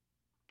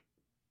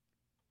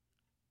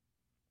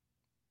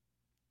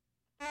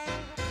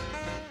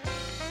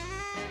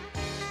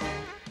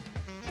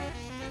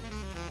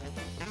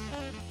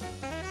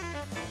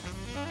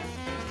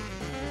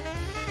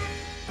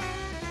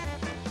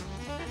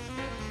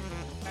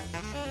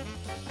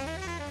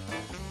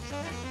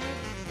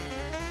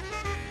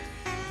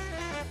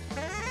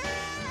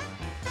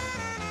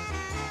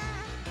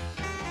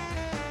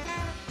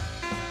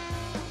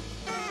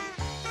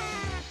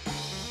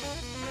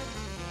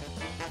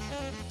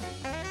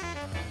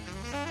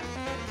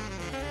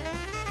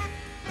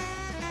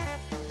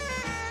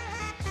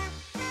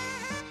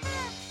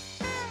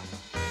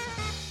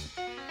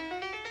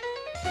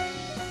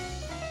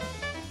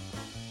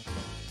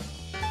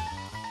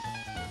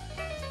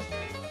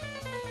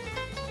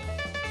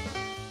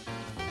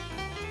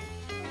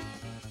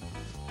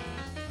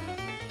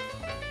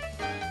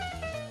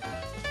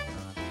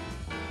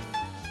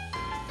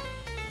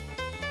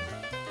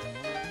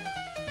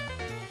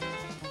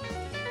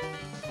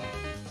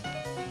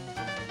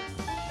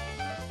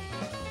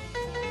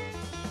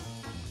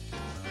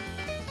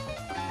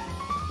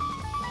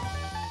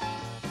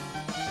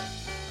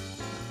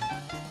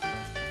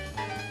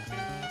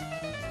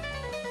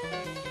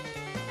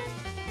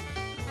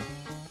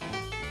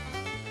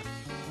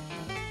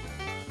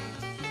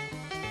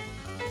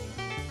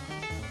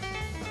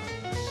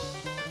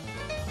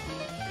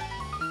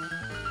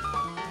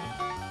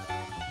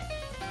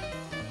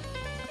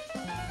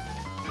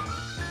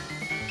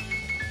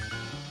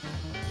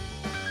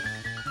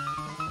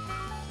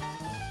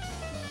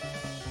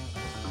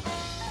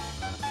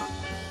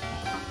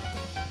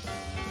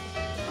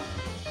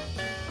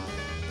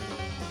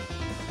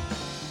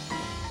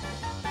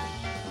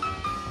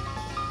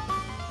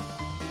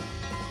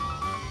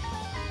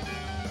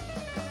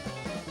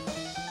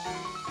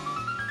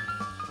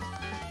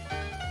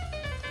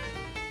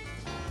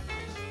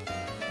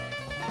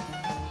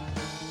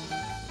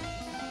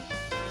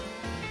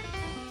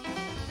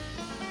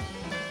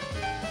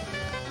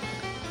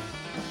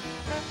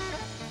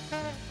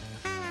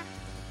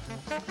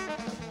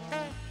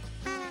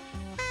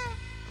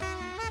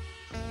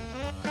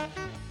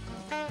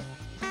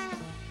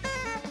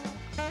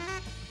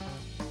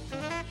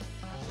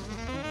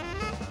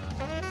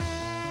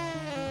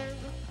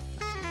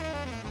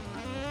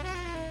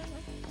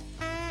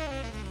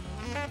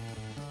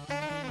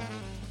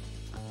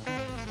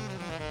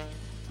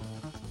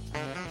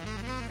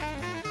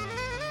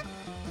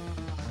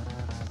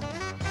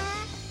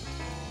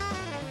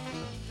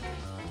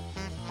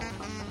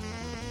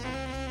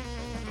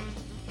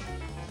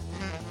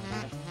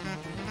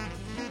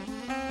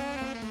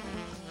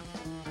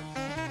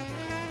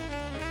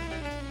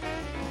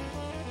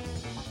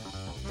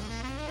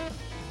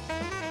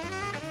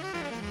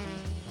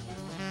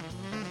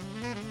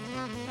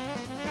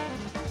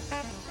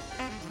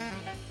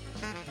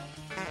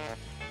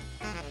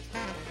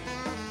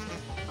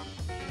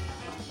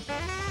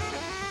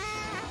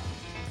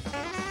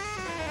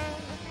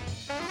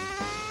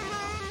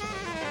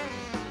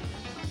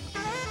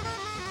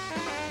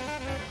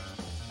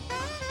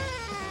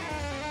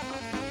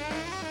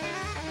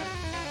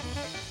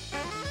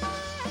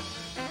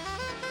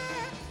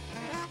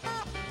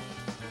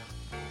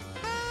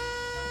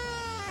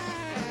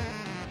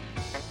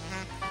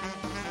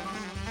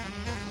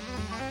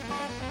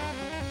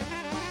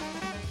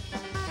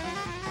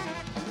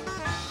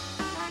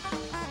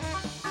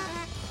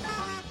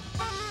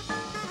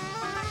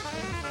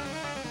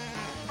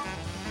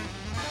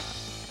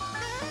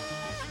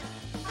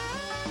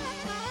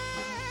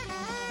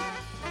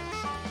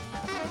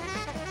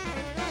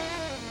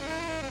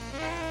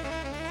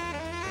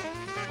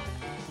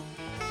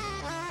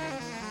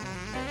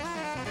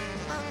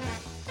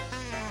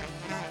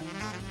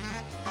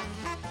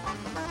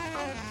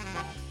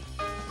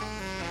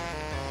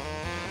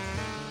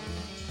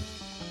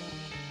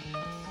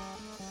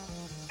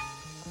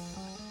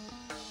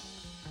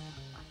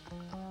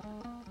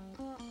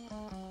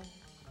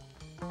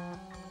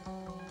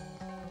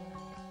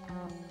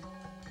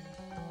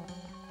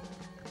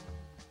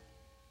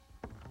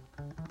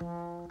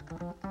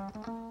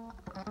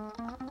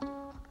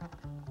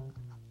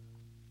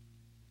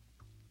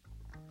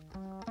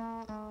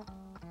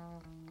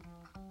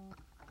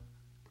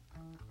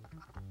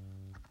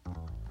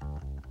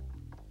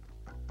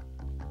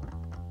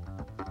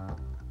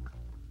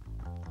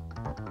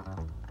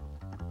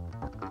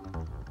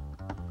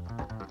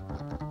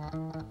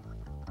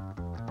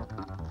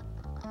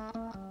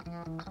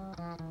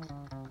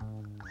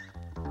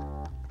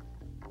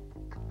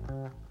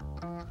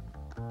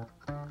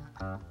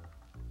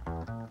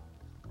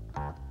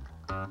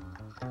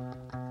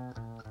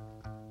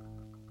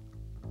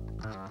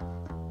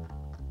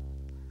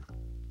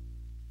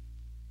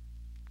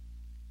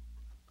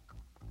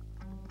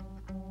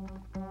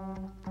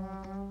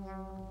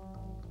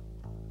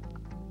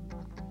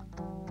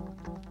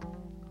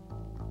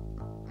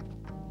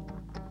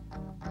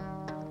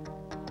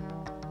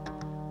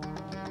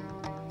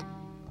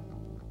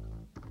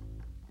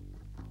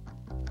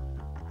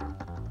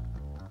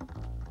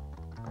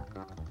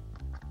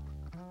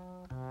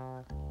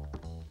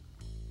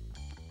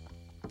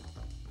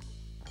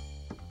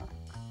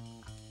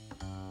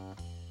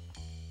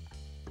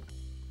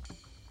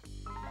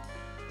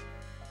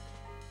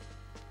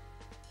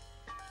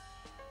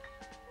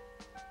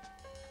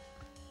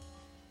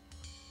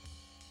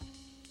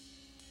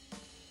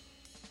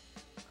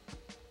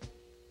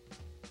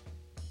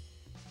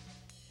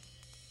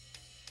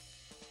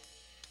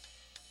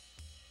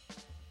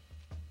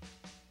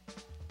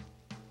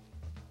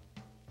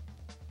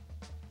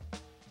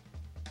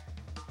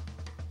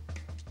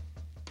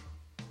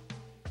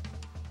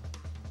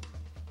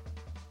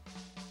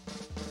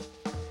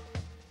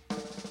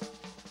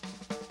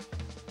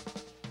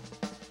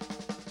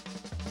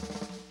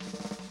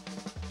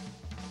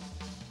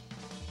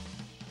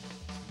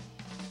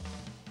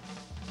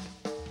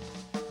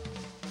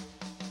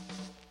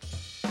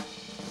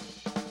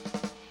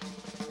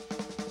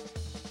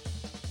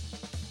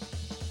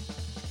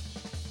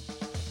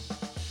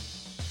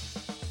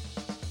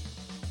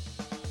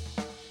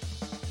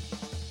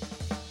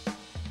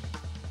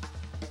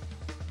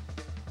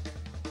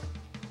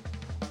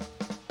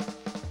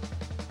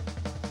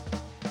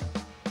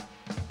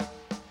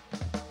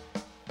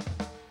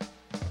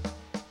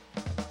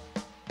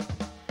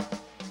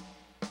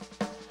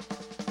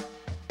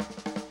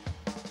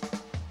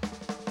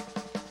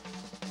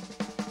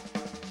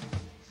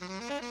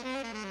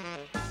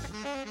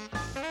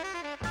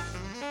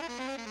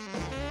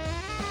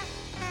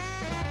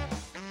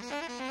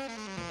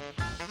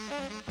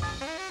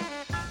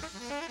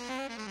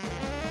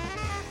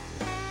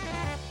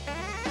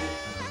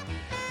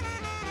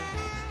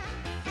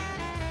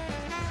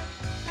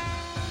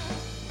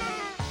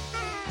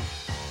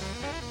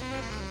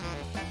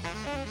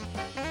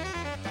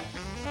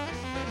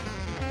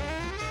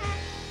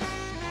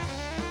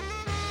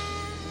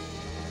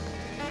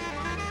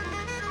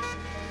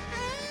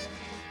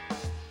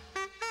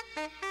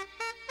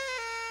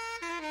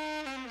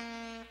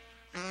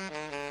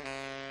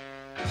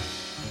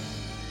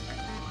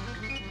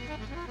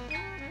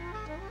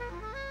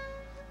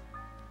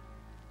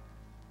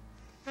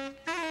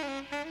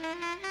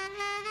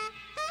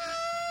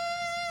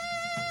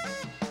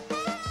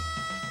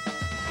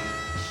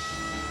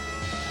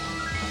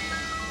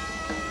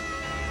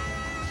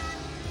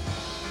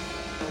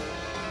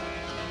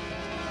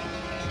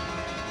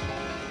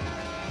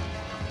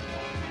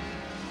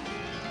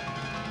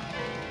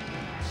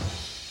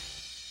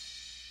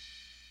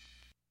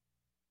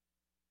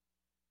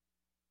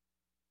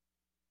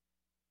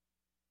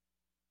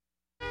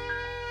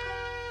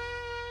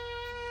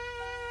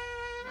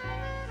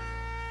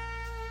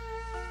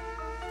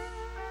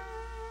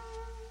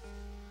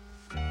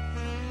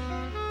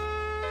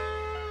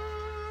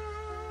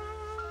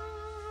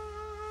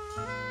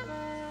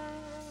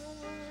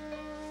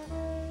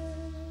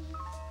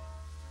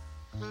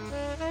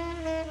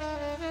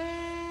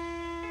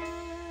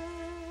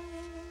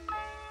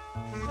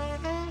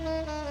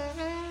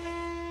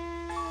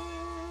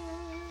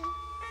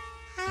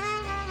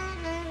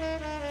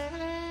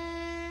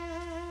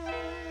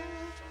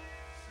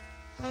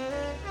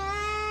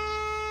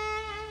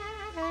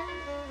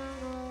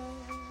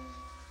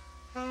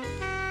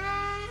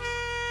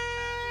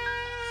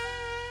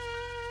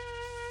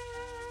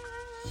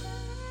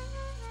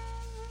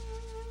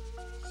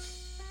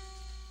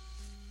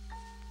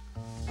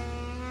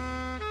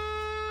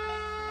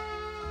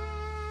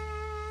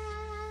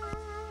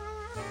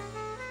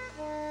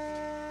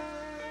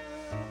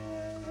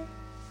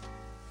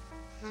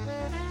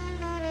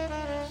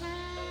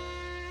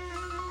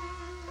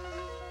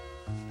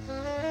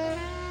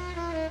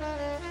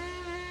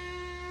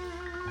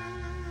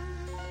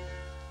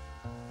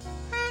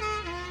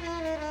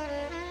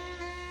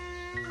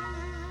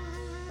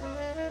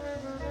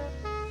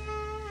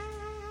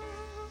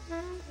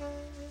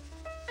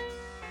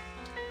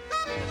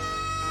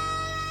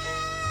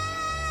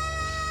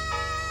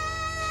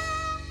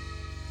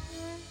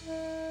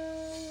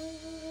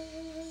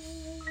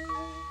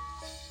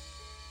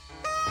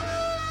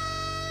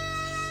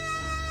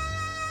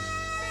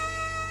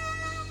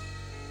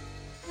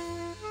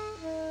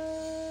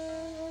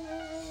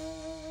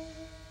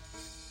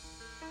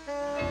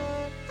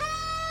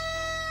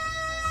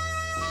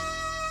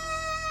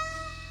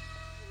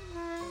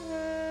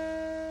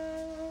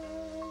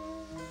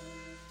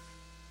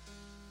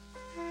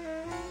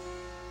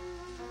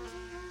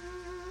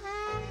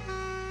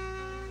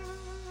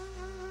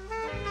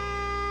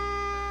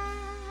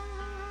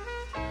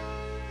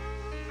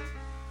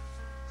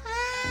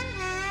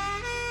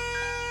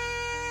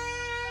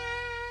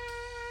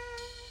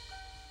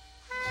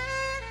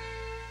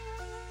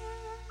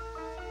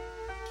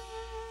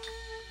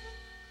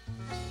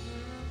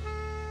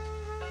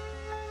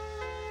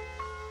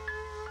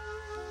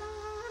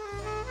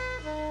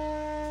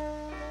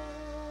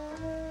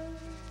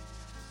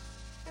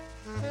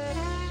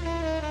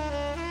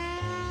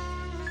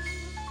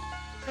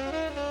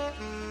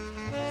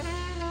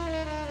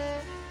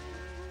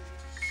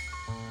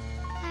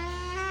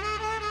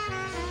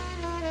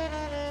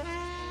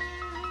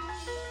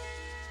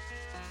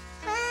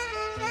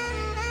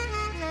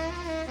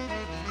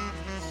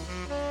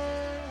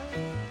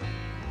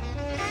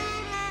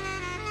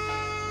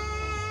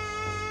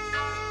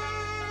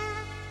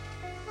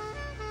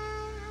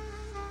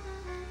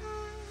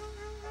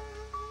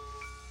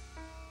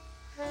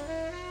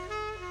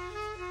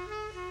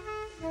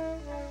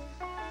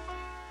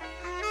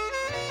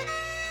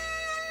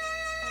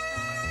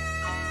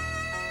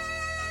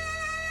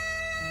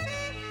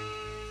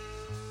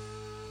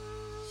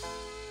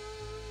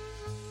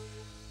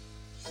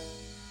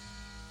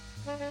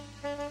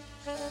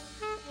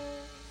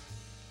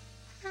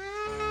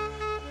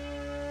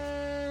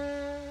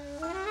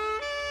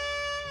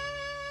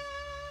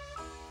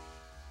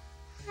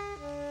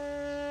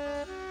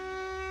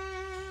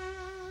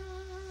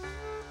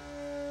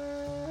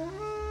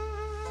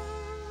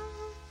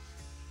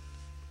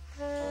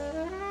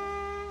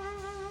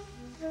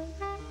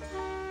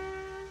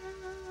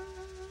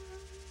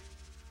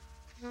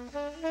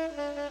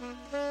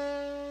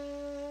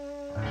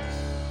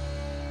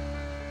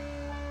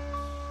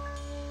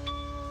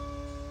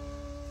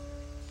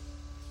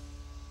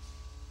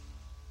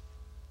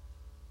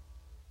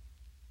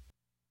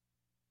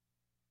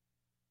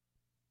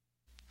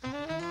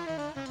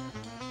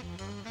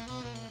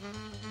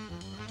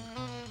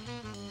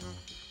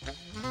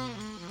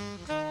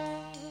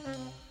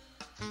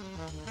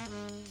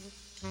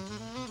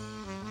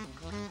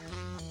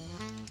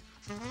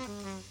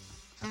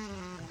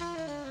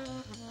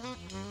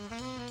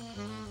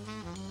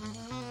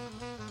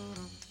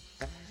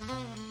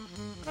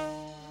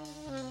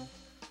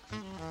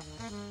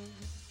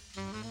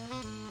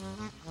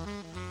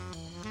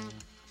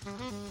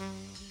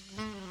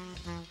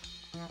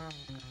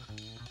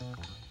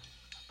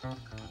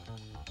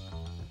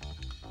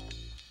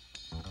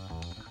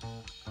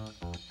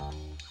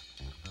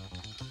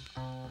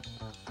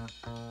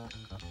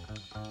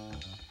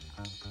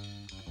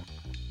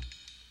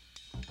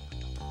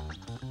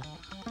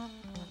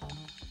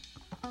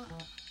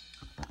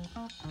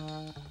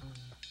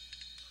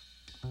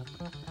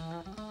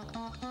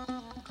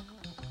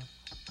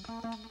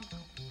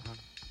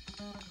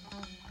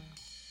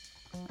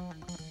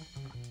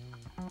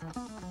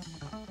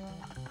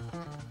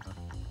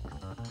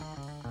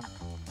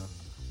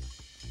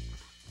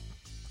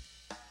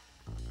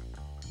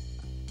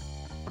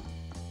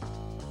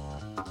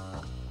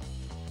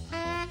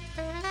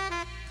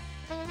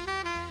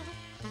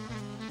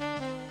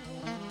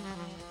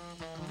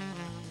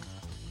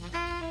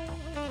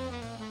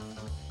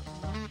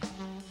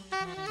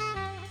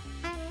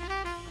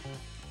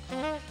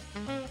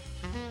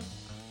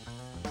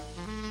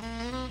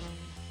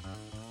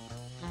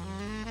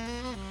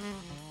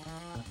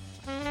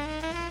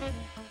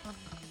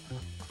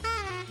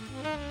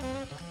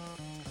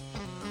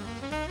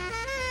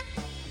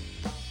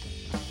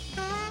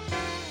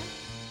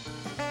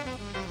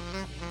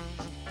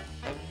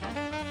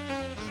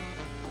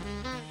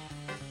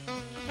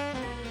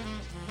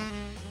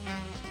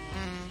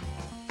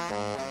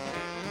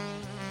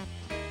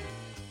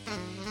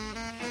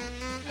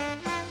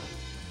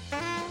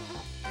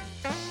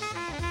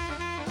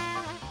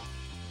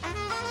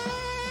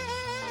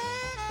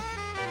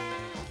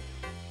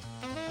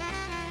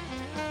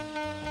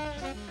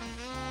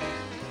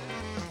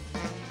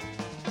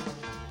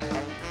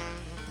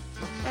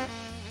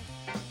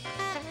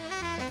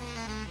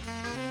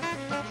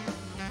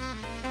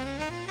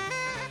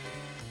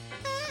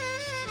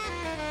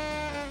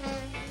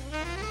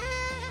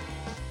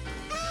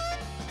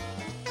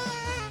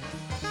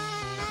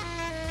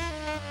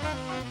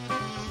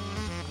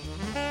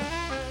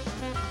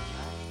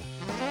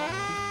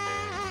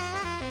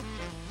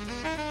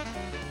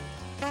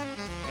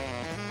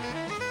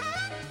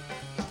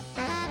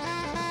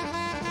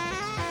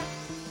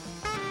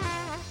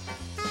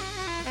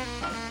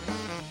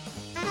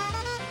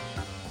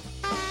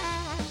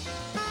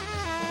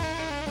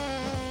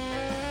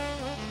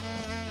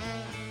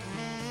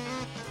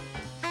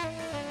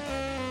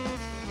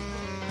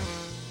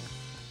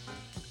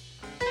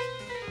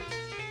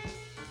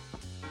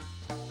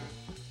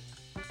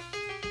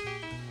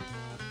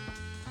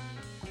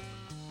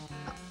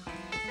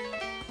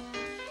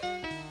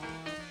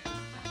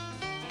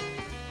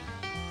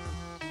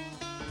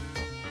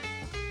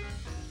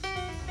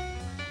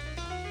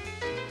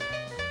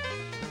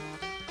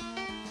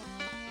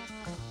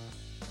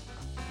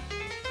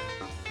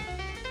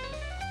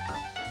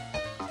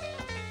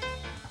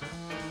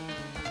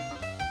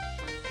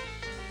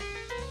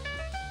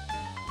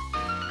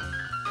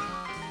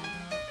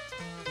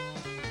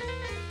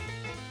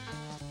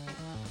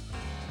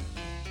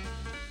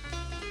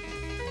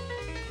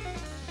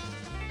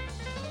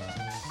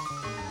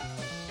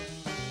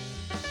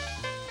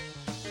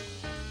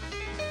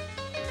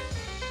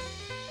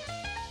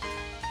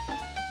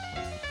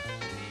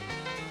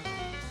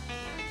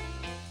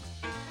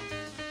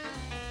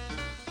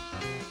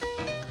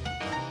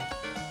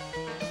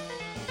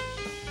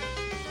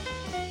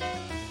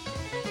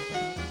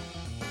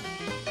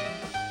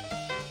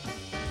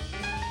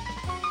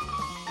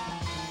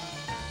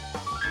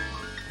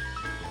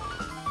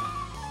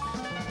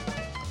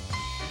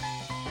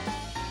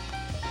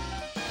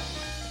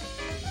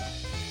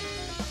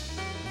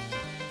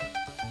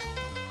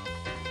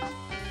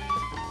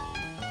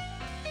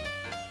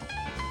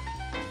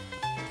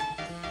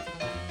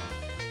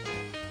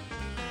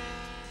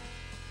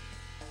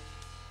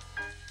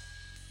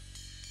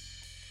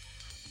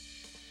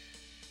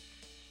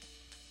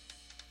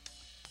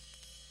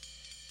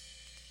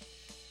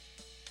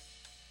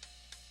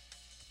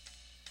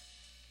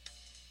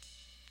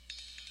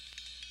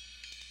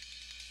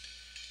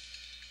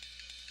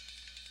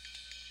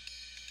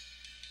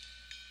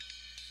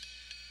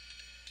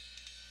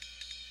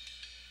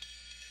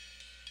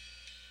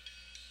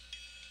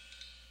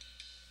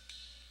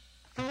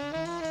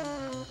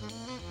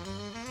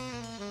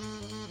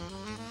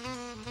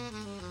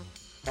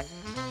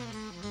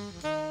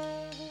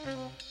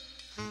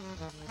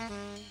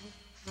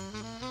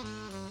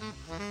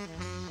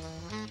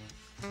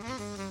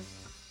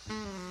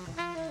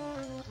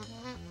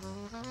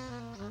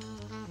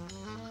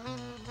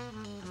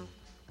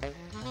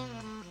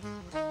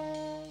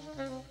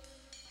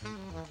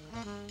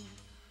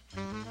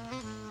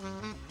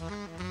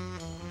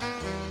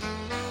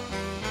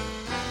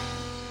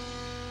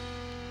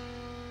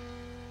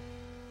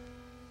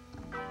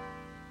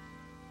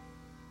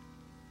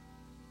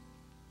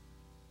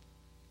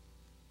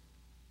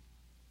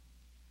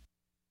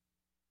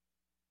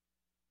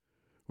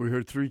 We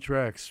heard three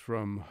tracks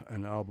from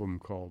an album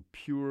called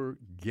Pure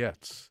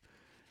Getz.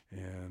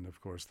 And,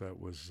 of course, that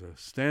was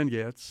Stan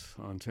Getz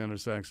on tenor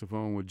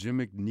saxophone with Jim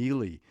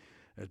McNeely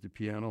at the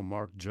piano,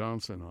 Mark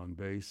Johnson on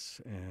bass,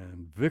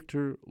 and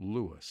Victor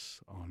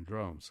Lewis on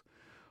drums.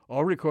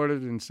 All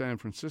recorded in San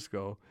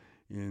Francisco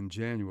in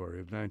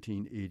January of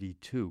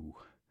 1982.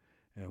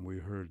 And we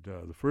heard,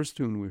 the first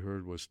tune we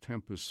heard was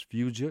Tempus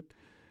Fugit.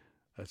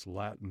 That's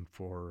Latin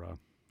for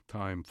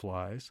Time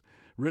Flies,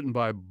 written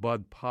by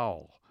Bud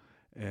Powell.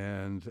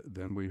 And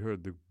then we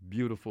heard the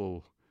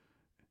beautiful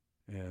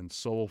and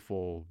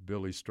soulful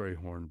Billy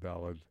Strayhorn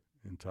ballad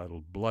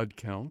entitled Blood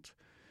Count.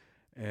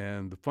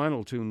 And the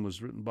final tune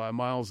was written by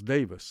Miles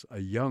Davis, a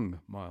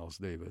young Miles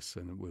Davis,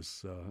 and it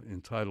was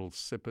entitled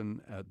Sippin'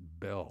 at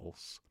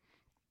Bells.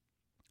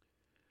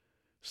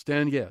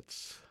 Stan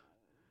Getz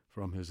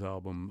from his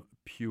album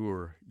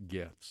Pure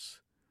Getz.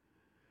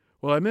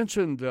 Well, I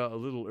mentioned a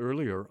little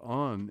earlier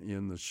on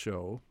in the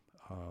show,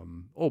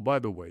 by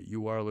the way,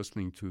 you are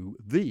listening to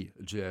The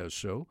Jazz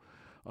Show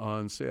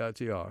on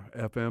CITR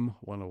FM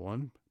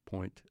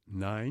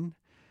 101.9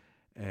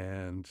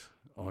 and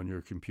on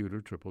your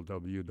computer,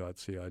 www.citr.ca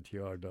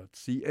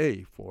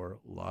for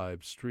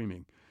live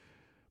streaming.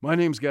 My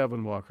name's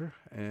Gavin Walker,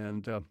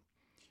 and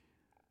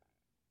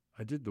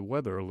I did the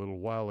weather a little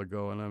while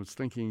ago, and I was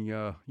thinking,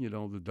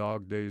 the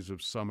dog days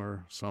of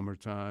summer,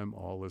 summertime,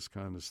 all this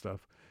kind of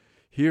stuff.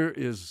 Here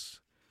is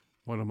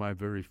one of my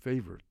very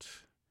favorite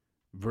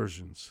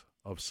versions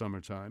of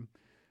Summertime.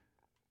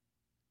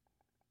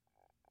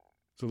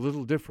 It's a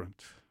little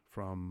different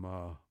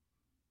from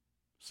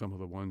some of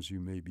the ones you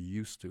may be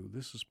used to.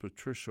 This is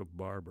Patricia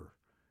Barber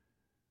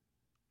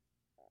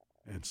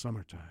and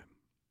Summertime.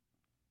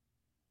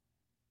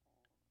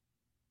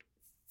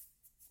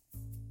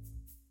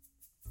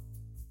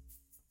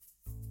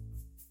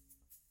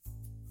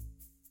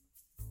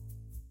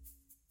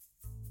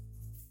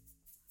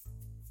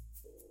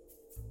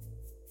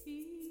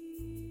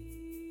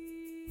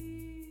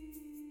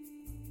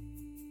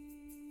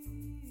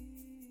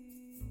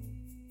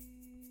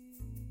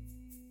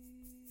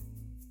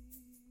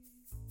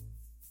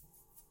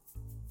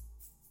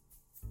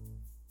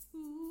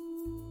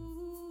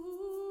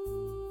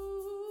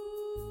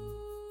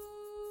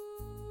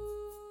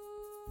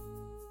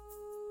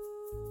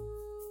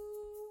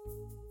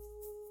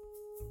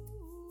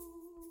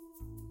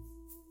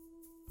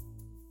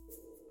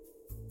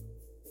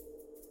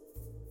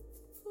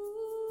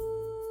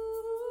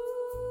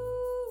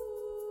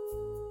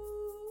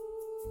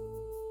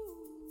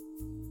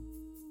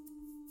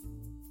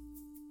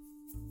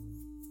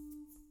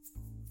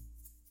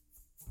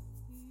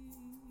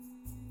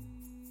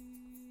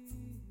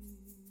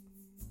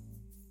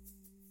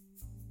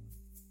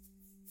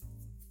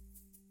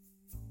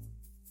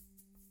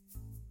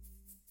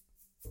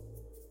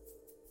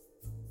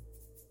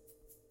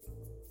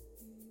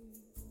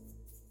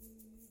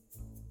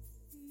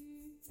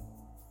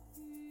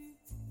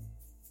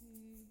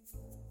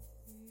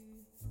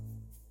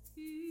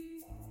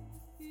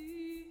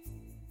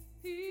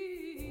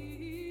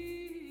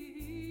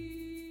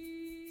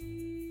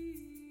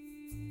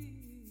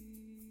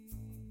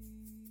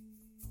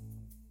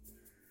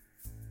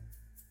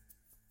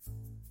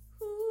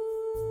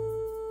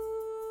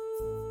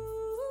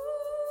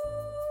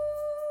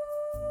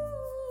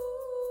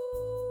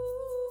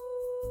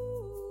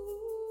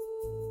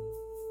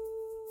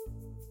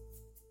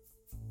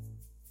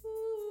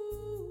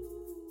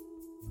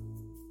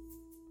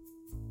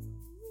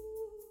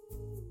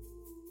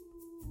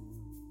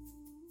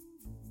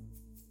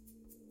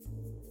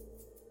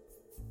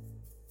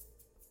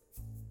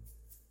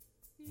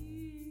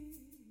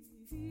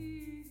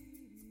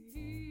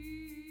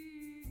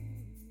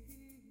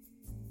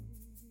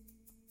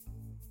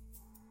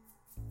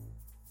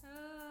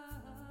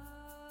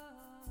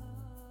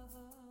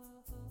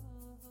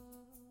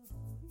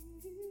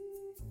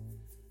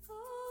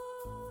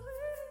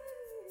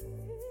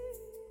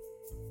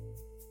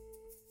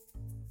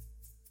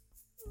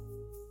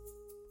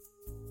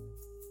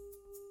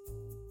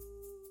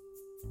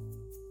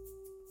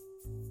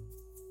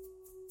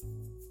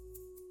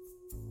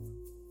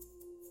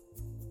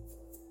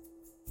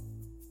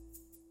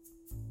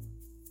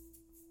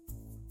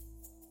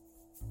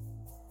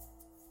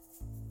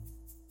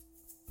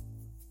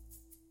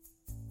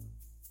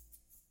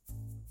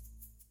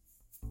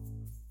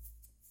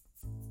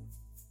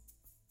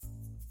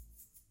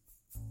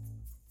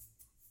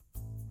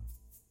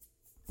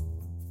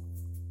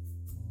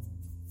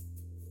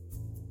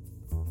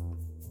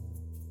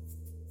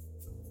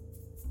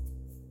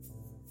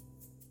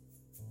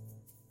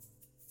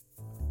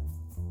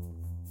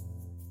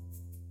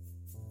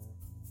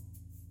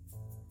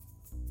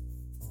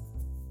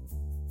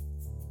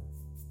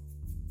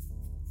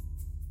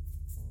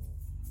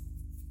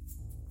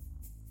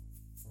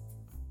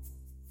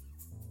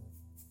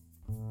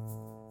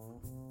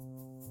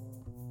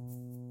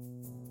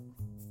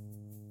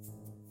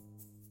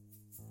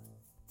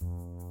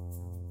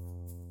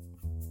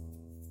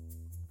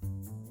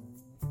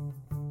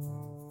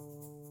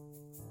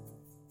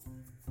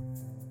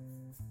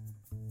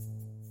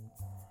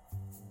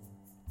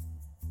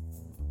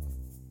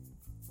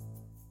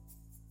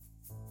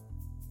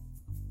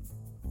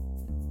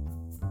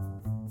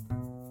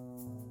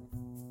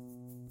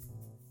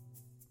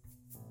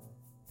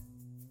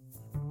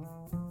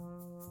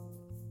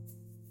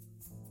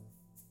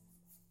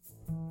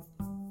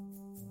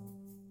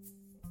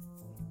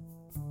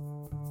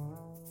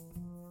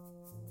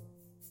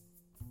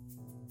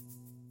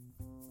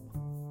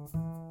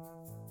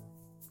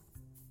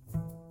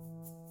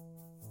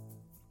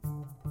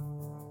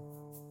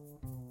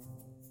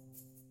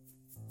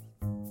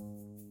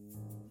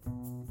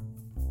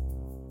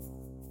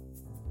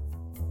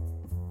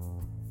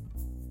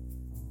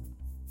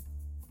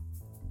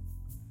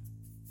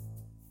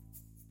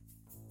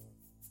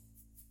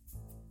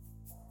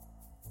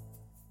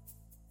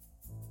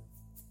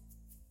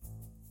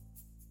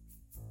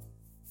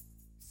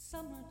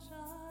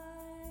 Summertime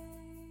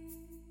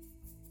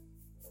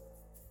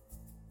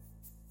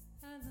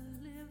and the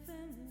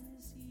living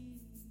is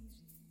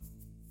easy.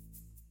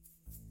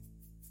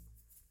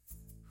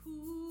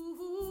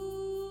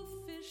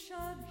 Ooh, fish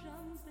are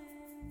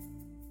jumping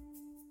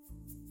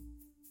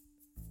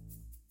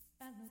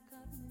and the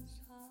cotton is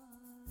high.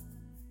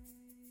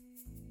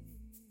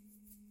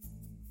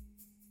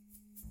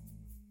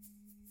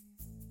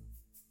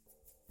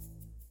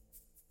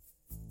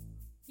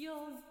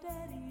 Your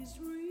daddy's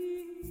rich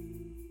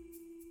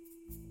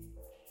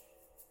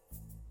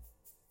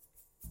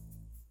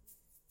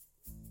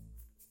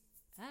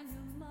and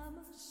your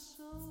mama's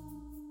so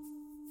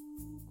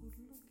good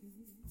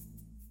looking.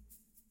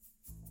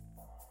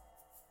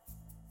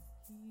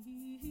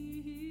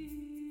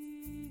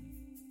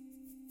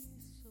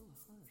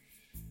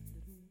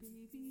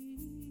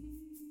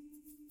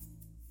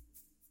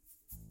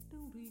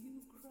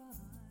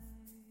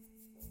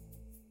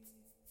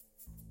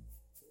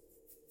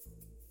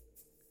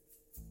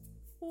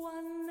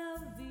 One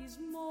of these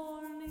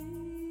mornings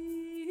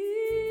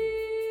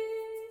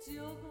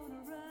you're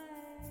gonna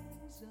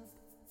rise up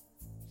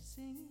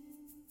singing.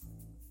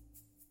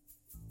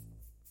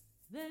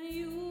 Then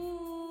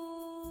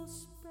you'll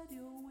spread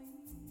your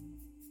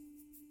wings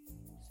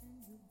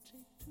and you'll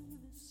take to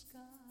the sky.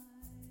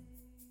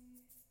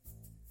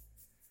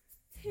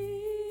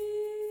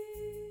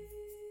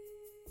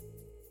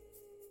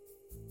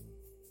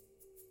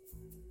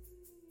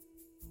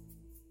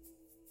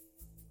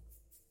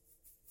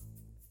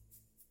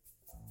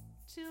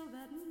 Till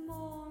that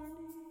morning,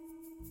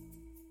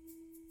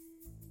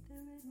 there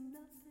ain't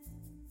nothing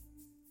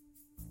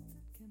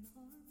that can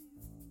harm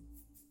you.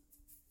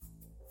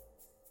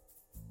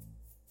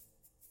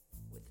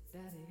 With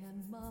Daddy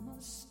and Mama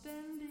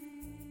standing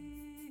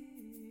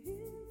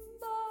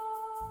by.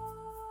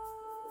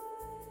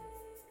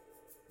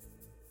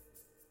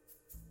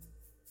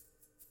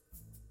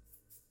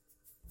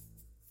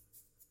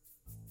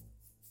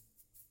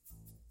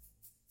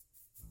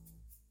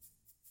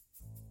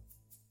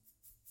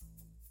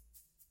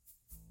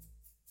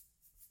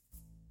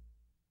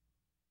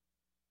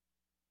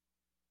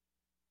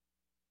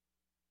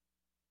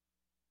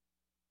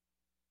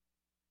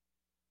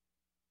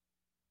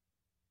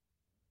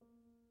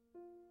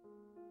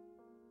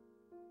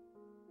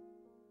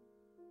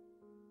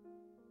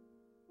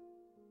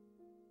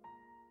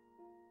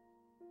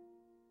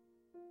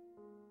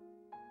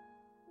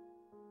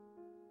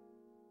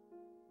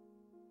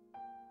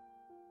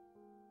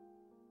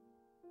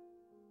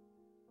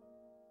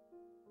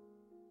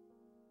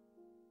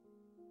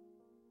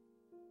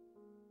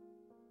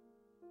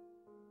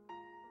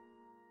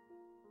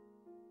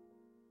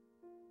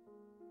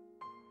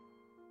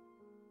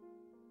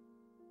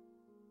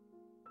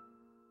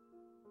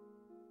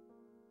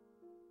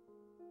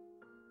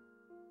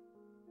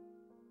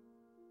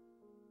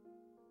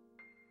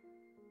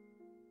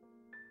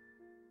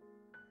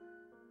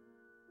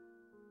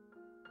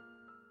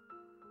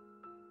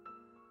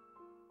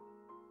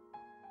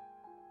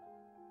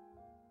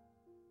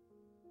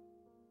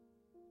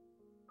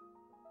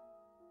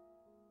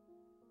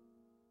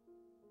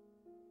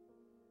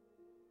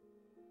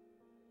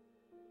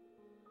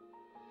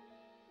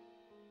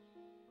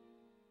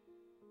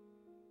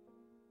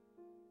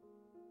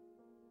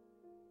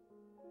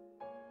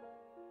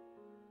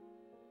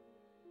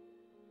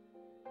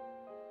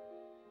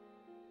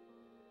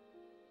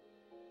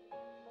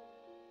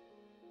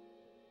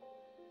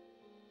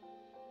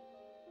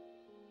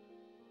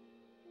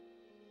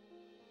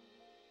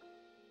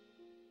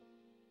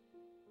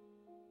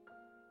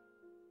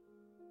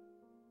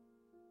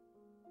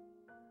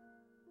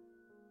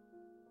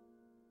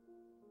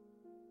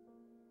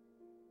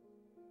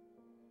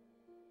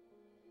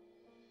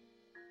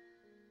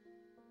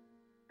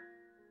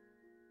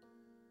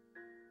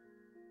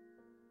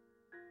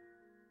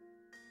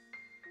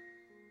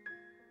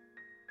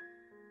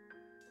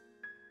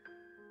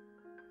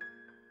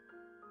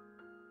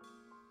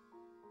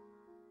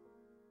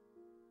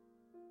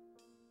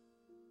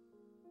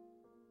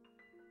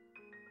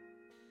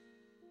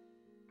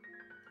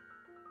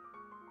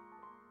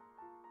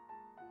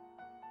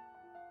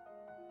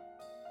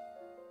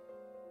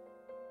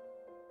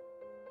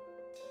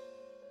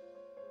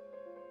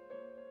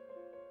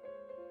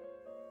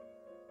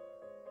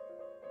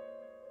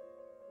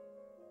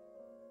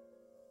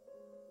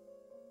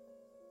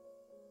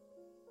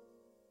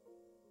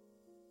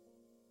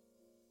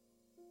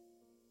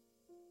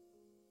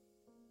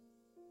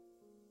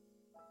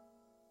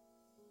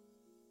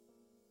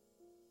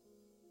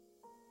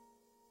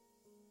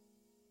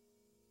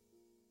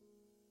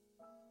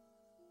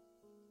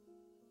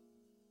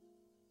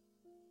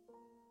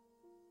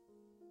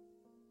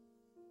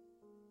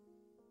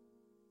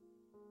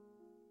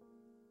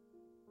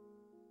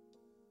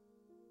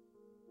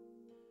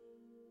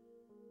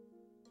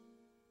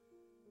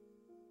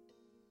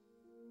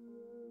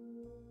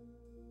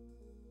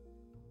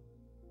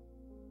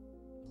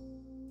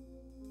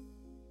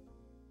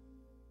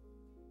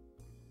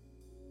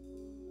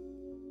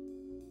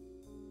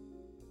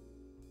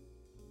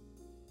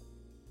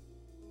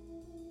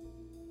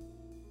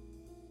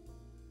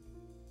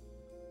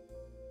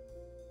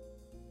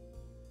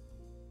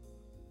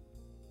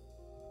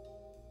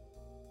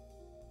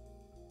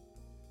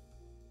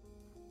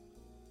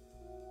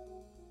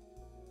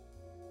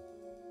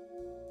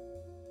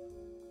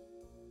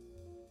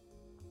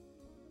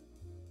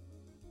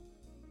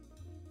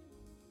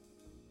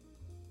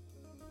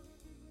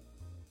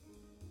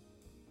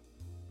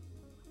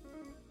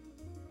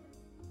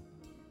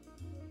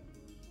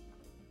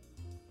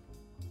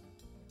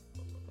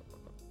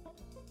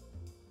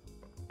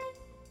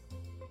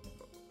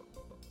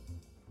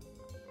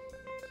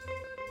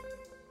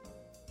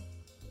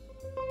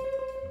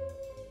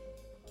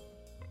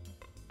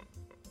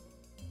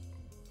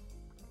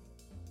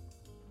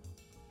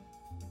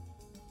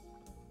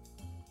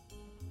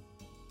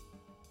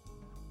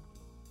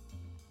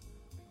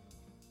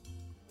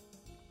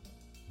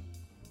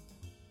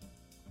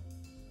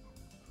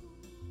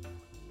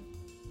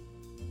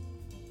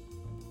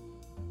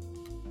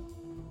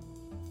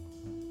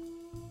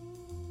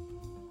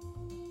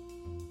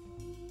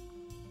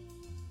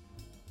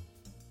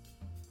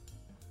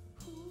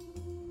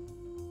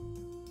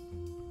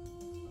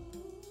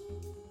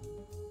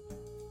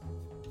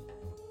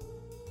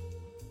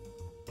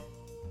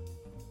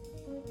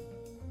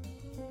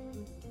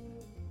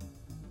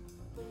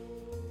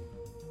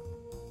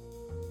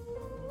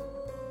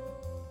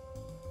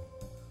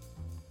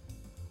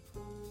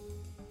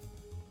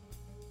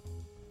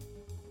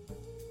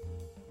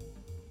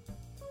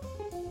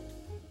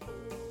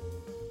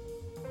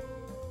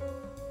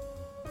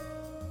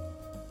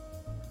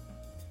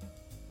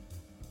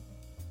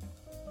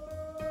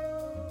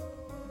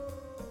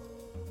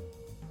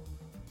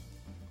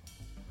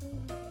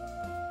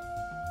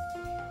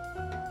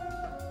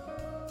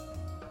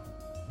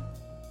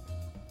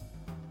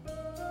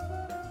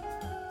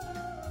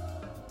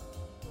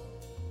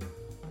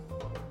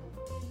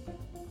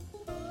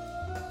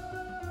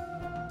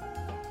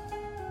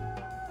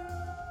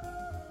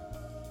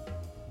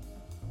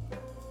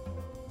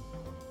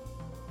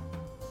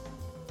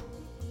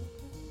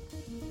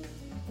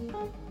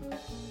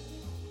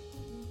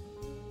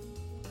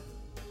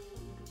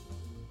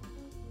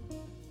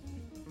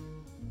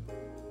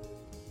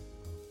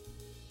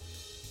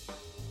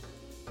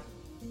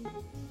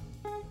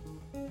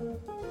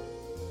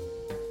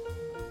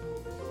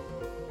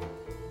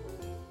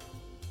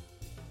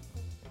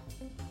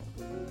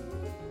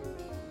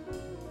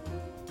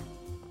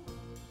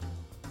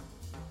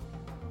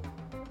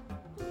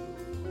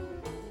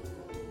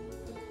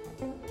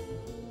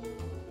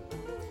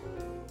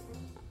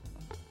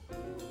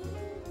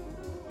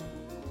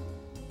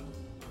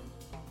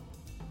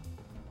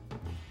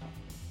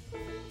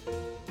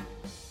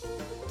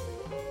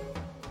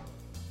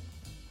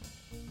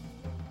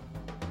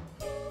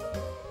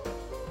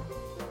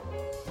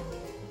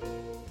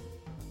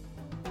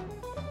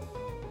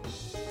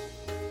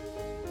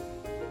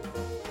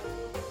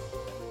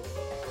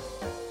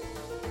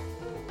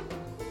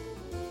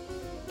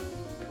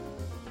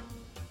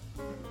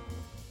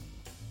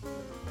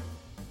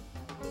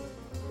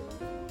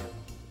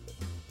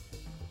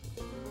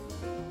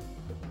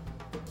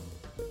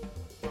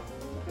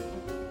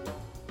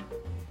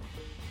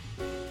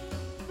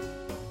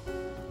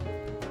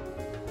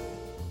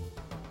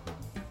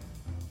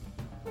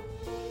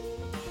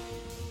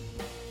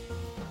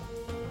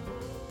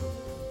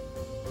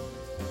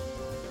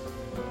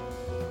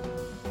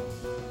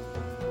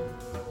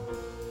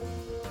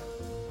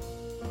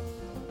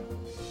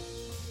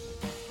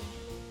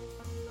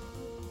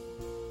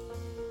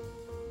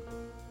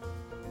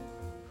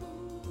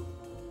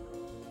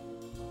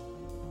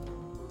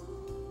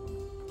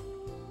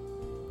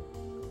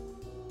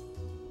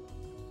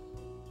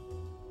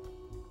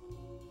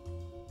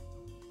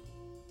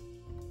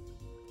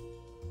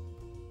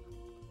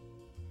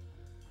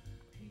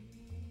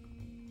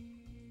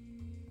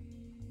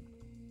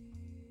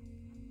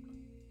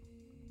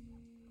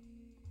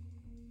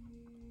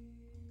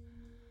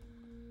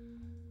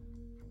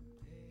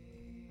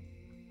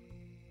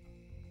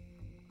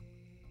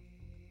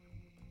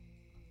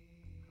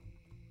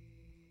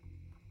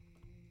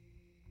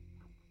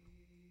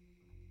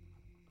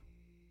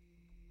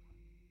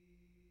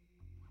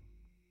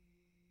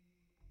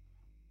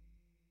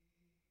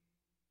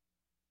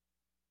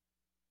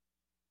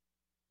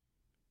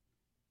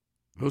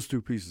 Those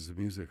two pieces of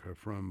music are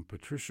from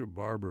Patricia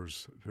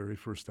Barber's very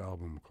first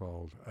album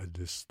called A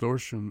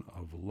Distortion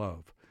of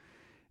Love.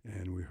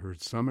 And we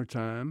heard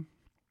Summertime,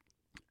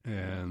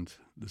 and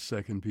the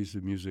second piece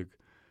of music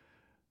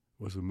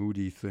was a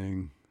moody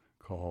thing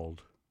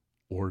called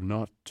Or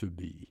Not to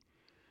Be.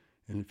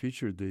 And it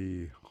featured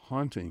the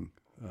haunting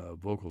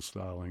vocal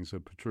stylings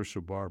of Patricia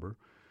Barber.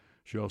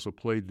 She also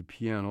played the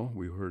piano.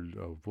 We heard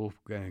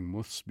Wolfgang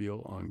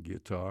Muthspiel on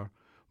guitar,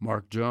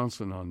 Mark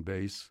Johnson on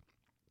bass,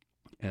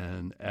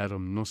 and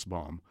Adam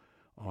Nussbaum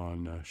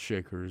on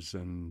shakers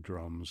and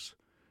drums,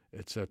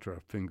 etc.,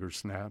 finger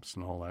snaps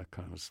and all that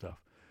kind of stuff.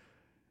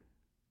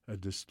 A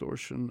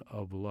Distortion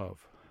of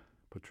Love,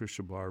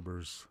 Patricia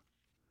Barber's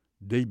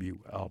debut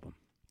album,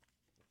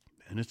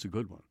 and it's a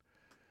good one.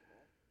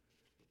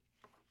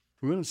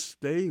 We're going to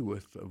stay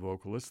with a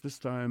vocalist, this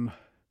time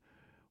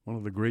one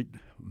of the great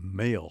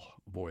male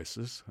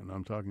voices, and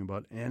I'm talking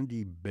about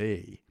Andy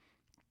Bay.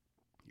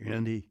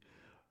 Andy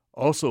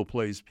also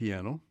plays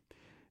piano,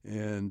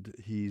 and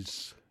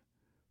he's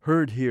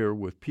heard here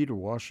with Peter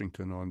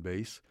Washington on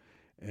bass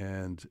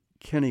and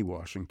Kenny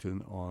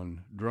Washington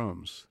on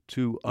drums,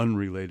 two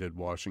unrelated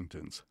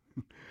Washingtons.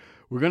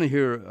 We're going to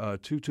hear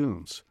two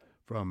tunes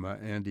from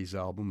Andy's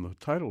album. The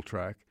title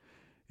track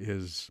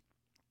is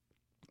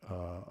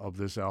of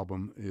this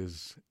album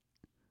is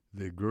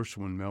the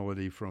Gershwin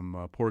melody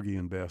from Porgy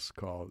and Bess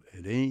called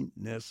It Ain't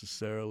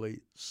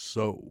Necessarily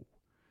So.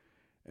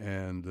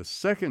 And the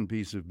second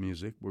piece of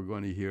music we're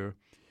going to hear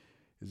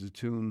is a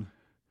tune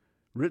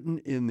written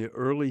in the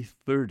early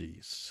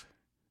 30s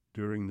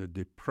during the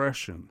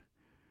Depression,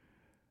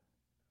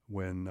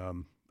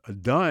 when a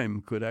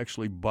dime could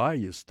actually buy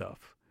you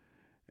stuff.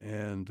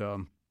 And,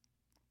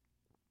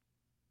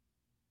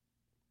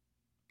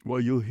 well,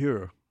 you'll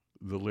hear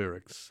the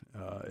lyrics.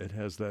 It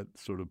has that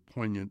sort of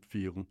poignant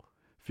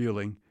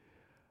feeling.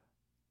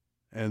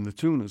 And the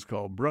tune is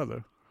called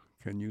Brother,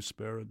 Can You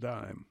Spare a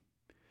Dime?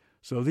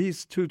 So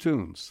these two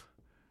tunes,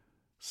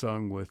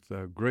 sung with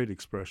great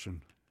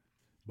expression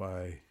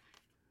by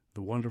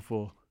the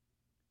wonderful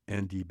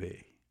Andy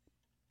Bay.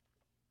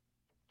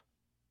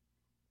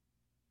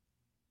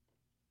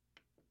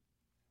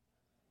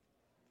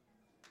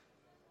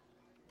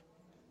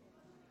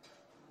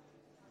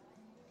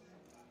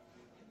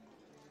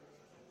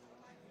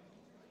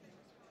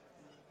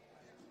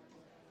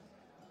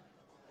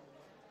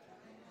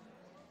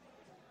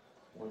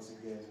 Once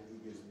again, he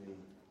gives me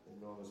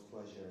enormous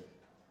pleasure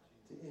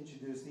to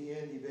introduce the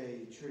Andy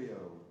Bay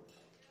Trio.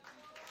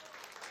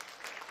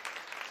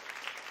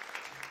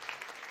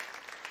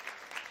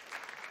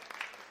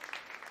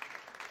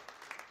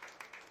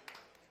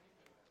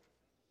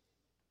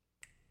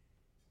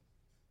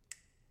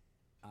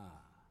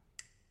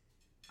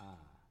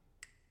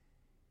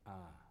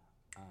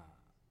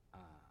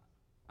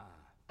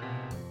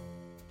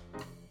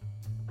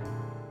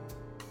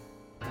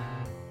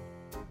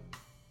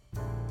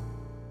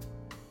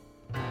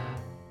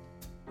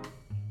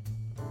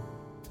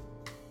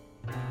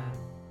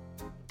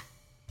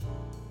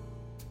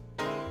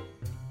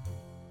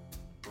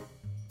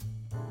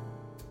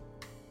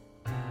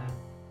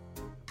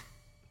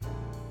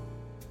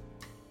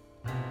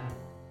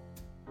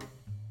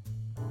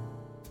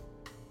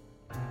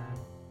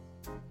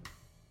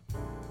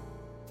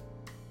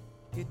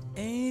 It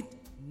ain't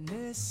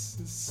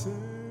necessarily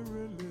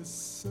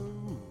so.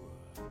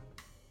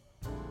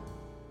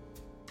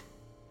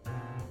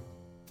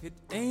 It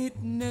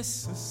ain't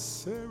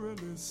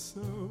necessarily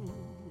so.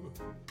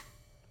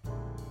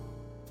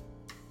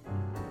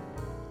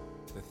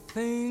 The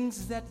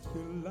things that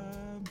you're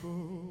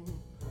liable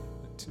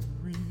to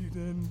read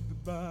in the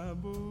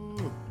Bible,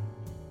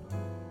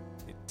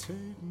 it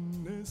ain't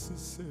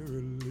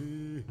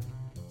necessarily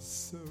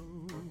so.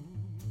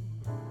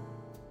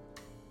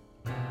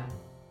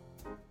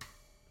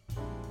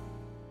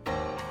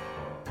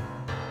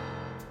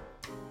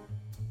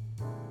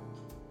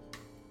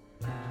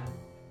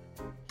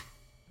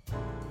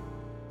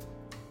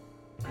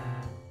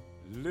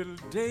 Little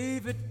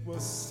David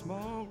was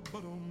small,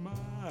 but oh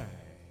my.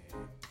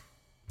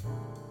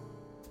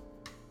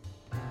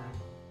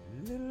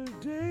 Little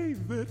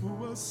David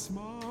was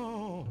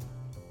small,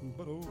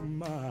 but oh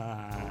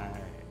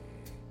my.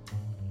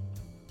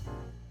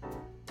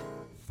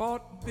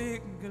 Fought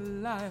big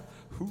Goliath,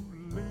 who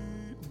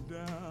laid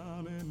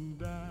down and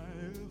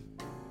died.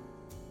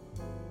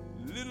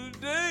 Little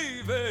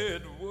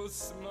David was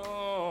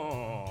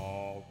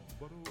small,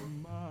 but oh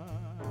my.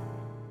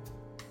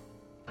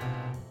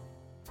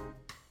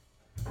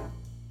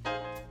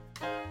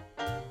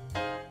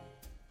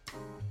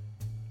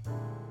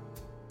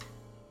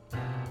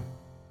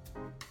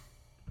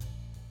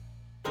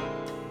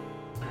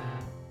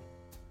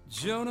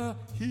 Jonah,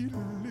 he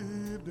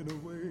lived in a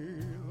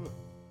whale.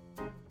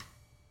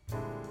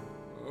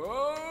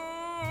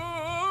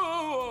 Oh,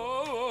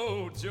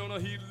 Jonah,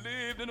 he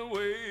lived in a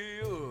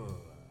whale.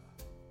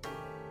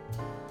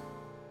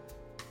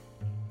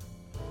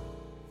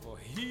 For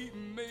he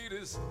made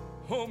his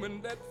home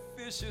in that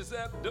fish's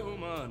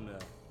abdomen.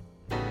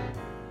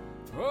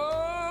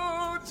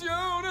 Oh,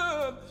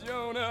 Jonah,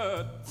 Jonah,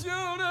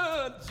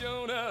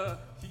 Jonah,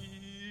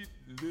 he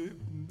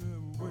lived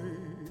them well.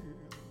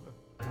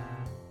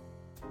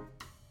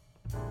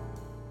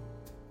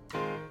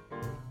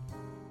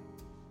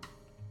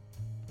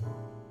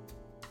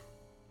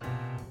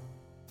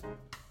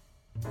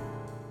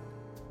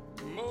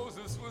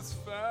 Moses was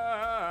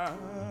found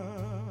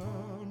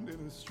in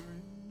a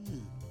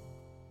stream.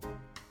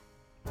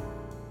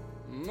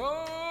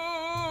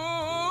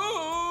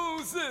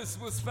 Moses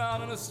was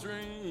found in a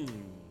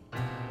stream.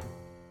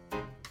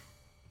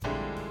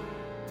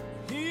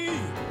 He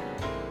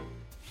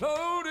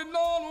floated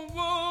on the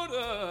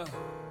water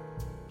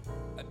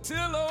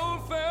until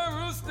old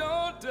Pharaoh's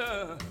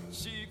daughter,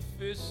 she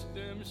fished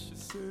him, she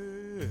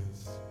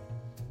says,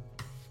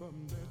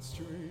 from that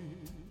stream.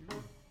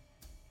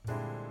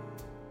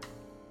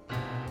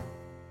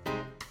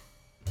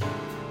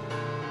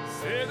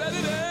 Say that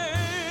it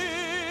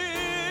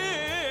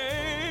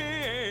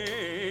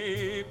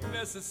ain't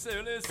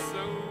necessarily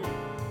so.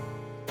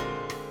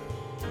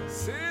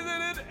 Say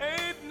that it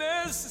ain't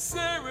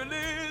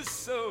necessarily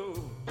so.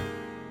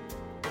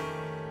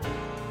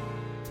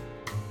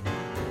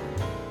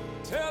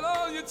 Tell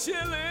all your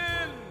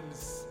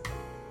chillins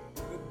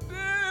the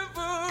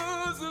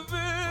devil's a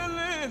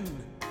villain.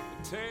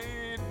 It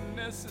ain't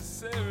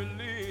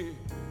necessarily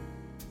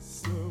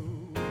so.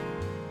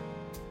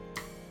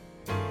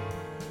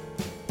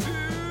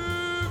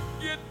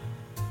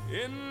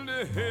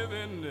 Into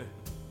heaven,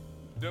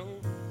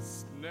 don't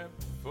snap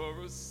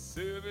for a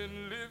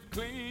seven, live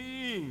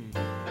clean.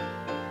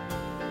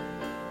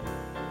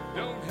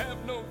 Don't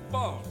have no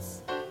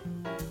faults,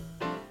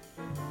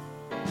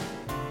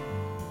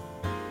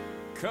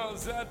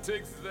 'cause that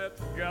takes that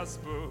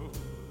gospel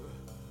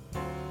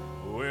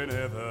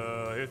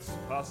whenever it's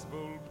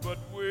possible, but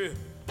with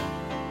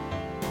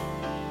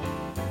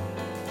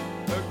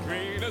a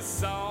grain of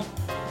salt.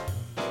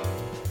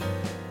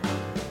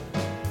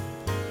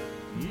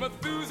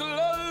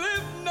 Methuselah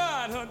lived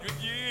 900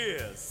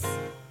 years.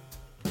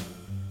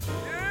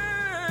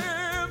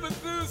 Yeah,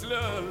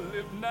 Methuselah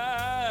lived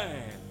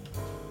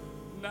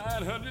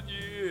 900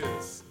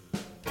 years.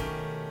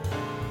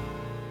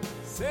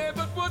 Say,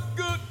 but what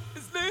good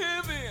is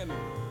living?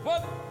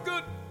 What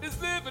good is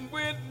living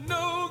when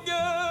no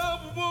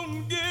God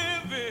won't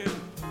give in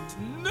to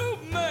no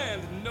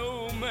man,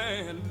 no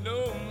man,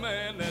 no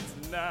man? That's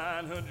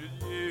 900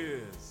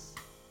 years.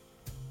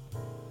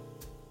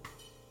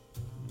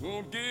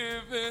 Won't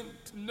give in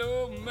to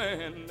no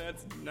man,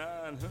 that's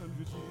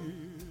 900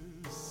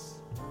 years.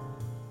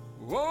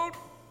 Won't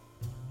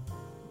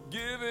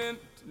give in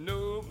to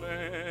no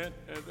man,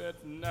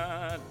 that's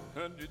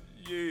 900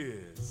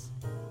 years.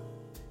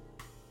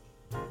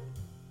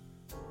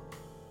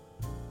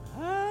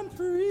 I'm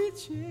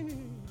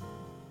preaching,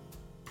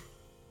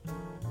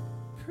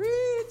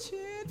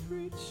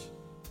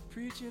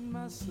 preaching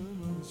my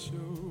sermon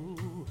show.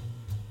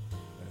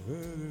 That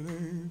it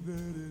ain't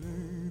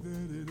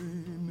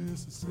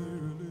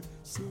necessarily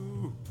so.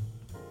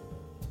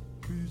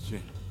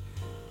 Preaching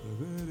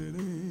that it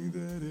ain't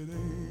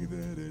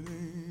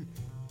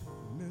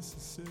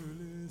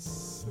necessarily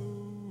so.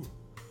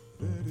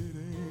 That it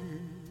ain't.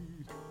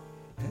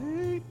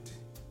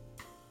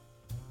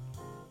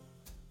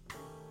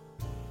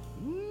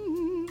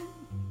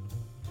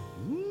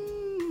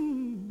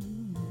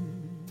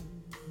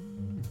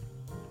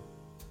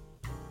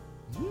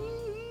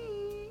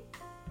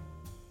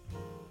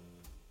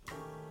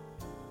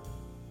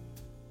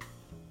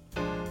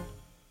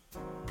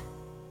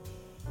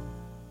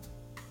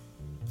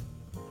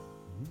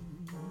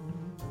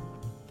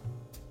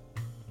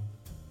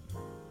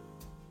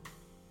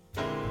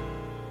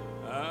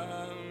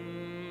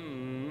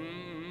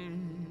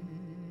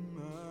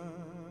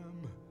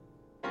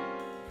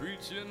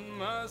 Preaching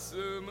my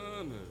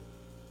sermon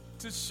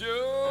to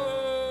show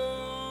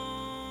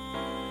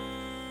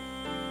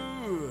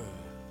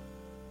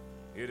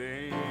it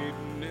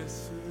ain't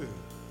necessary,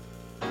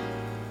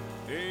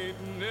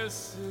 ain't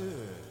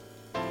necessary,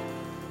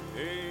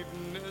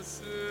 ain't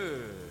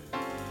necessary,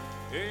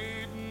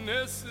 ain't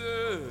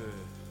necessary,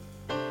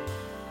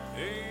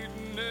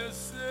 ain't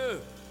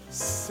necessarily.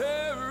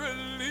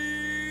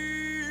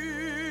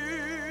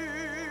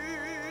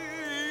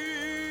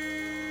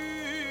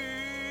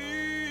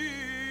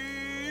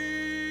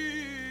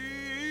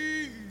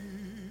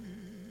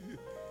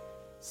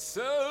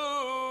 So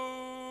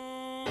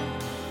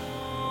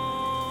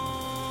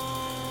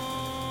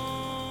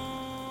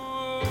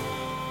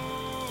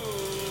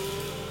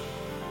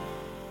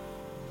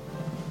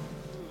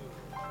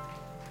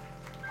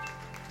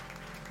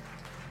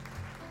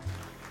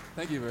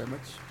thank you very much.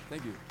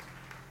 Thank you.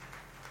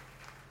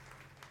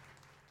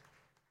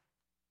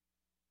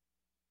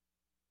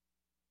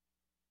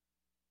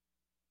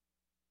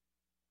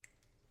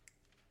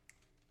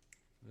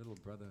 Little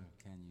brother,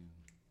 can you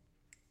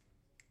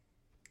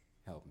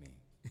help me?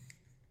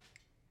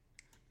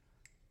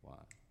 1,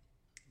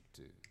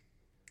 2,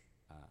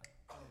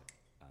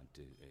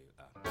 2, 8,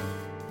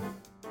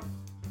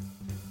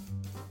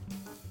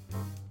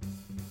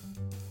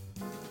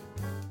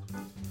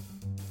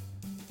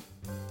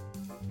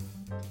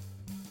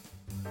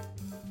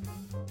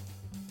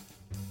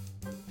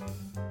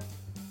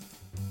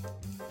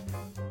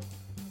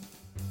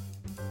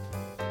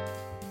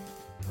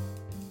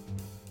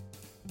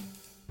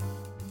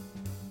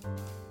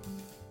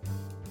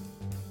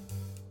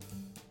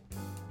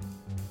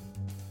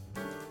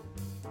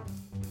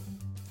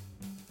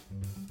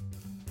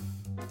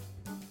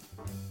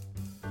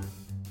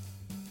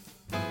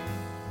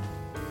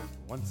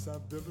 Once I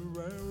built a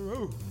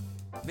railroad,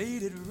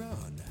 made it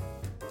run,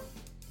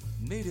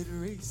 made it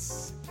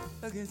race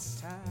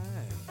against time.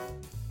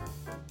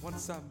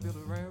 Once I built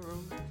a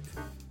railroad,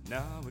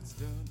 now it's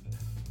done.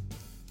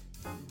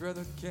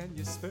 Brother, can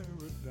you spare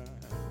a dime?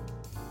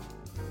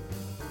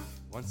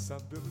 Once I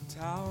built a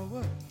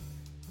tower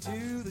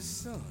to the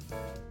sun,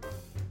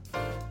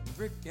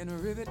 brick and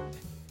rivet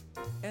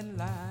and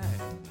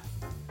lime.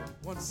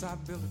 Once I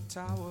built a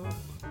tower,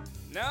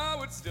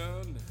 now it's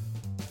done.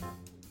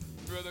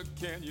 Brother,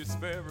 can you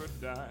spare a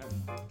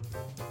dime?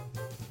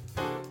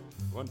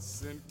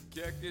 Once in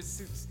khaki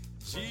suits,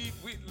 gee,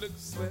 we looked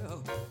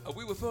swell.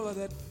 We were full of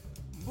that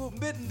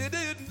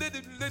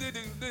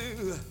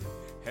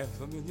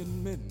half a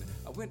million men.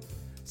 I went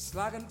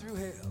slogging through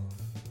hell.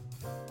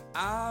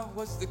 I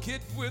was the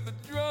kid with the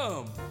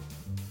drum.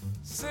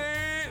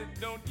 Say,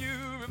 don't you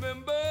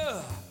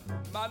remember?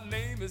 My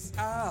name is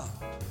Al.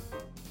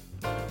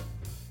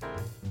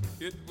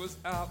 It was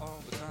Al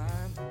all the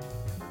time.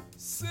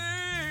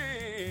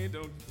 Say,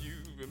 don't you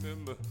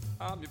remember?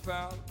 I'm your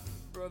pal,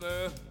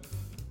 brother.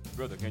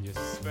 Brother, can you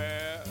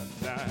spare a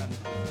dime?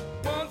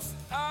 Once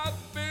I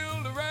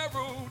built a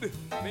railroad,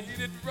 made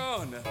it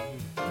run,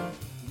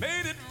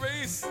 made it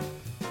race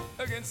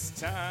against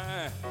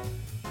time.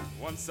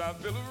 Once I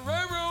built a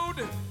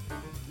railroad,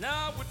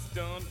 now it's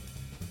done.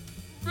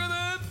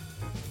 Brother,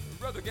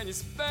 brother, can you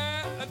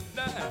spare a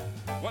dime?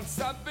 Once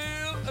I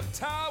built a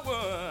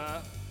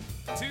tower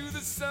to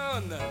the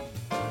sun,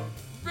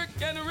 brick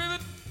and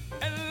rivet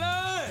and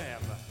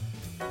lime.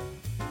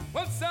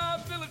 Once I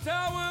built a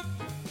tower,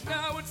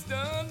 now it's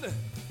done.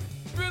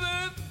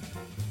 Brother,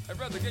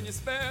 brother, can you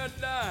spare a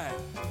dime?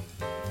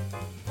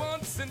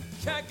 Once in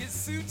khaki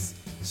suits,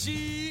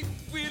 gee,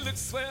 we looked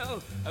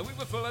swell. We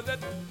were full of that.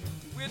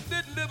 We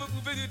didn't live.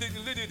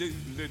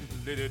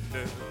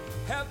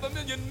 Half a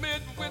million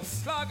men went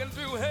slogging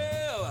through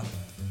hell.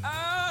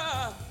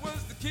 I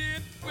was the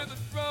kid with the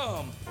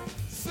drum.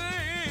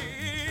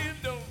 Say,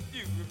 don't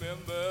you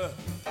remember?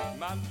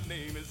 My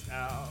name is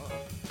Al.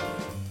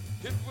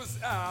 It was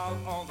Al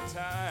all the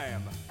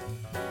time.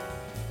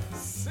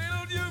 Say,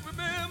 don't you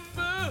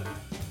remember?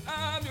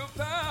 I'm your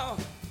pal.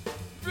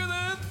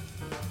 Brother,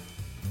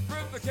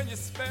 brother, can you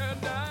spare a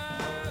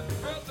dime?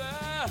 Brother.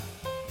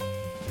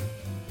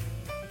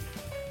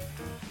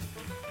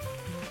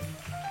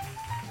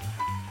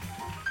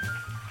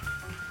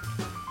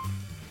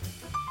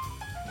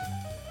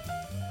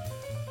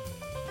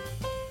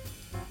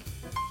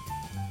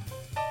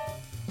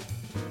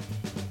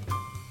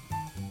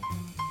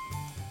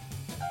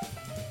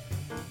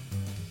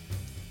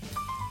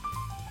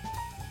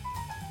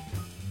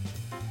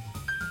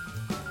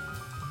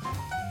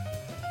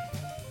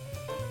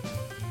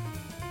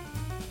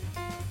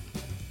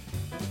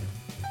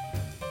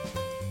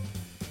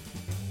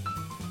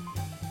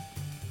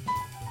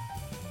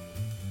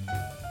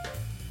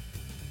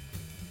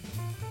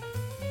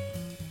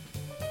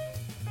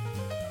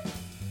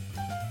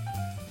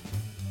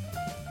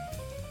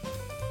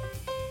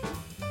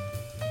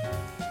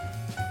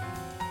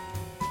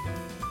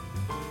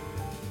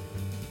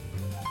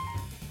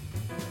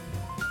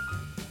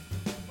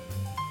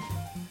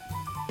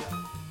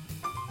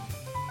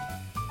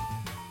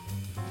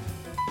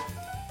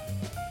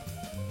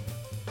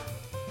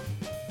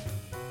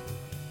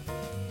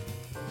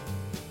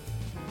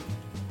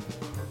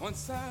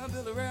 Once I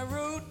built a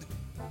railroad,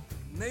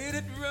 made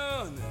it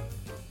run,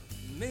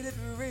 made it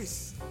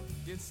race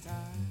against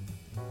time.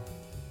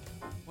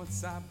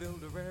 Once I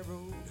built a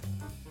railroad,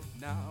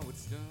 now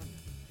it's done.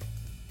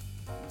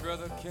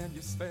 Brother, can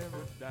you spare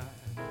a dime?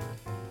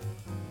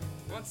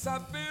 Once I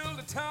built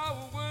a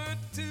tower word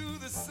to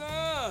the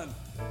sun,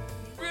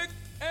 brick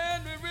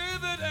and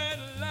rivet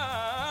and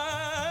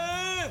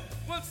lime.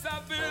 Once I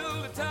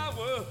built a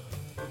tower,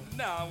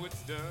 now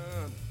it's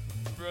done.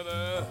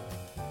 Brother,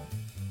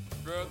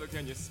 brother,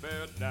 can you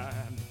spare a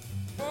dime?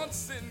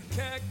 Once in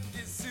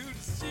khaki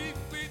suits, cheap,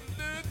 we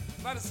look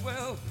might as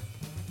well.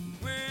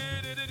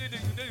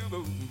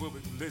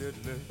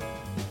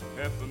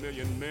 Half a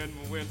million men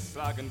went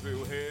slogging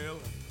through hell.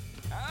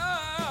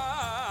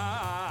 I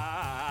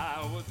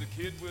was a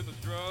kid with a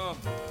drum.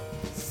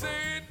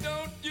 Say,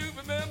 don't you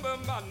remember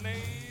my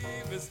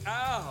name is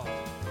Al?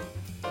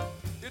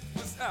 It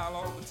was Al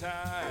all the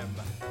time.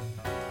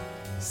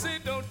 Say,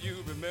 don't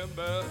you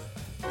remember?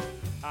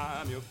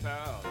 I'm your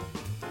pal.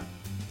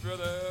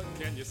 Brother,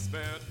 can you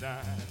spare a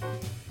dime?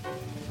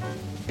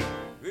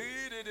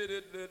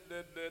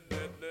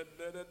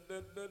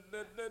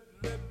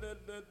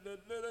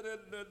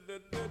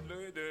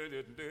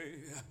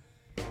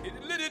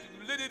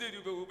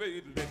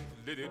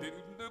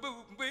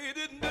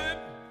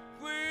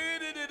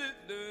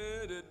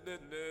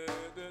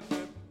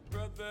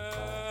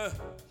 Brother,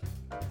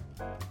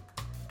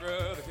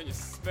 brother, can you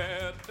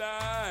spare a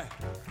dime?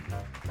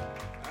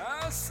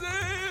 I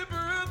say,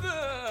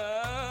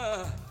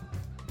 brother,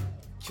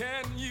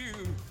 can you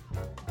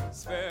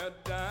spare a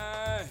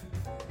dime?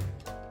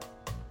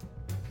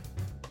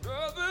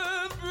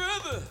 Brother,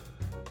 brother,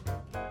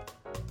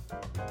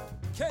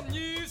 can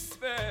you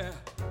spare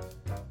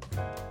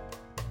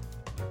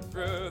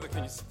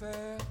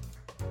spare?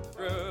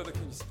 Brother,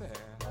 can you spare?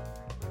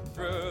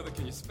 Brother,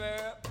 can you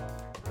spare?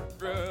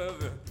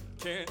 Brother,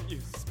 can you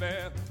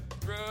spare?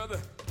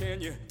 Brother,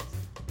 can you?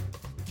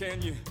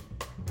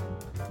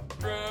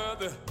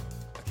 Brother,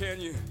 can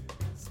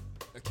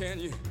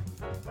you?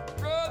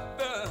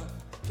 Brother,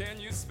 can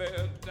you spare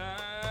a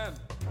dime?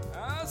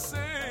 I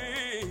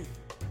say,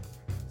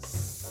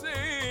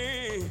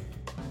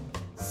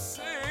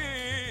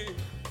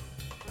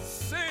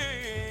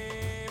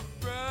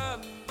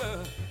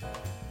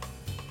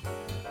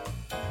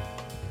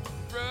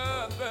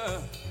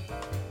 brother,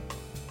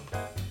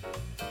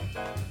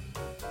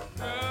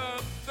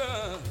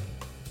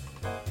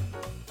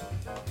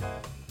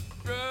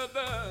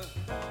 brother,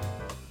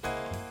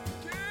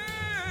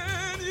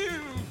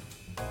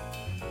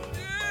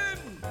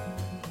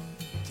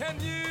 can you brother, can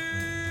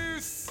you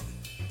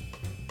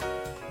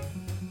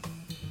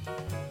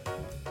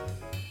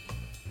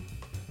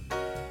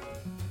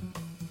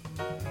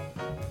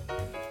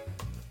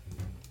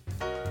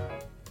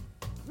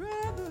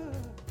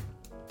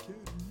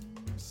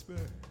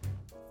spare?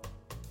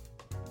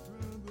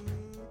 Brother,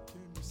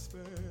 can you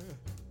spare?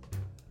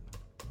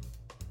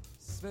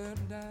 Spare a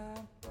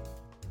dime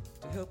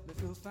to help me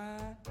feel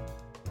fine.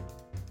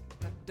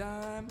 That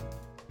dime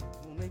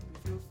will make me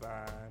feel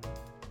fine.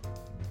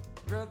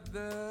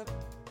 Brother,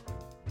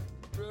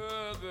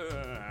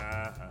 brother,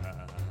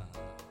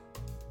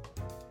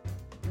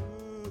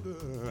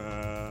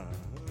 brother.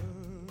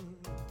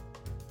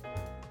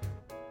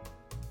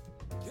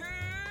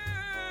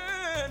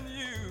 Can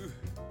you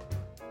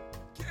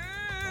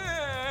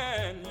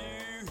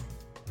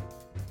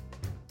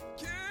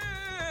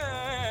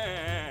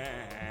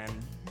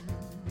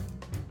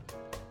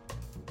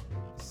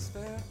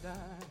spare a dime,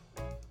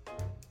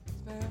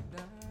 spare a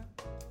dime,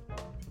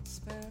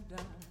 spare a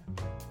dime,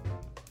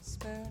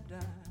 spare a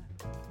dime,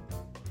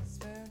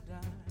 spare a dime.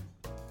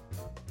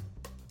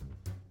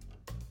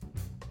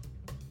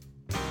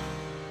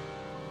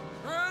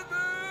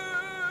 Brother,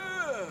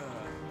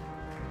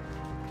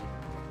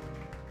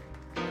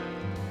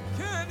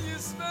 can you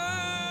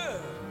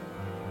spare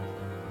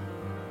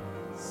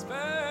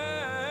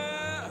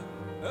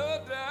a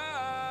dime?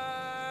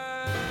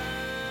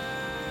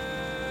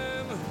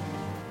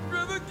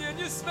 Brother, can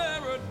you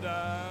spare a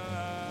dime?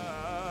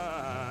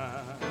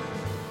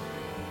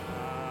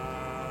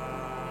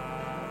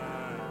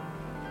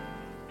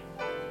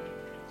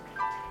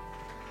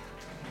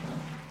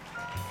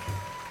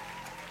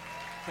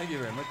 Thank you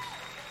very much.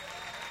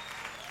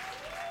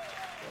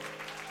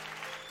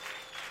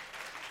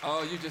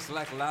 Oh, you just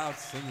like loud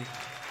singing.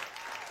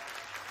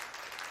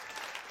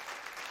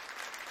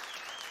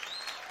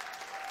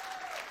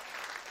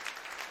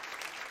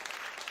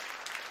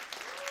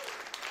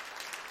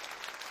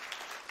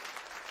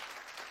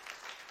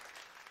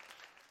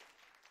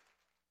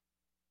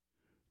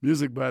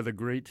 Music by the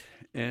great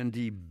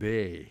Andy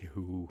Bay,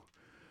 who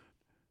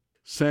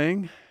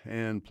sang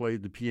and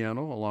played the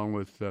piano along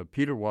with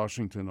Peter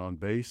Washington on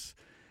bass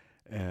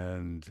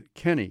and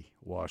Kenny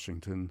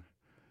Washington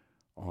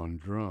on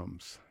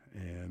drums.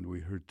 And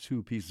we heard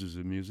two pieces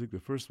of music. The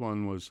first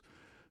one was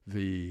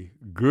the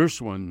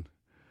Gershwin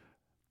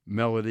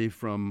melody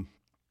from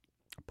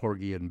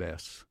Porgy and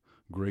Bess.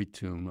 Great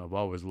tune. I've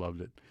always loved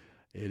it.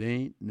 It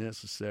Ain't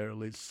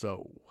Necessarily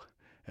So.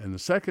 And the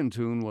second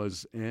tune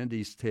was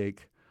Andy's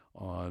take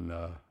on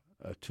a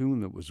tune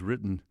that was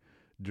written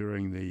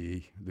during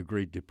the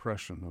Great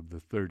Depression of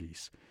the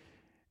 30s.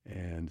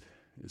 And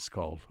it's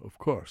called, of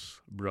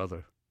course,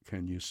 Brother,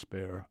 Can You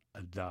Spare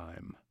a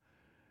Dime?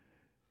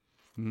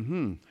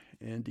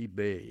 Andy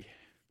Bay.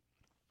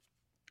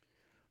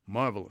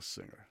 Marvelous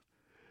singer.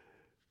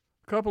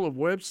 A couple of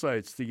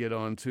websites to get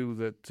onto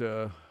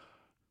that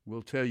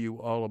will tell you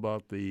all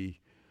about the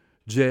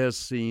jazz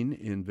scene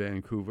in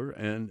Vancouver,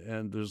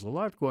 and there's a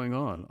lot going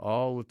on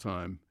all the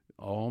time,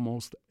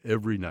 almost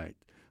every night.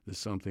 There's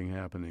something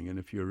happening, and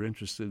if you're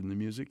interested in the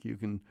music, you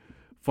can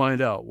find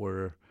out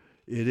where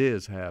it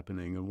is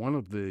happening. And one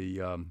of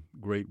the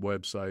great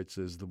websites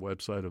is the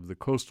website of the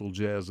Coastal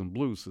Jazz and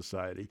Blues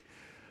Society.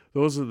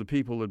 Those are the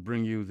people that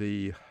bring you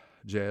the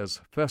Jazz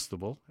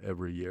Festival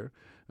every year.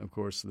 Of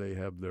course, they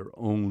have their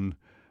own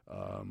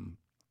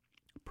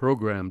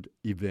programmed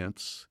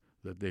events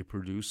that they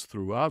produce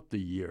throughout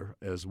the year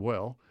as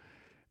well.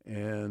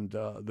 And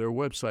their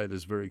website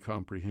is very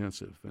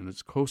comprehensive, and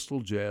it's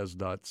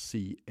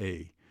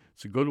coastaljazz.ca.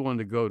 It's a good one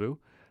to go to,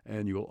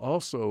 and you'll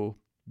also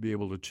be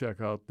able to check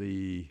out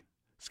the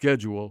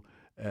schedule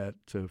at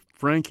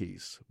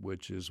Frankie's,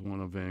 which is one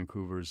of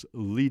Vancouver's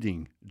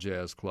leading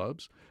jazz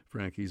clubs.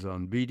 Frankie's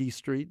on Beatty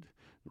Street,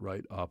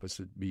 right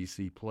opposite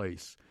BC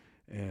Place.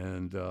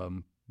 And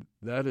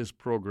that is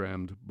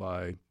programmed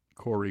by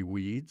Corey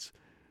Weeds,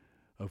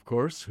 of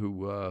course,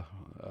 who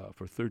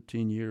for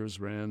 13 years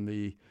ran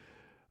the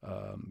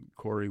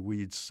Corey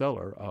Weeds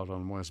Cellar out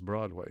on West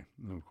Broadway.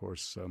 And of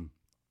course,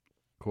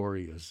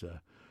 Corey is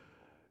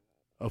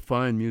a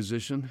fine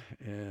musician,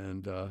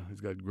 and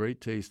he's got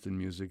great taste in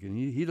music, and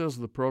he does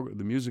the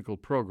musical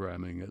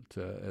programming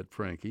at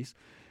Frankie's.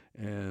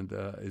 And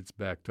it's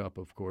backed up,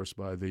 of course,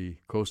 by the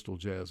Coastal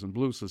Jazz and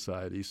Blues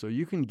Society. So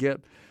you can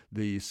get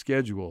the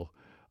schedule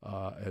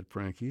at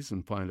Frankie's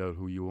and find out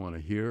who you want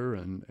to hear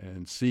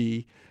and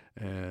see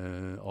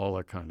and all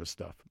that kind of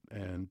stuff.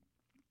 And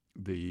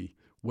the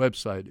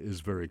website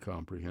is very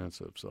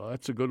comprehensive. So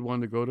that's a good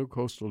one to go to,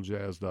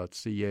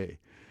 coastaljazz.ca.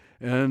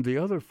 And the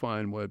other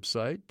fine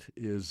website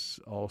is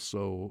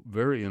also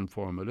very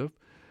informative,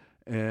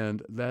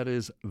 and that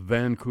is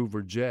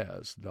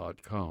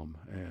vancouverjazz.com.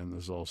 And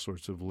there's all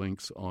sorts of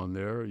links on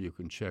there. You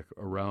can check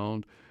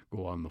around,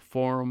 go on the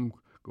forum,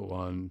 go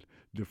on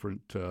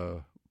different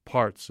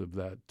parts of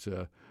that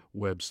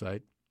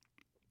website.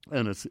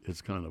 And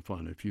it's kind of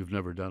fun. If you've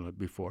never done it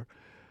before,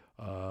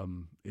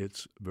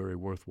 it's very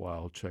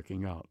worthwhile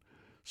checking out.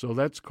 So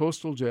that's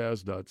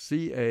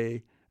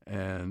coastaljazz.ca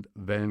and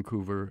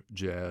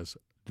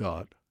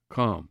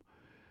vancouverjazz.com.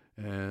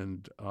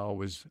 And I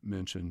always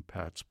mention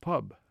Pat's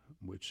Pub,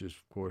 which is,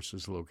 of course,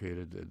 is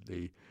located at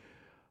the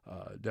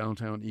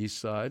downtown east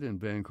side in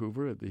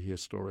Vancouver at the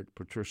historic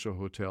Patricia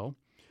Hotel.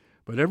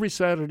 But every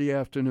Saturday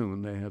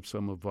afternoon, they have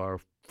some of our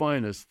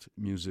finest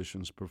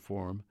musicians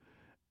perform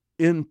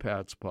in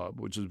Pat's Pub,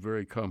 which is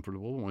very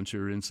comfortable once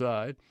you're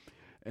inside.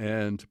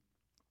 And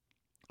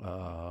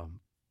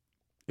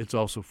it's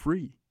also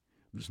free.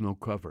 There's no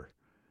cover.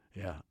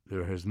 Yeah,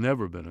 there has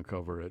never been a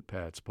cover at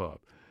Pat's Pub.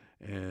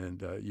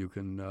 And you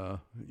can,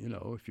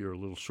 if you're a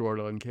little short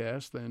on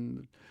cash,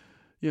 then,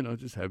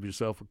 just have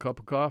yourself a cup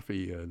of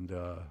coffee and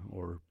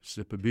or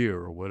sip a beer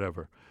or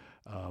whatever.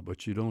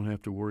 But you don't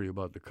have to worry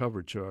about the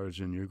cover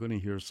charge, and you're going to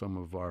hear some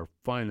of our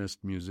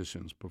finest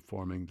musicians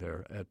performing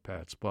there at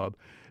Pat's Pub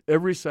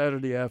every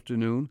Saturday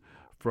afternoon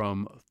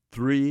from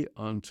 3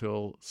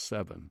 until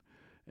 7.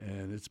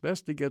 And it's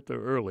best to get there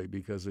early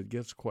because it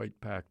gets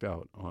quite packed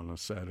out on a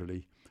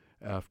Saturday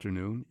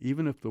afternoon.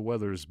 Even if the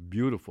weather is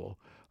beautiful,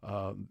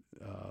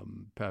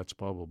 Pat's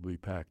Pub will be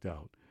packed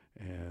out.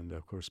 And,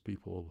 of course,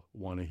 people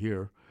want to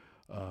hear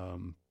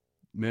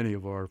many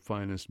of our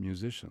finest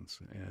musicians,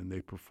 and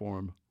they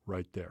perform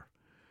right there.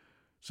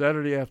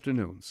 Saturday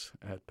afternoons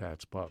at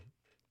Pat's Pub.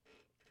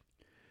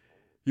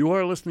 You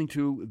are listening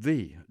to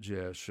The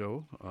Jazz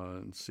Show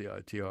on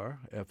CITR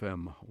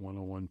FM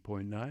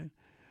 101.9.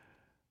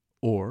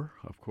 Or,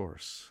 of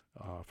course,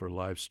 for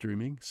live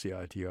streaming,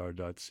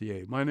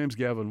 CITR.ca. My name's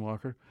Gavin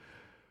Walker.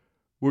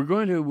 We're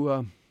going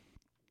to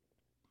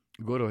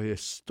go to a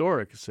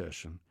historic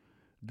session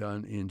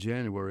done in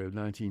January of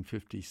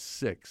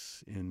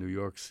 1956 in New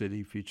York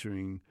City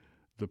featuring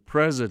the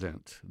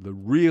president, the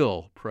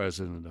real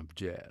president of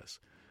jazz.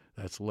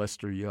 That's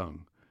Lester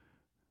Young,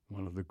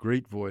 one of the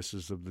great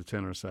voices of the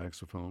tenor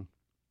saxophone.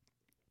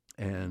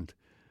 And,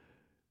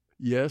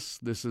 yes,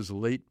 this is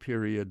late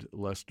period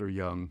Lester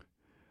Young,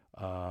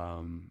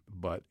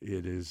 but he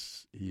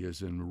is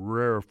in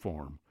rare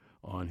form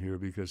on here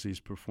because he's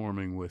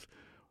performing with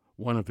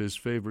one of his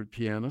favorite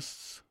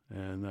pianists,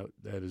 and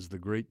that is the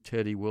great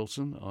Teddy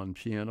Wilson on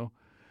piano,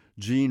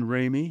 Gene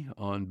Ramey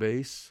on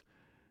bass,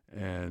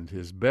 and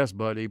his best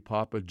buddy,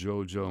 Papa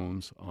Joe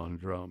Jones, on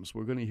drums.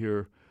 We're going to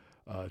hear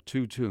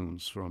two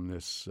tunes from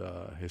this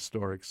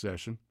historic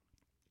session.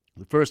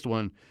 The first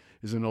one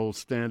is an old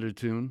standard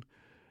tune.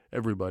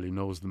 Everybody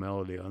knows the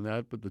melody on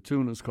that, but the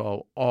tune is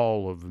called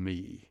All of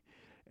Me.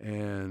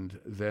 And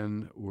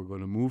then we're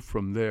going to move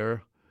from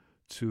there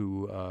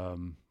to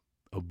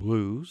a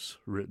blues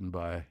written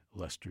by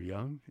Lester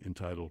Young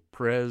entitled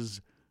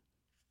Prez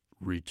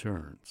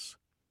Returns.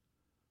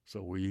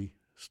 So we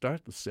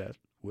start the set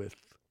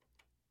with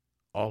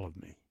All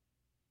of Me.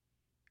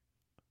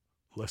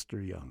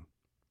 Lester Young.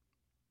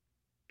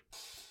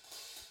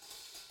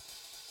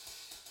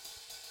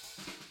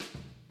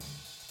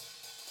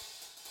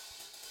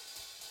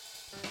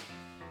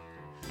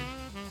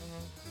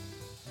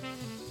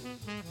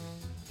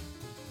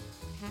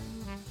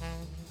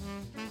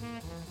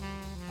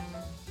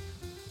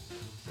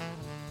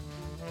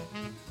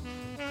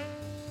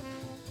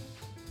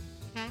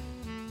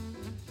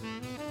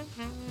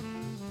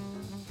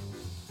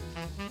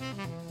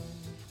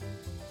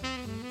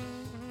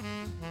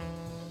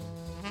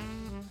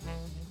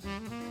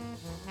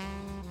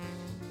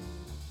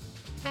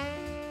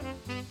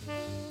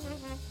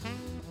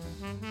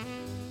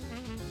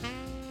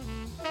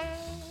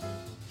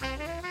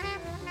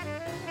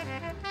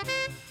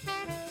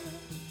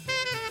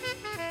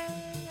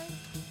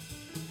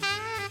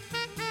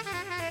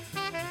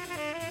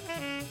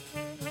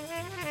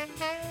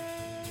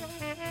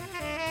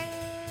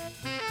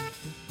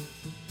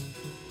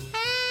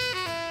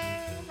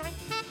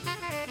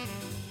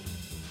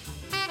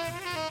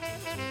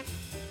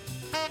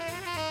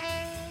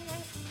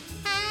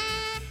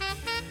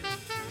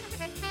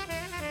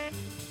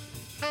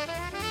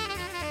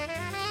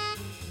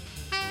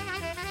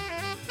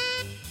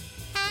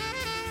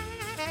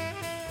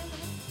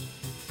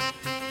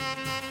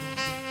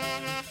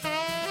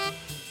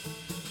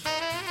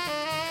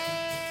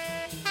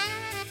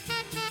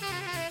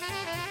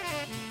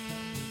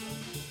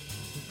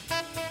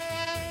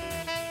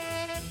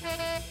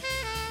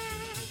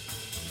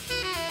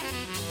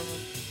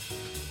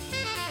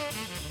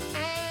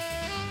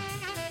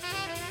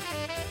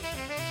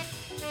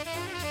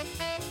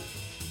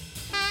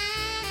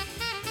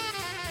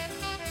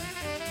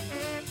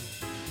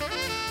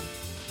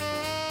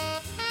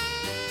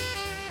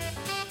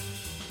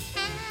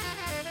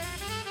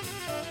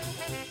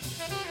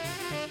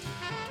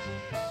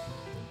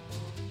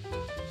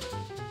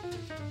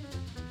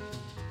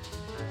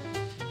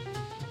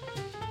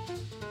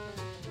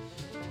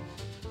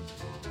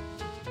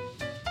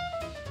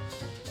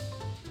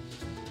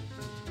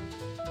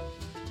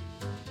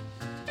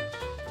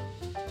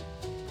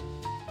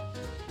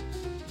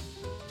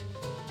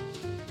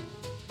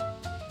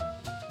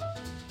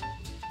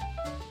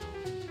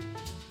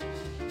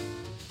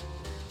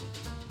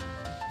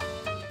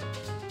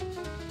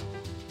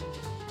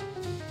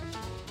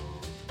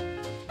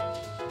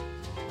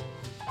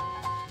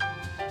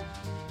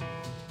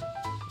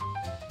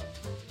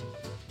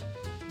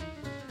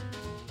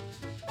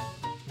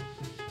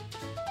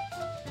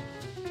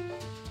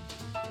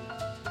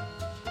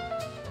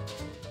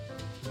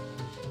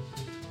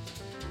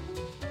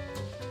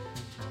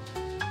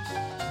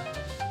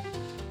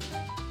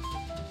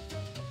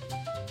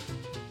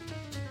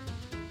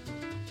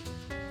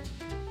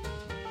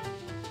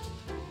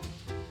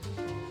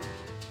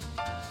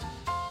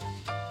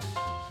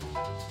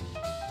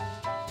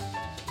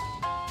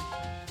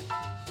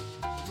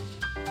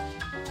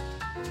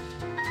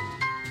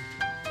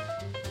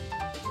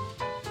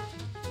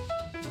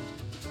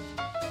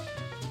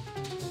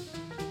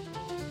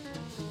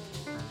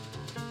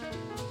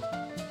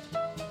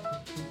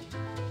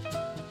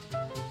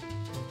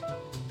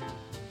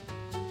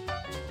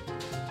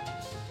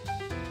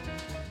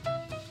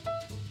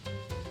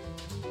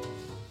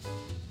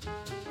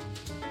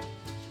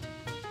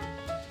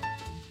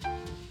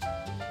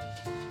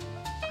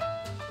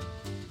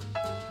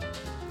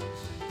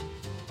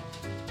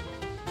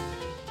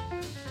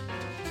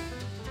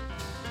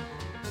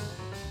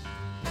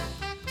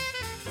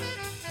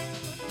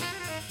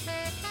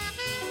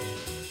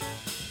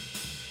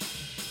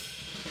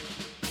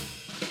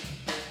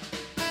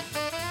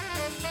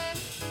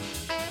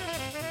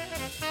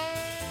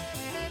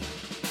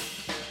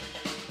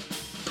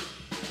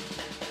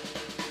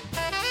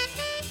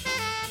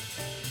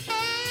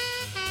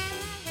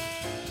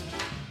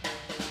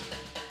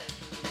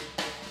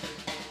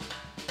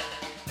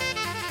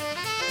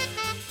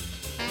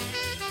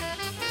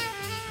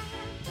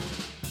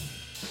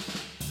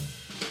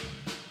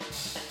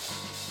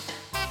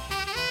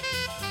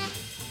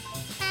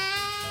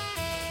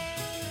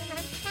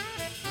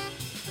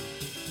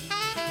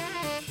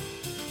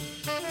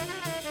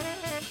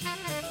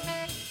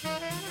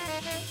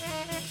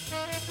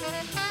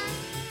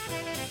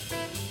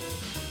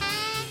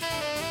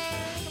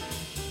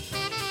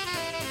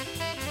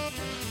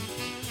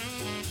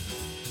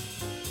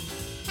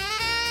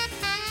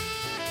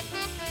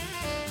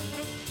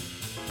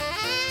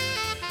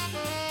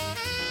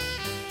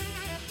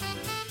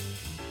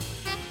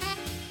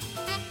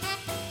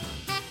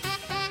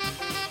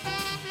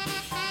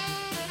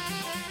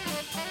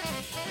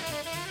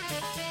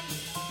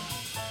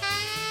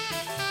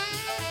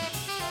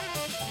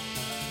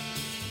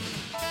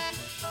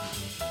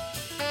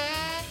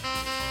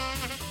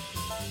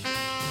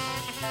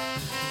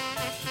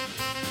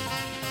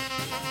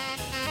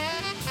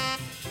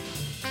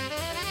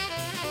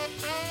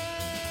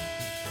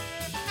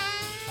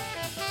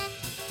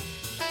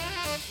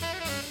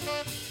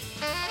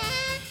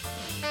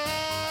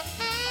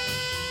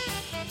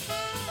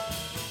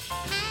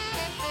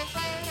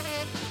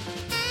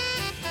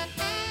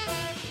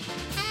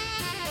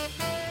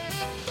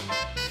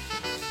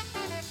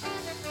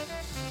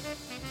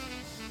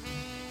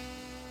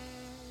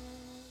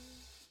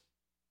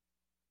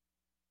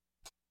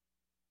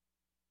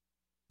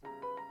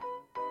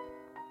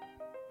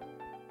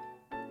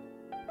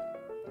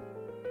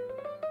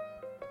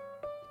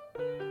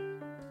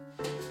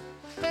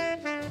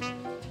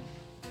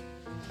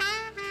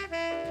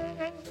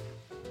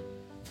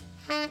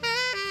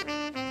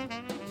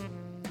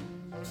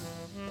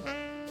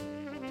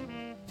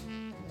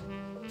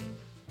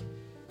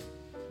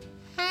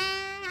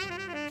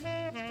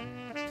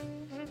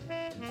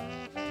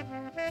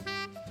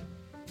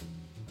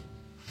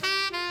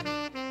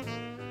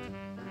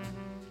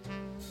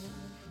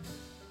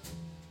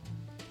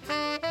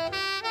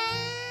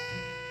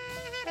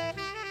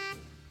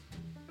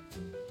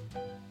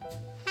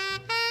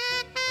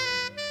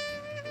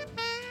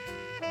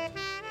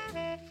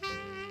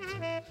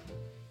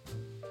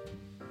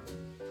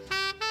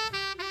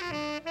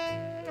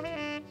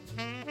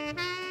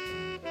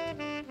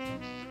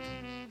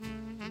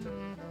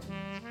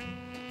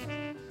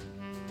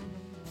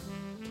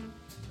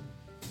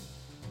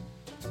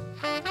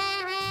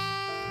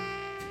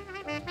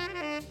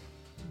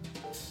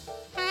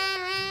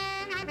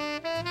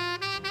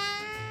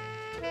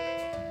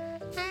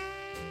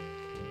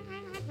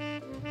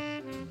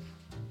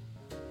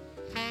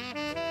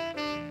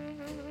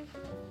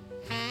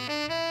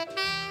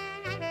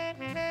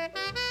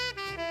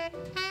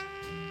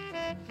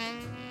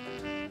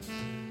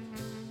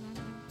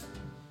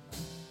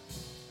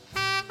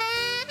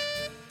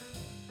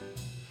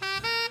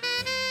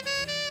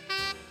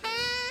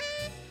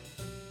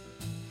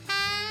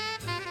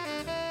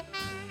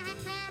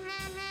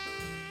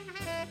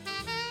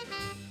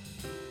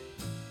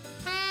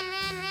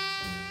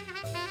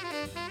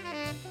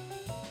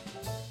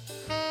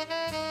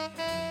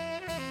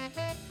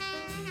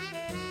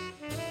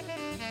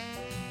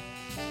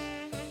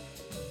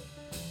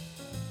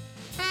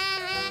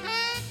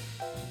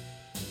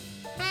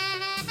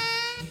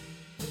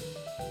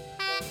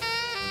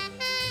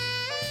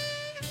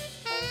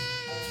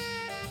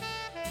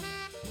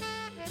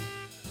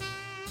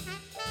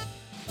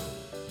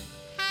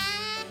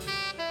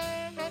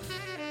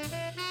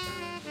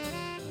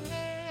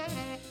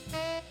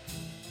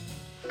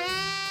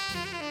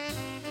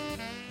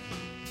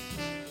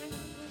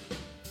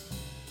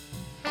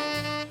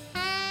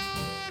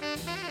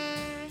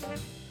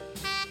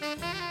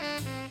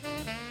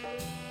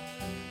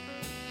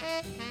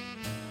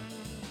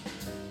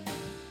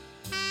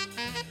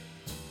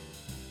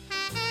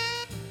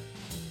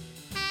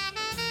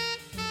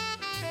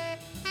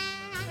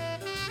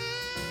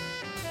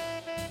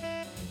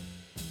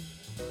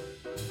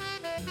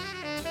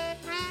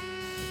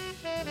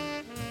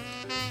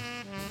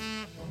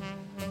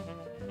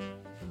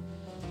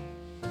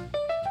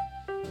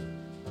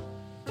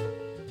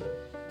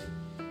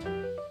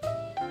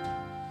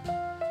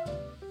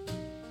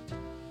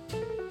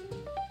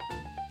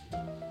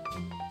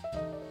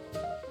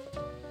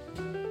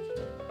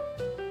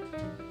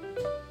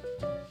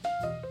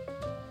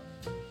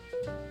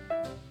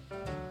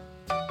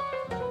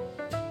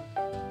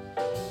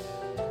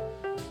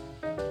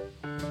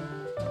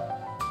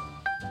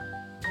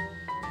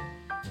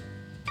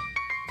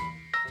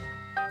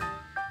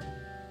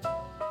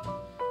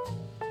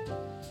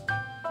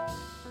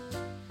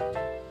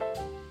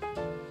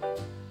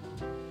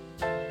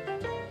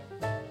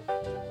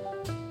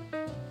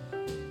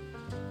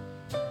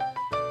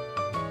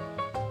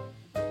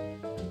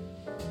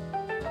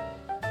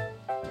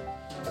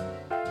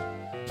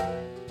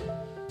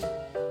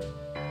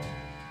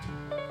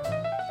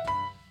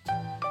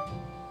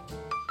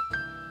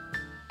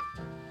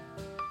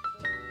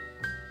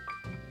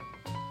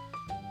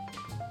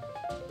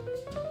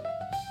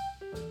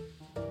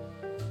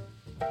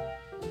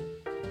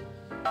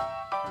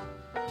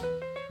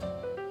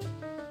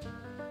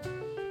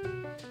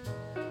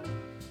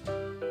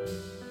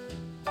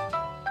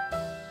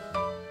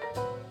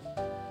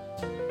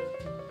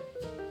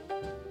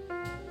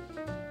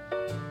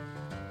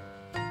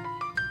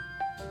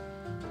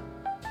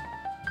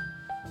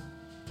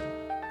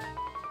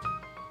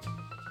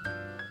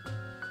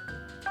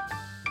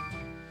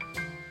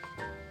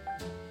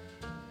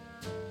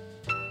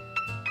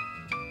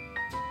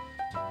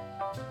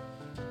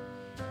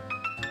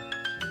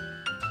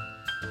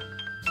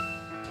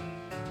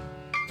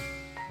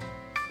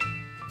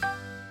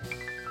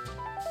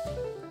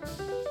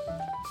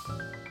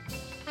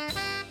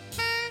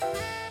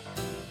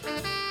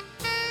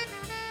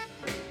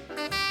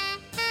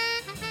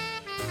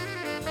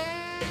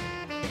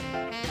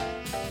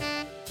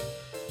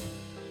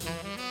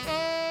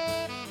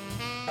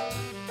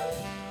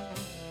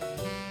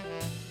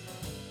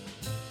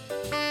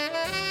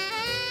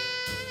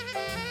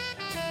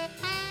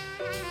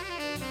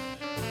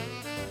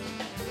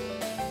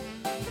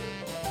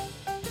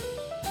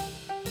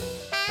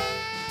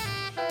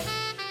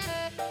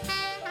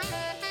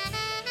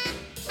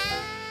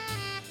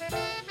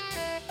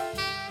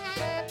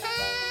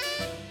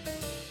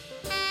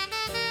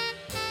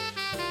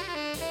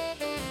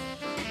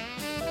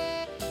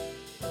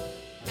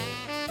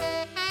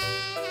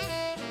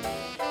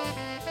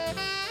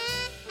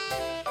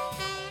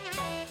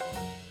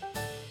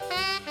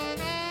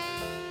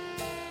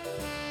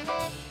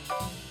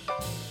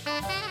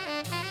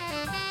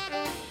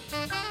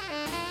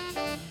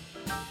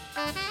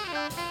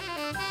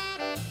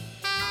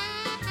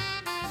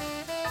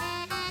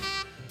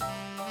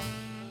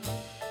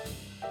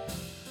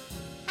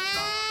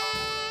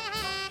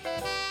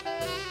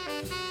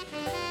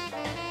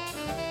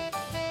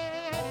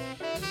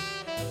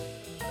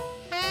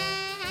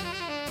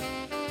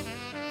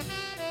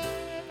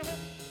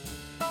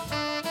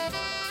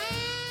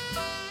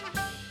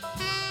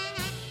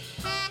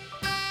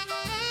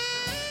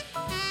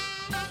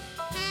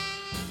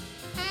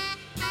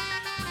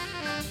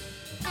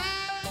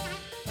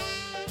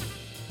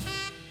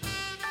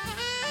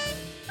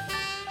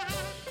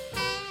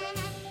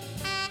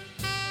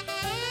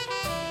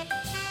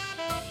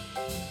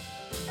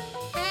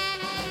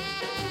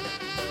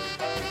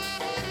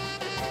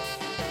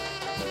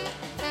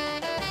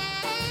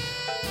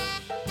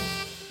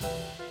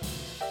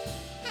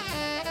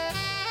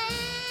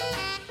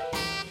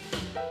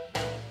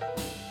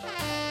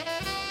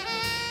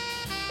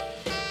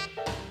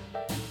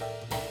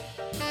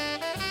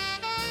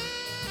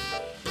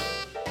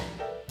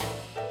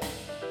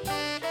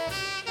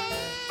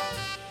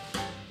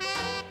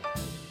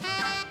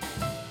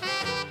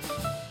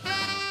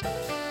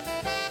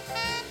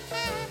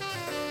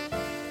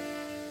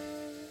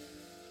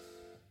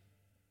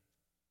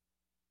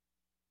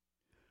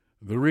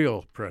 the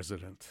real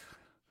president,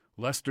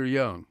 Lester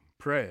Young,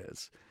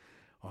 Prez,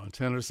 on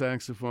tenor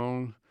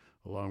saxophone,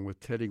 along with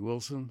Teddy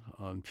Wilson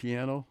on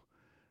piano,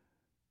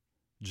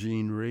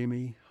 Gene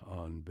Ramey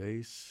on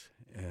bass,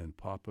 and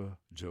Papa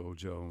Joe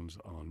Jones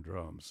on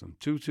drums. And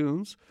two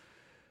tunes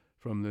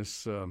from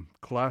this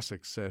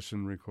classic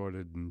session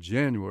recorded in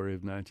January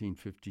of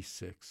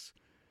 1956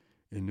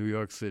 in New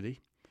York City.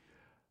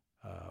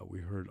 We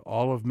heard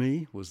All of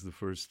Me was the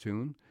first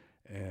tune,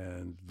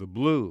 and The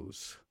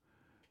Blues,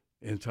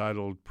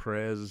 entitled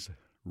Prez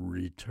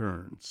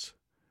Returns,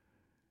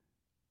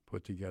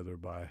 put together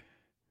by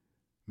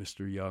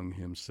Mr. Young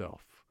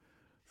himself.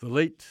 The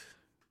late,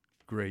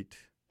 great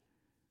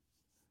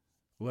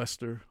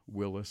Lester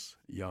Willis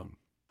Young.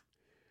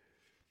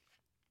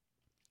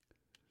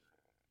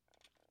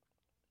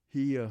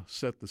 He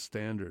set the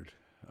standard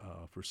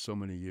for so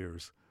many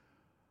years.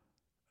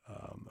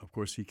 Of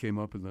course, he came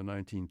up in the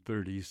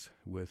 1930s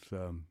with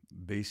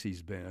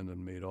Basie's band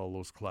and made all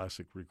those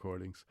classic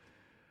recordings.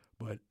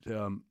 But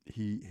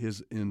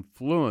his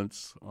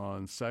influence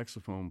on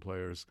saxophone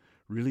players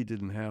really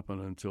didn't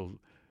happen until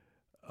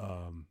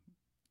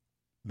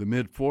the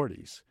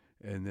mid-'40s.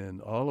 And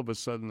then all of a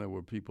sudden there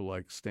were people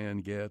like Stan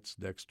Getz,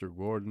 Dexter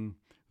Gordon,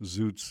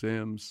 Zoot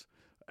Sims,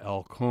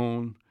 Al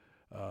Cohn,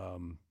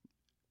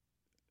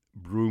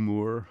 Brew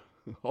Moore,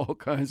 all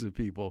kinds of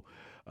people.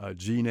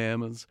 Gene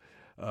Ammons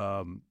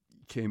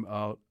came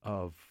out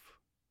of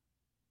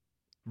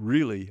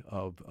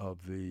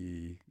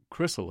the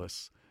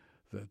chrysalis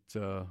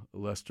that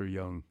Lester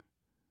Young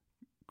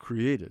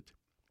created.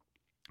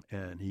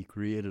 And he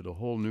created a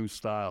whole new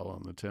style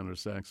on the tenor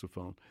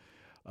saxophone.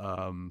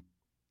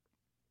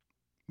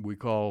 We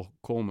call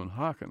Coleman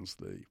Hawkins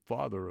the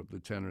father of the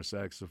tenor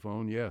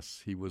saxophone.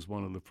 Yes, he was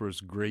one of the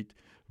first great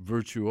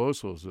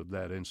virtuosos of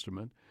that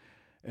instrument.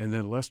 And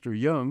then Lester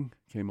Young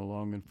came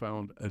along and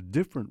found a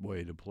different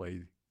way to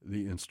play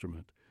the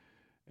instrument.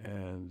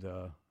 And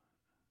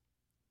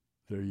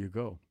there you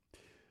go.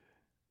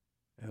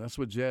 And that's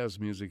what jazz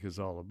music is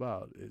all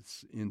about.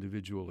 It's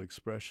individual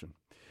expression.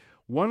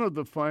 One of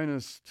the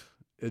finest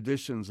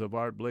editions of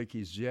Art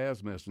Blakey's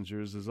Jazz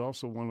Messengers is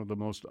also one of the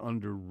most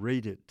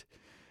underrated.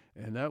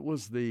 And that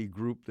was the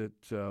group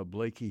that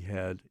Blakey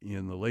had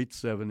in the late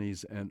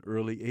 70s and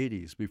early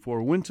 80s,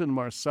 before Wynton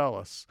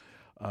Marsalis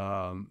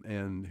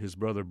and his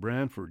brother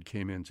Branford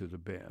came into the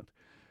band.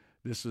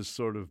 This is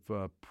sort of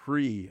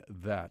pre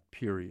that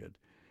period.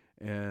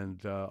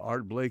 And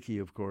Art Blakey,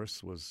 of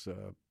course, was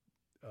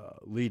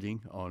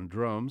leading on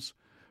drums,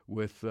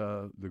 with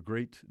the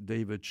great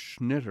David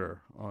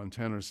Schnitter on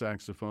tenor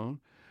saxophone,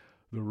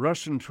 the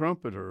Russian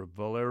trumpeter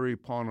Valery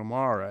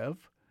Ponomarev,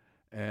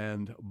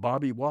 and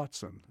Bobby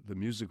Watson, the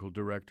musical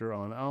director,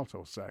 on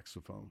alto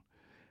saxophone,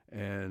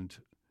 and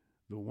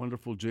the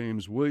wonderful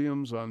James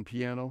Williams on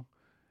piano,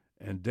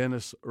 and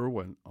Dennis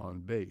Irwin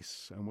on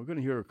bass. And we're going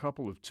to hear a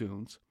couple of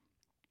tunes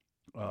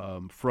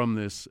from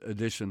this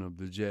edition of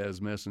the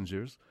Jazz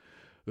Messengers.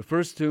 The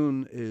first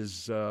tune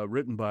is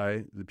written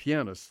by the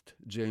pianist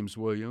James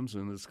Williams,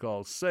 and it's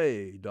called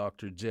Say,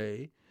 Dr.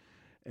 J.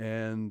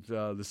 And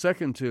the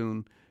second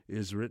tune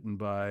is written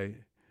by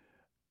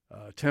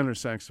tenor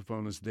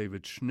saxophonist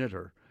David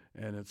Schnitter,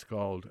 and it's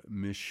called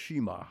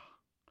Mishima.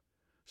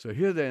 So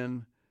here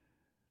then,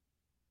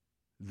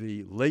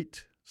 the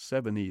late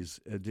 70s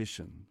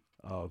edition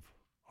of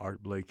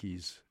Art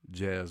Blakey's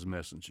Jazz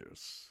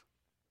Messengers.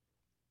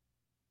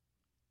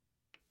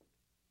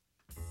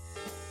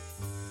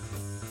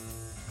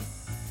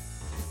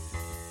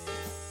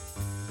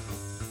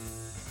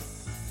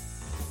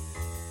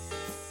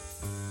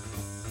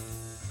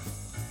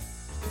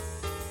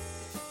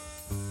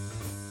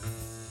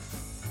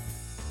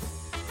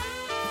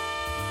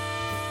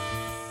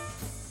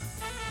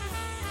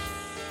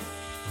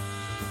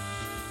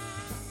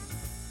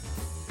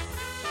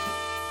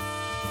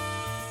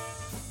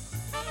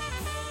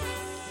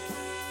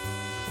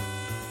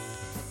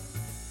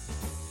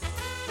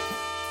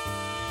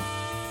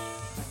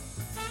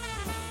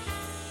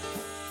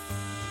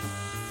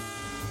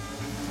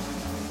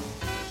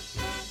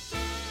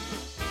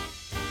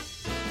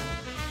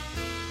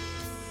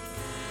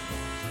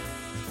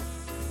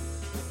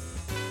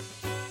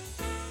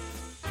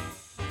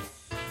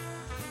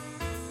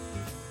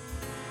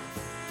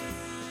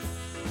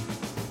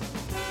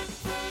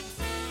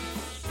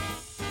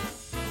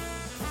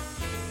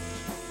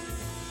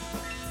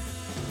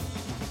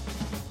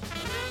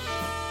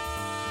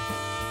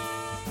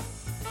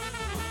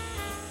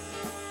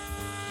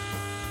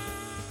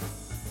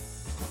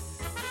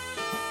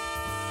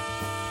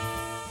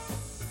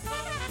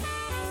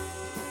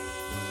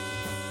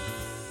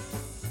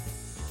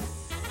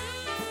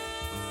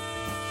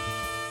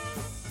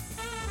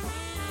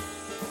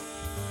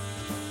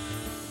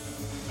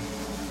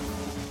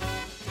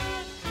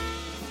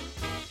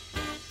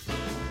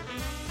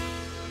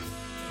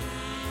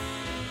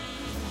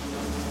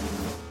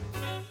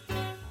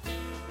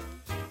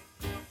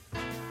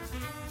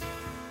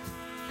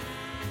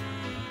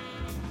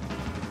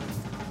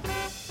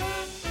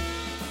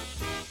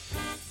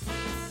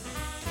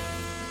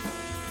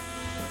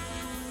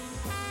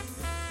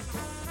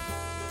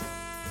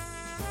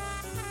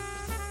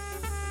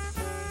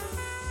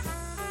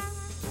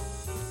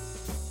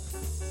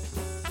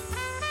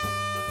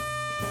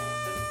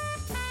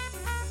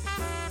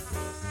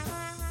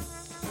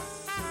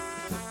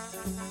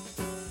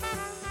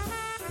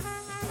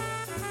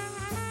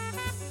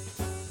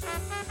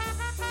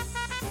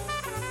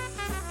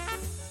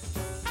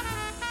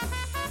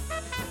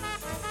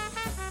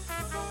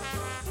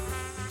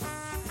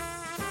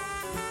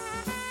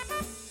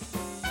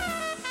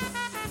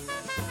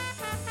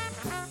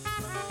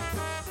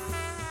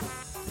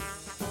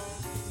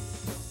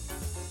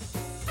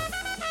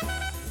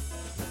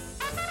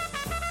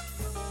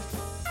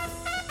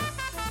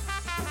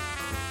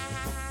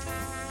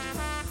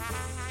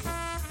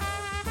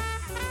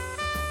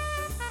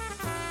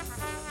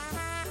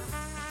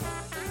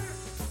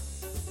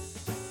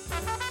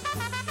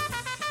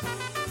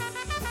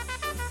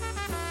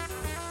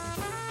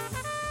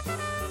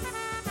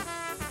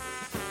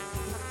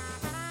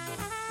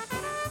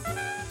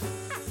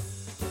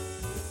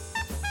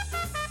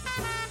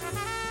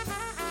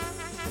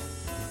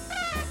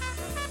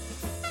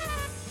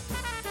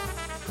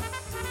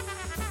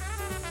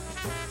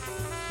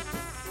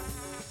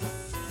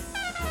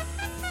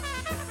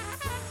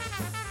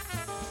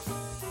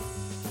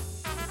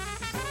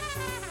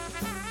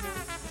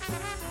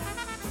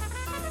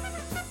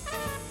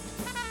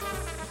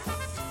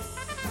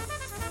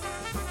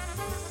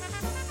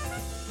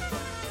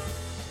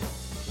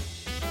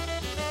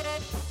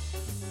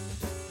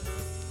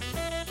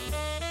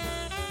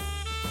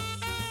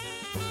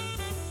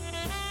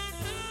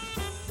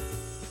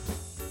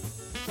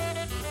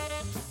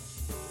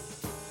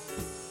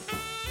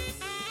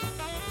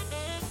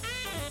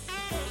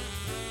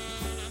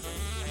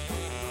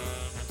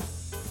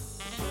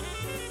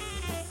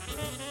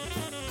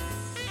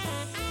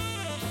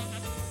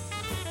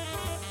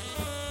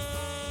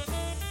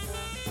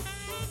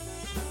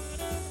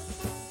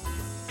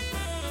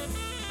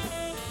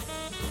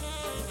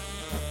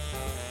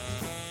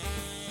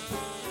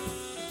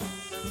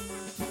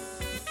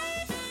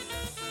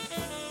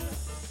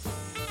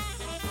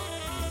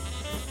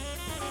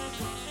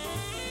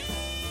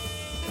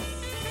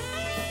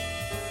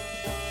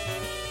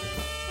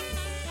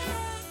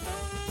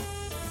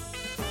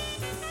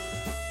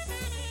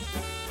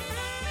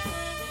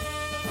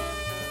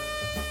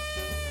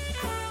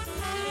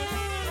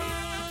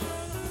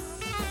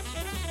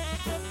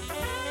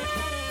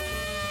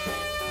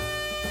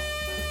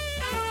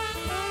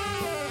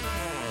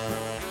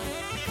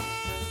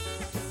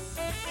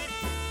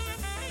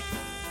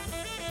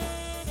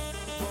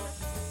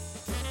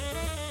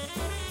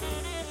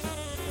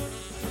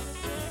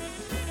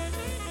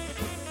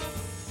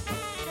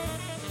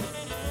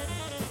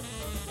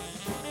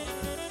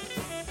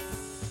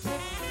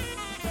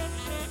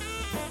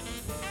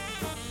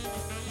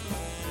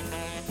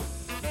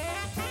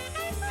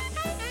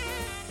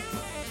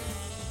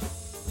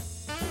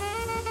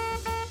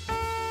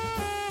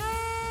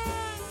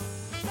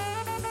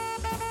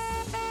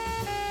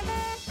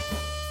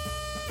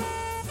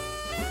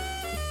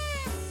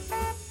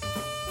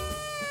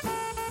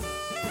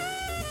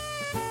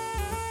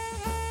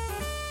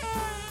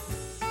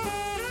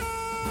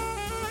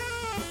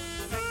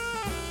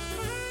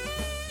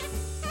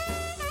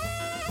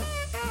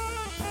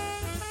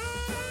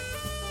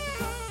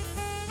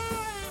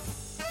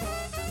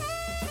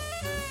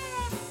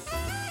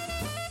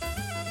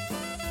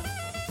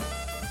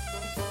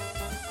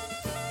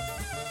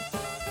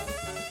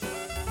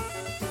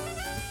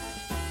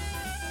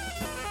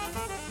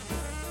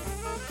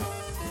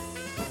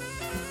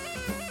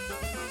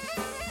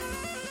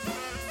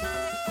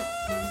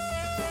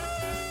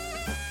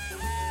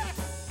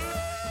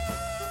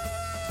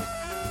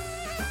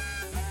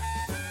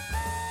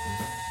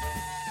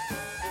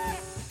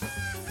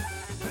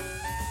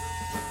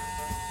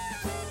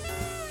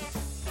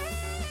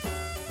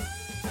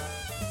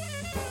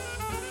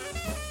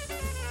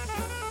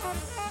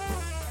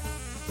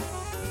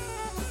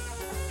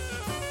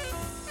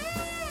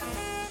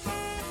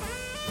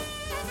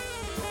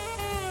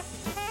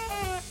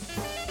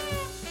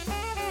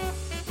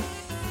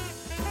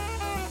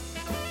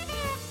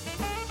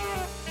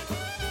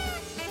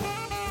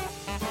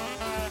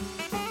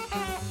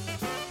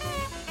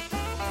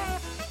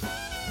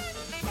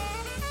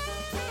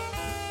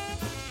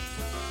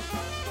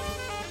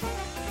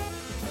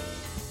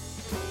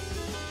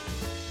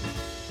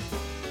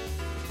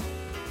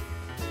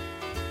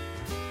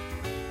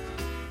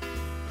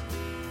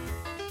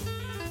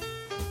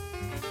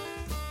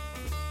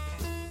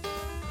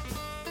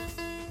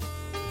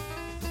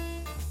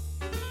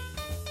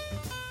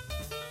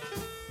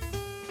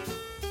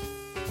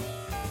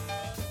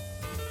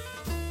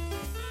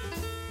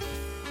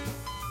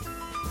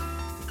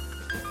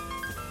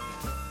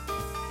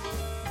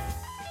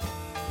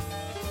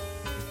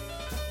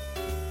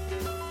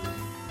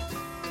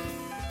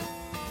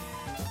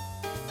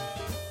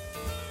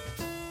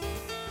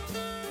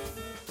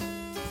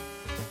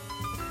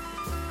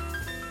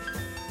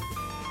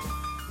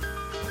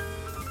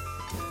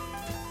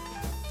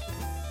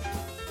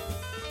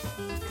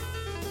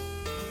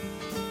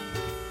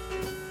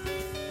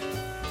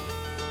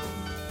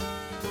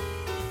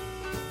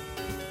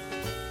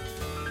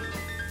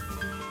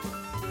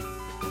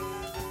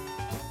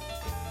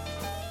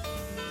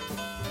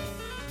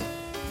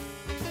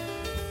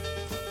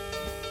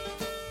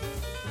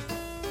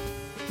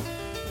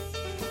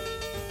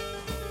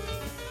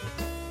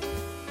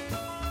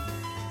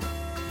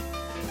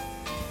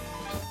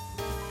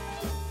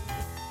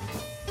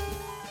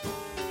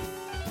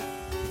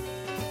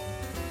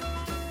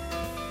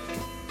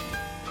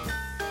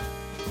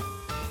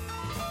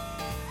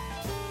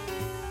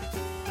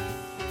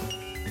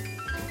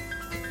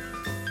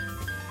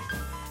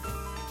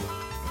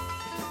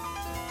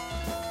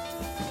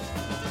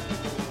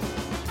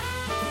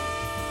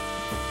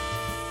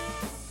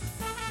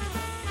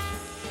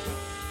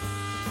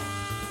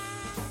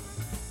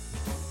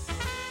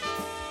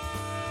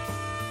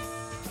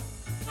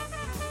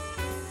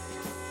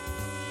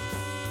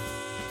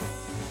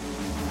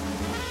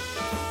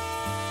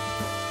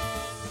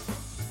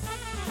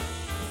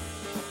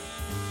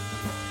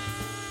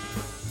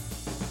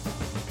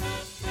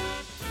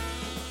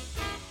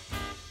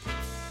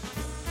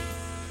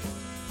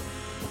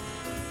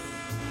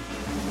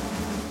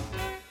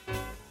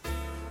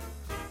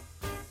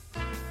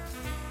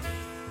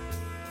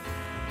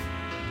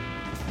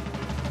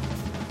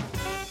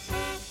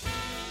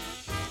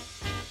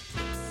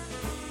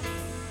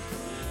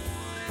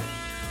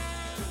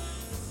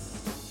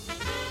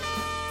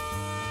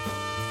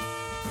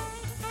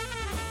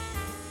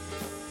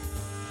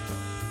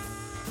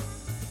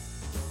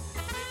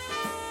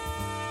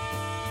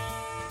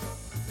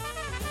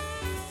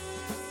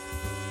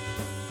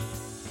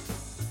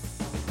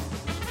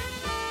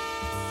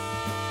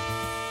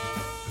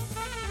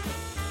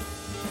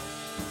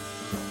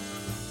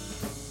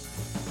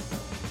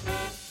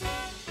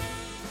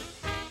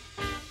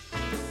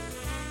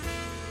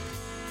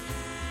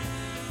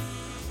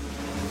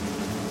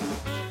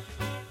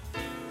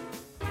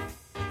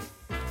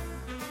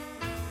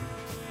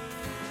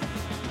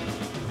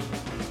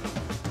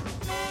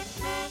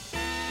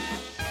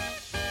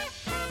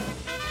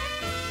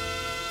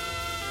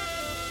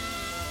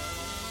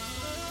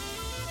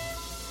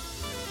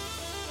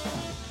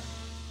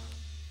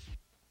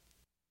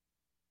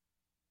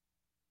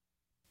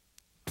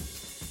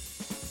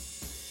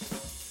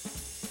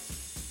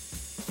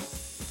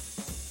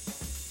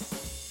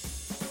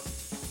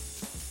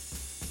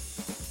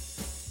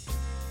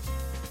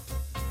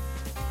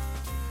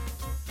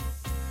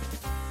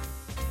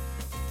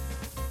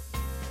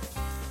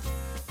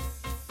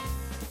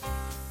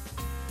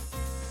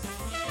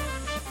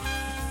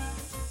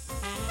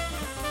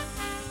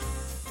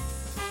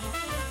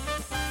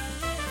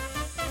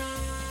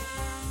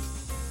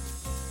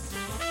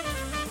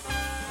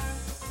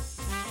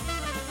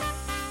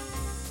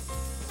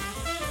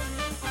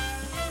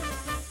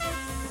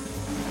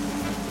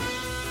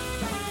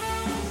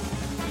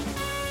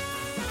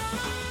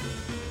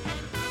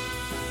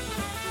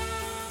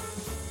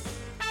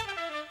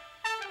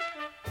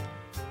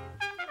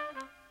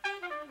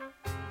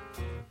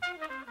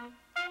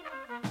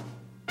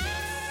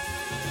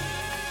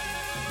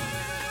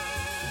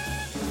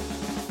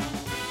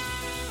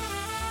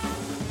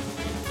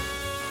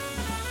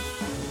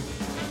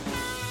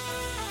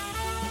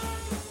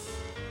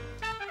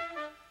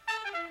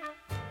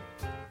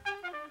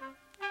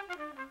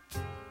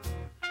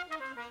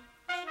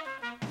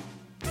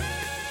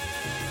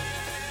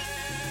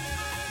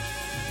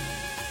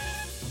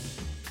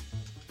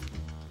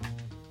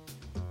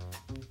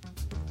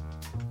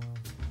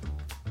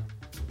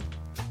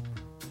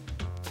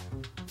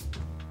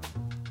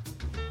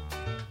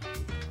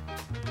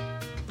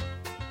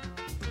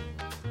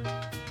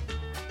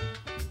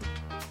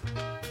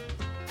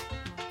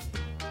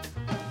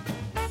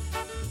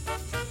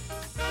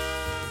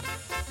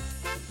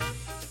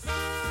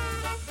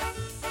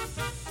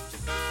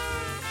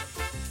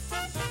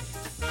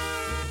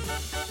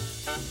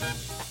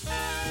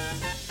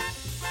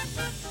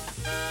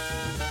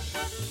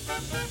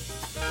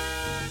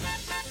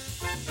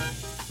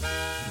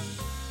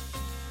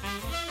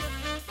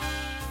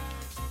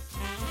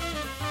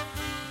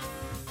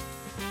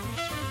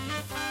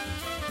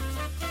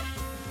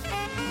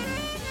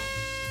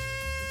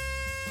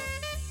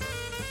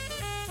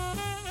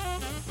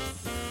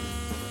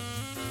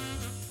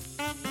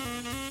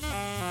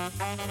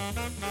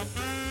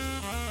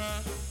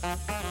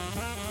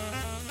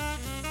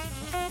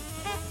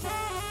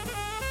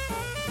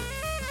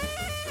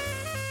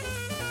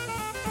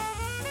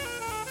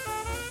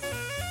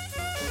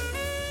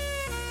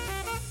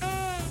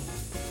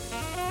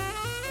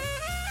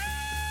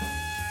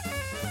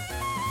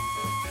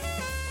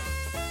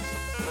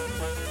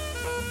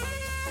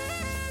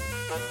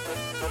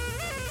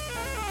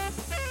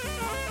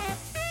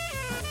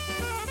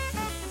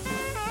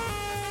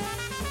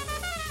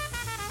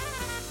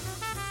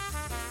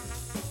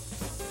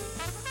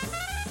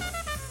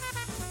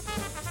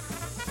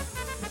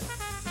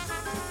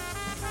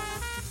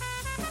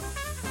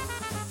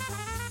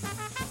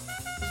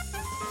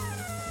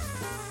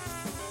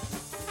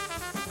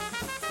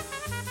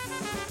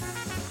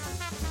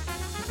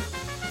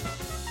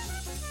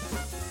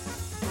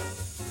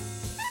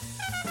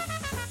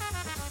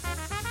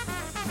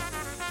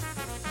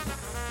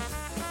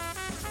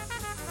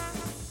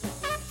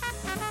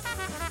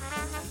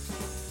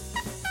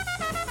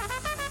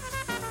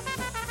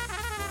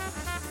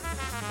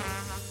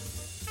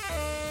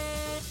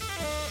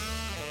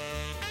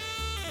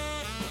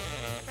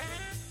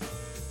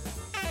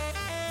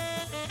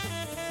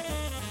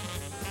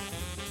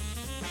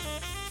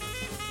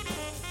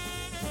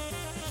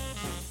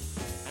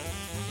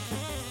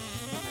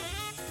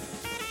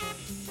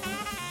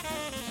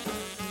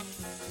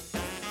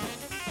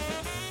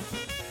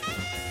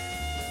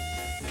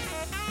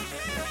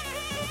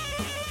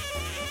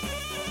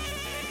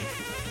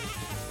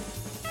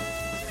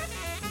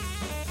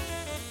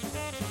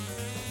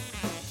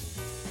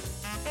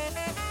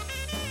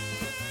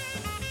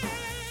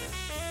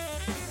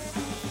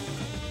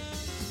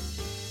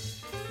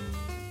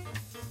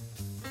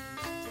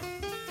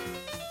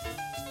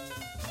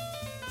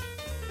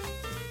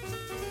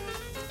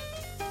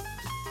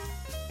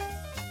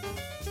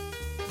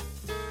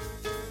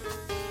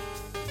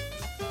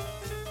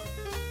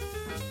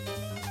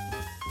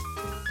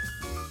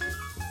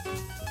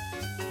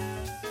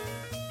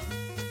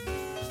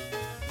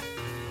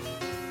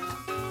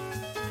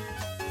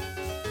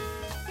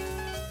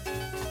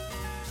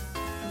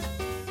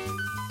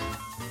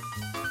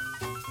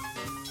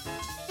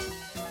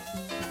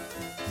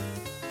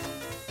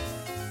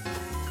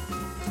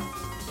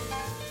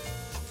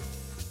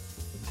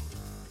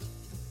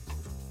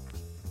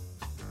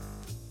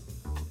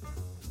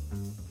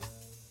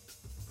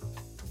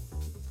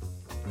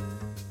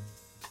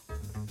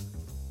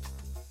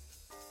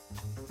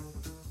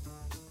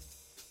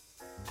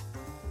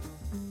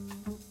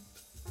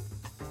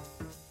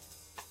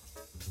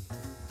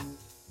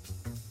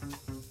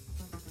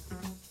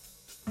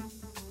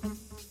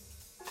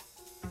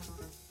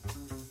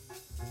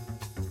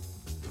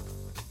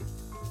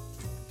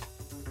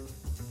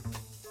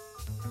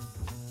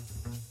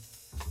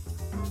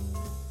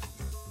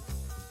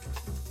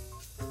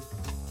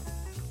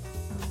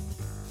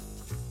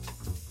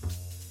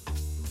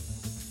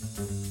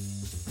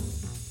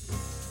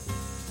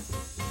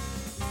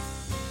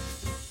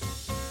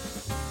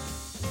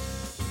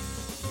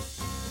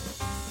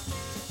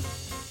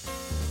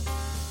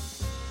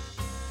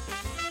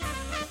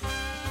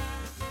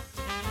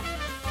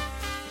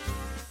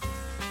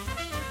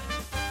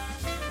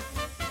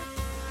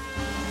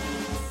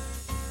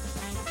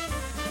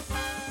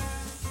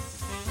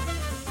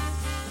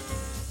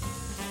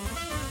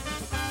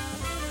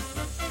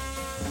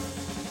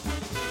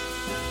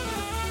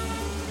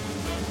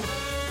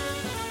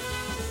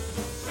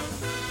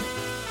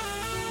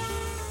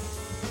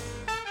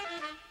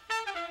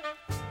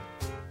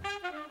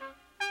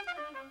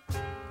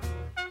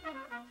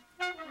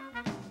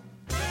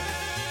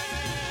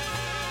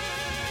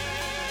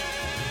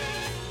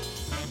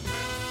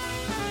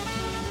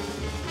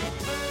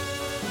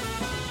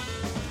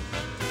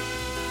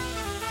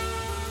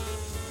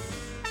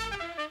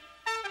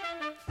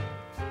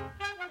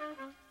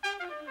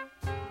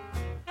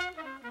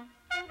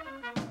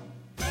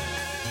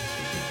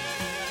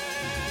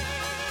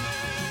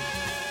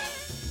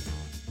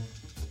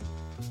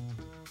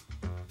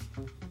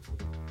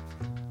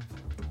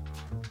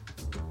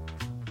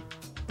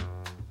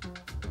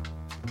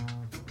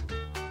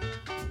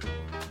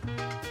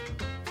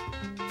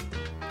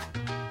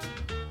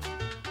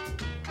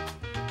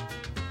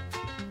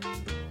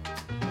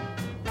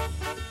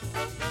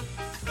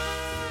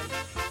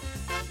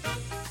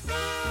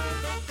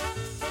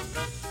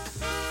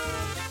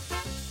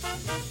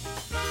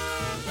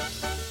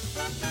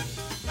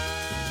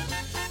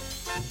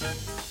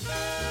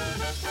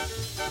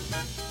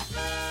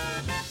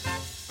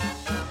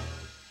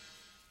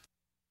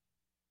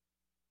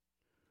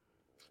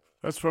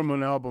 That's from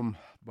an album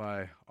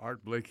by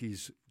Art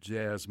Blakey's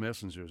Jazz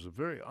Messengers, a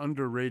very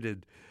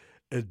underrated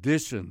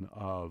edition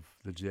of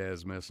the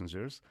Jazz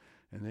Messengers,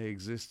 and they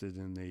existed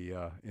in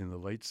the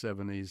late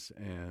 70s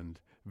and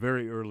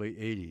very early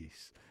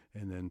 80s,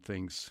 and then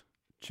things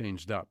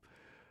changed up.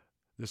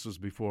 This was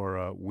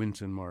before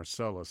Wynton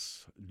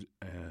Marsalis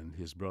and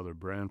his brother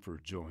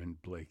Branford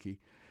joined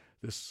Blakey.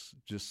 This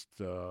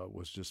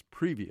was just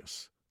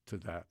previous to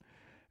that.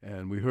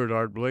 And we heard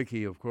Art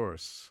Blakey, of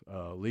course,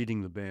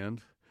 leading the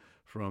band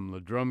from the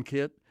drum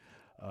kit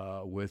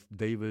with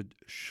David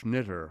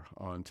Schnitter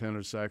on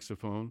tenor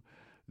saxophone,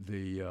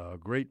 the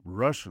great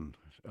Russian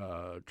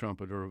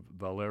trumpeter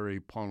Valery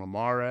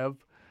Ponomarev,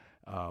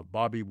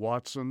 Bobby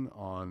Watson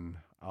on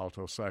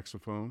alto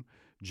saxophone,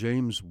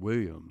 James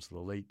Williams, the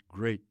late,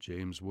 great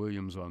James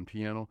Williams on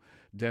piano,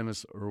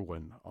 Dennis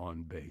Irwin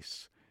on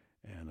bass,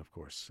 and, of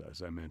course,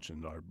 as I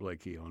mentioned, Art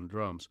Blakey on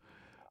drums.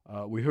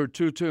 We heard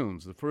two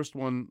tunes. The first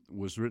one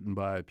was written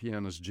by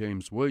pianist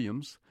James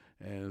Williams,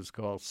 and it's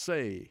called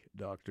Say,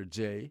 Dr.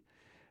 J.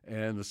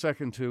 And the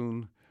second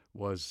tune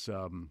was,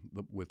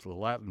 with the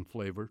Latin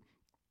flavor,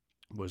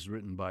 was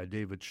written by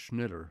David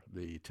Schnitter,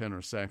 the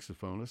tenor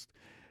saxophonist,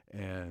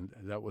 and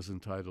that was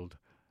entitled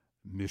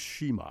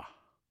Mishima.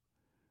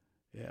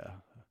 Yeah.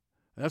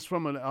 That's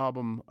from an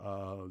album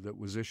that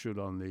was issued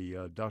on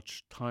the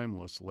Dutch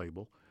Timeless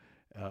label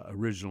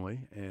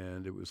originally,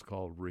 and it was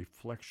called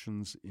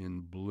Reflections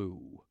in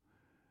Blue.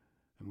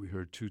 And we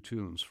heard two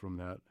tunes from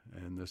that,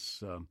 and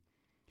this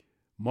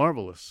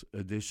marvelous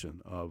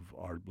edition of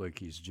Art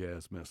Blakey's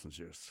Jazz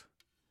Messengers.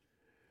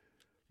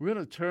 We're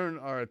going to turn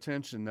our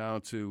attention now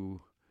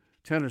to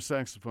tenor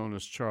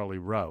saxophonist Charlie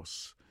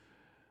Rouse,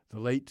 the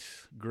late,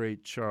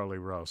 great Charlie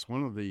Rouse,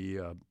 one of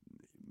the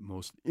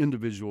most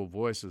individual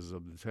voices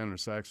of the tenor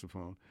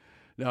saxophone.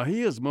 Now,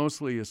 he is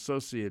mostly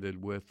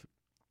associated with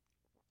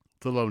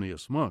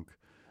Thelonious Monk,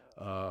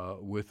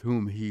 with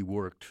whom he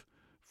worked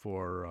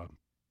for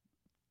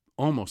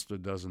almost a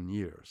dozen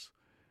years.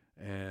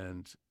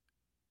 And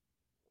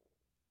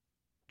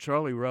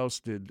Charlie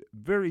Rouse did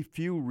very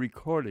few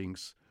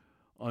recordings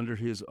under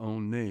his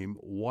own name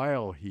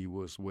while he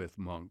was with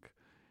Monk,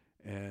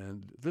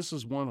 and this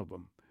is one of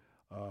them.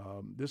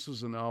 This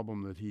is an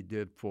album that he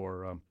did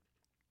for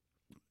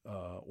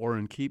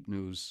Orrin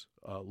Keepnew's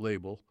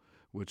label,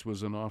 which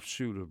was an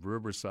offshoot of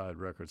Riverside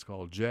Records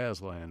called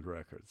Jazzland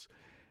Records.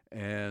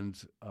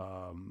 And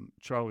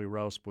Charlie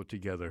Rouse put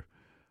together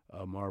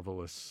a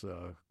marvelous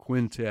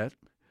quintet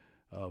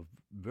of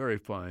very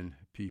fine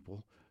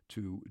people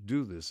to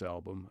do this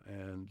album,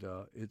 and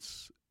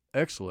it's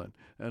excellent.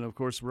 And, of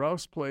course,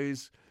 Rouse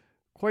plays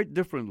quite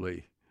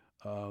differently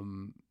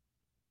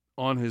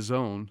on his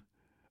own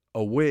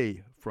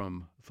away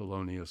from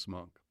Thelonious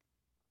Monk.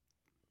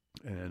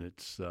 And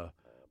it's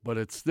but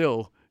it's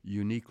still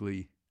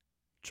uniquely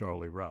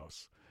Charlie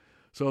Rouse.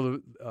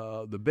 So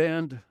the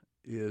band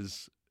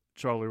is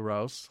Charlie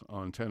Rouse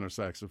on tenor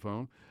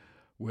saxophone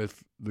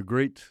with the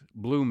great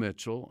Blue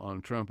Mitchell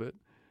on trumpet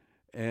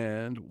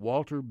and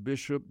Walter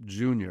Bishop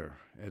Jr.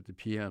 at the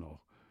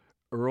piano,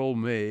 Earl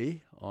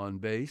May on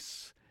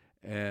bass,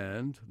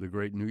 and the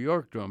great New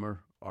York drummer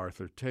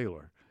Arthur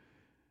Taylor.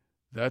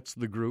 That's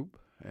the group,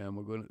 and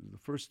the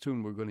first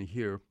tune we're going to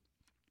hear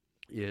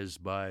is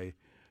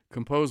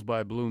composed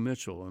by Blue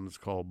Mitchell, and it's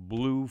called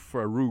Blue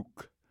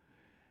Farouk.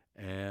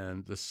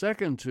 And the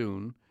second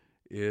tune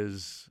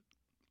is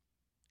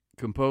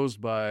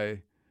composed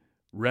by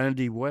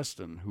Randy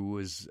Weston, who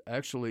was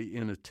actually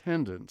in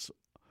attendance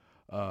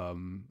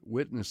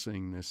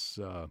witnessing this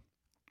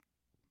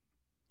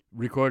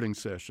recording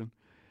session,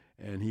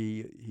 and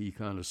he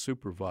kind of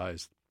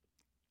supervised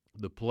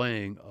the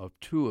playing of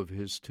two of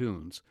his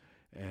tunes,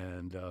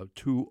 and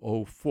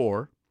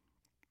 204,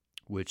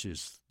 which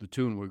is the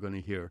tune we're going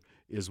to hear,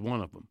 is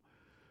one of them.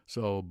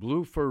 So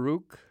Blue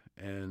Farouk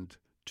and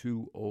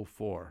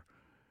 204.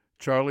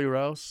 Charlie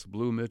Rouse,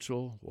 Blue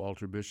Mitchell,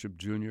 Walter Bishop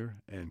Jr.,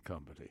 and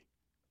company.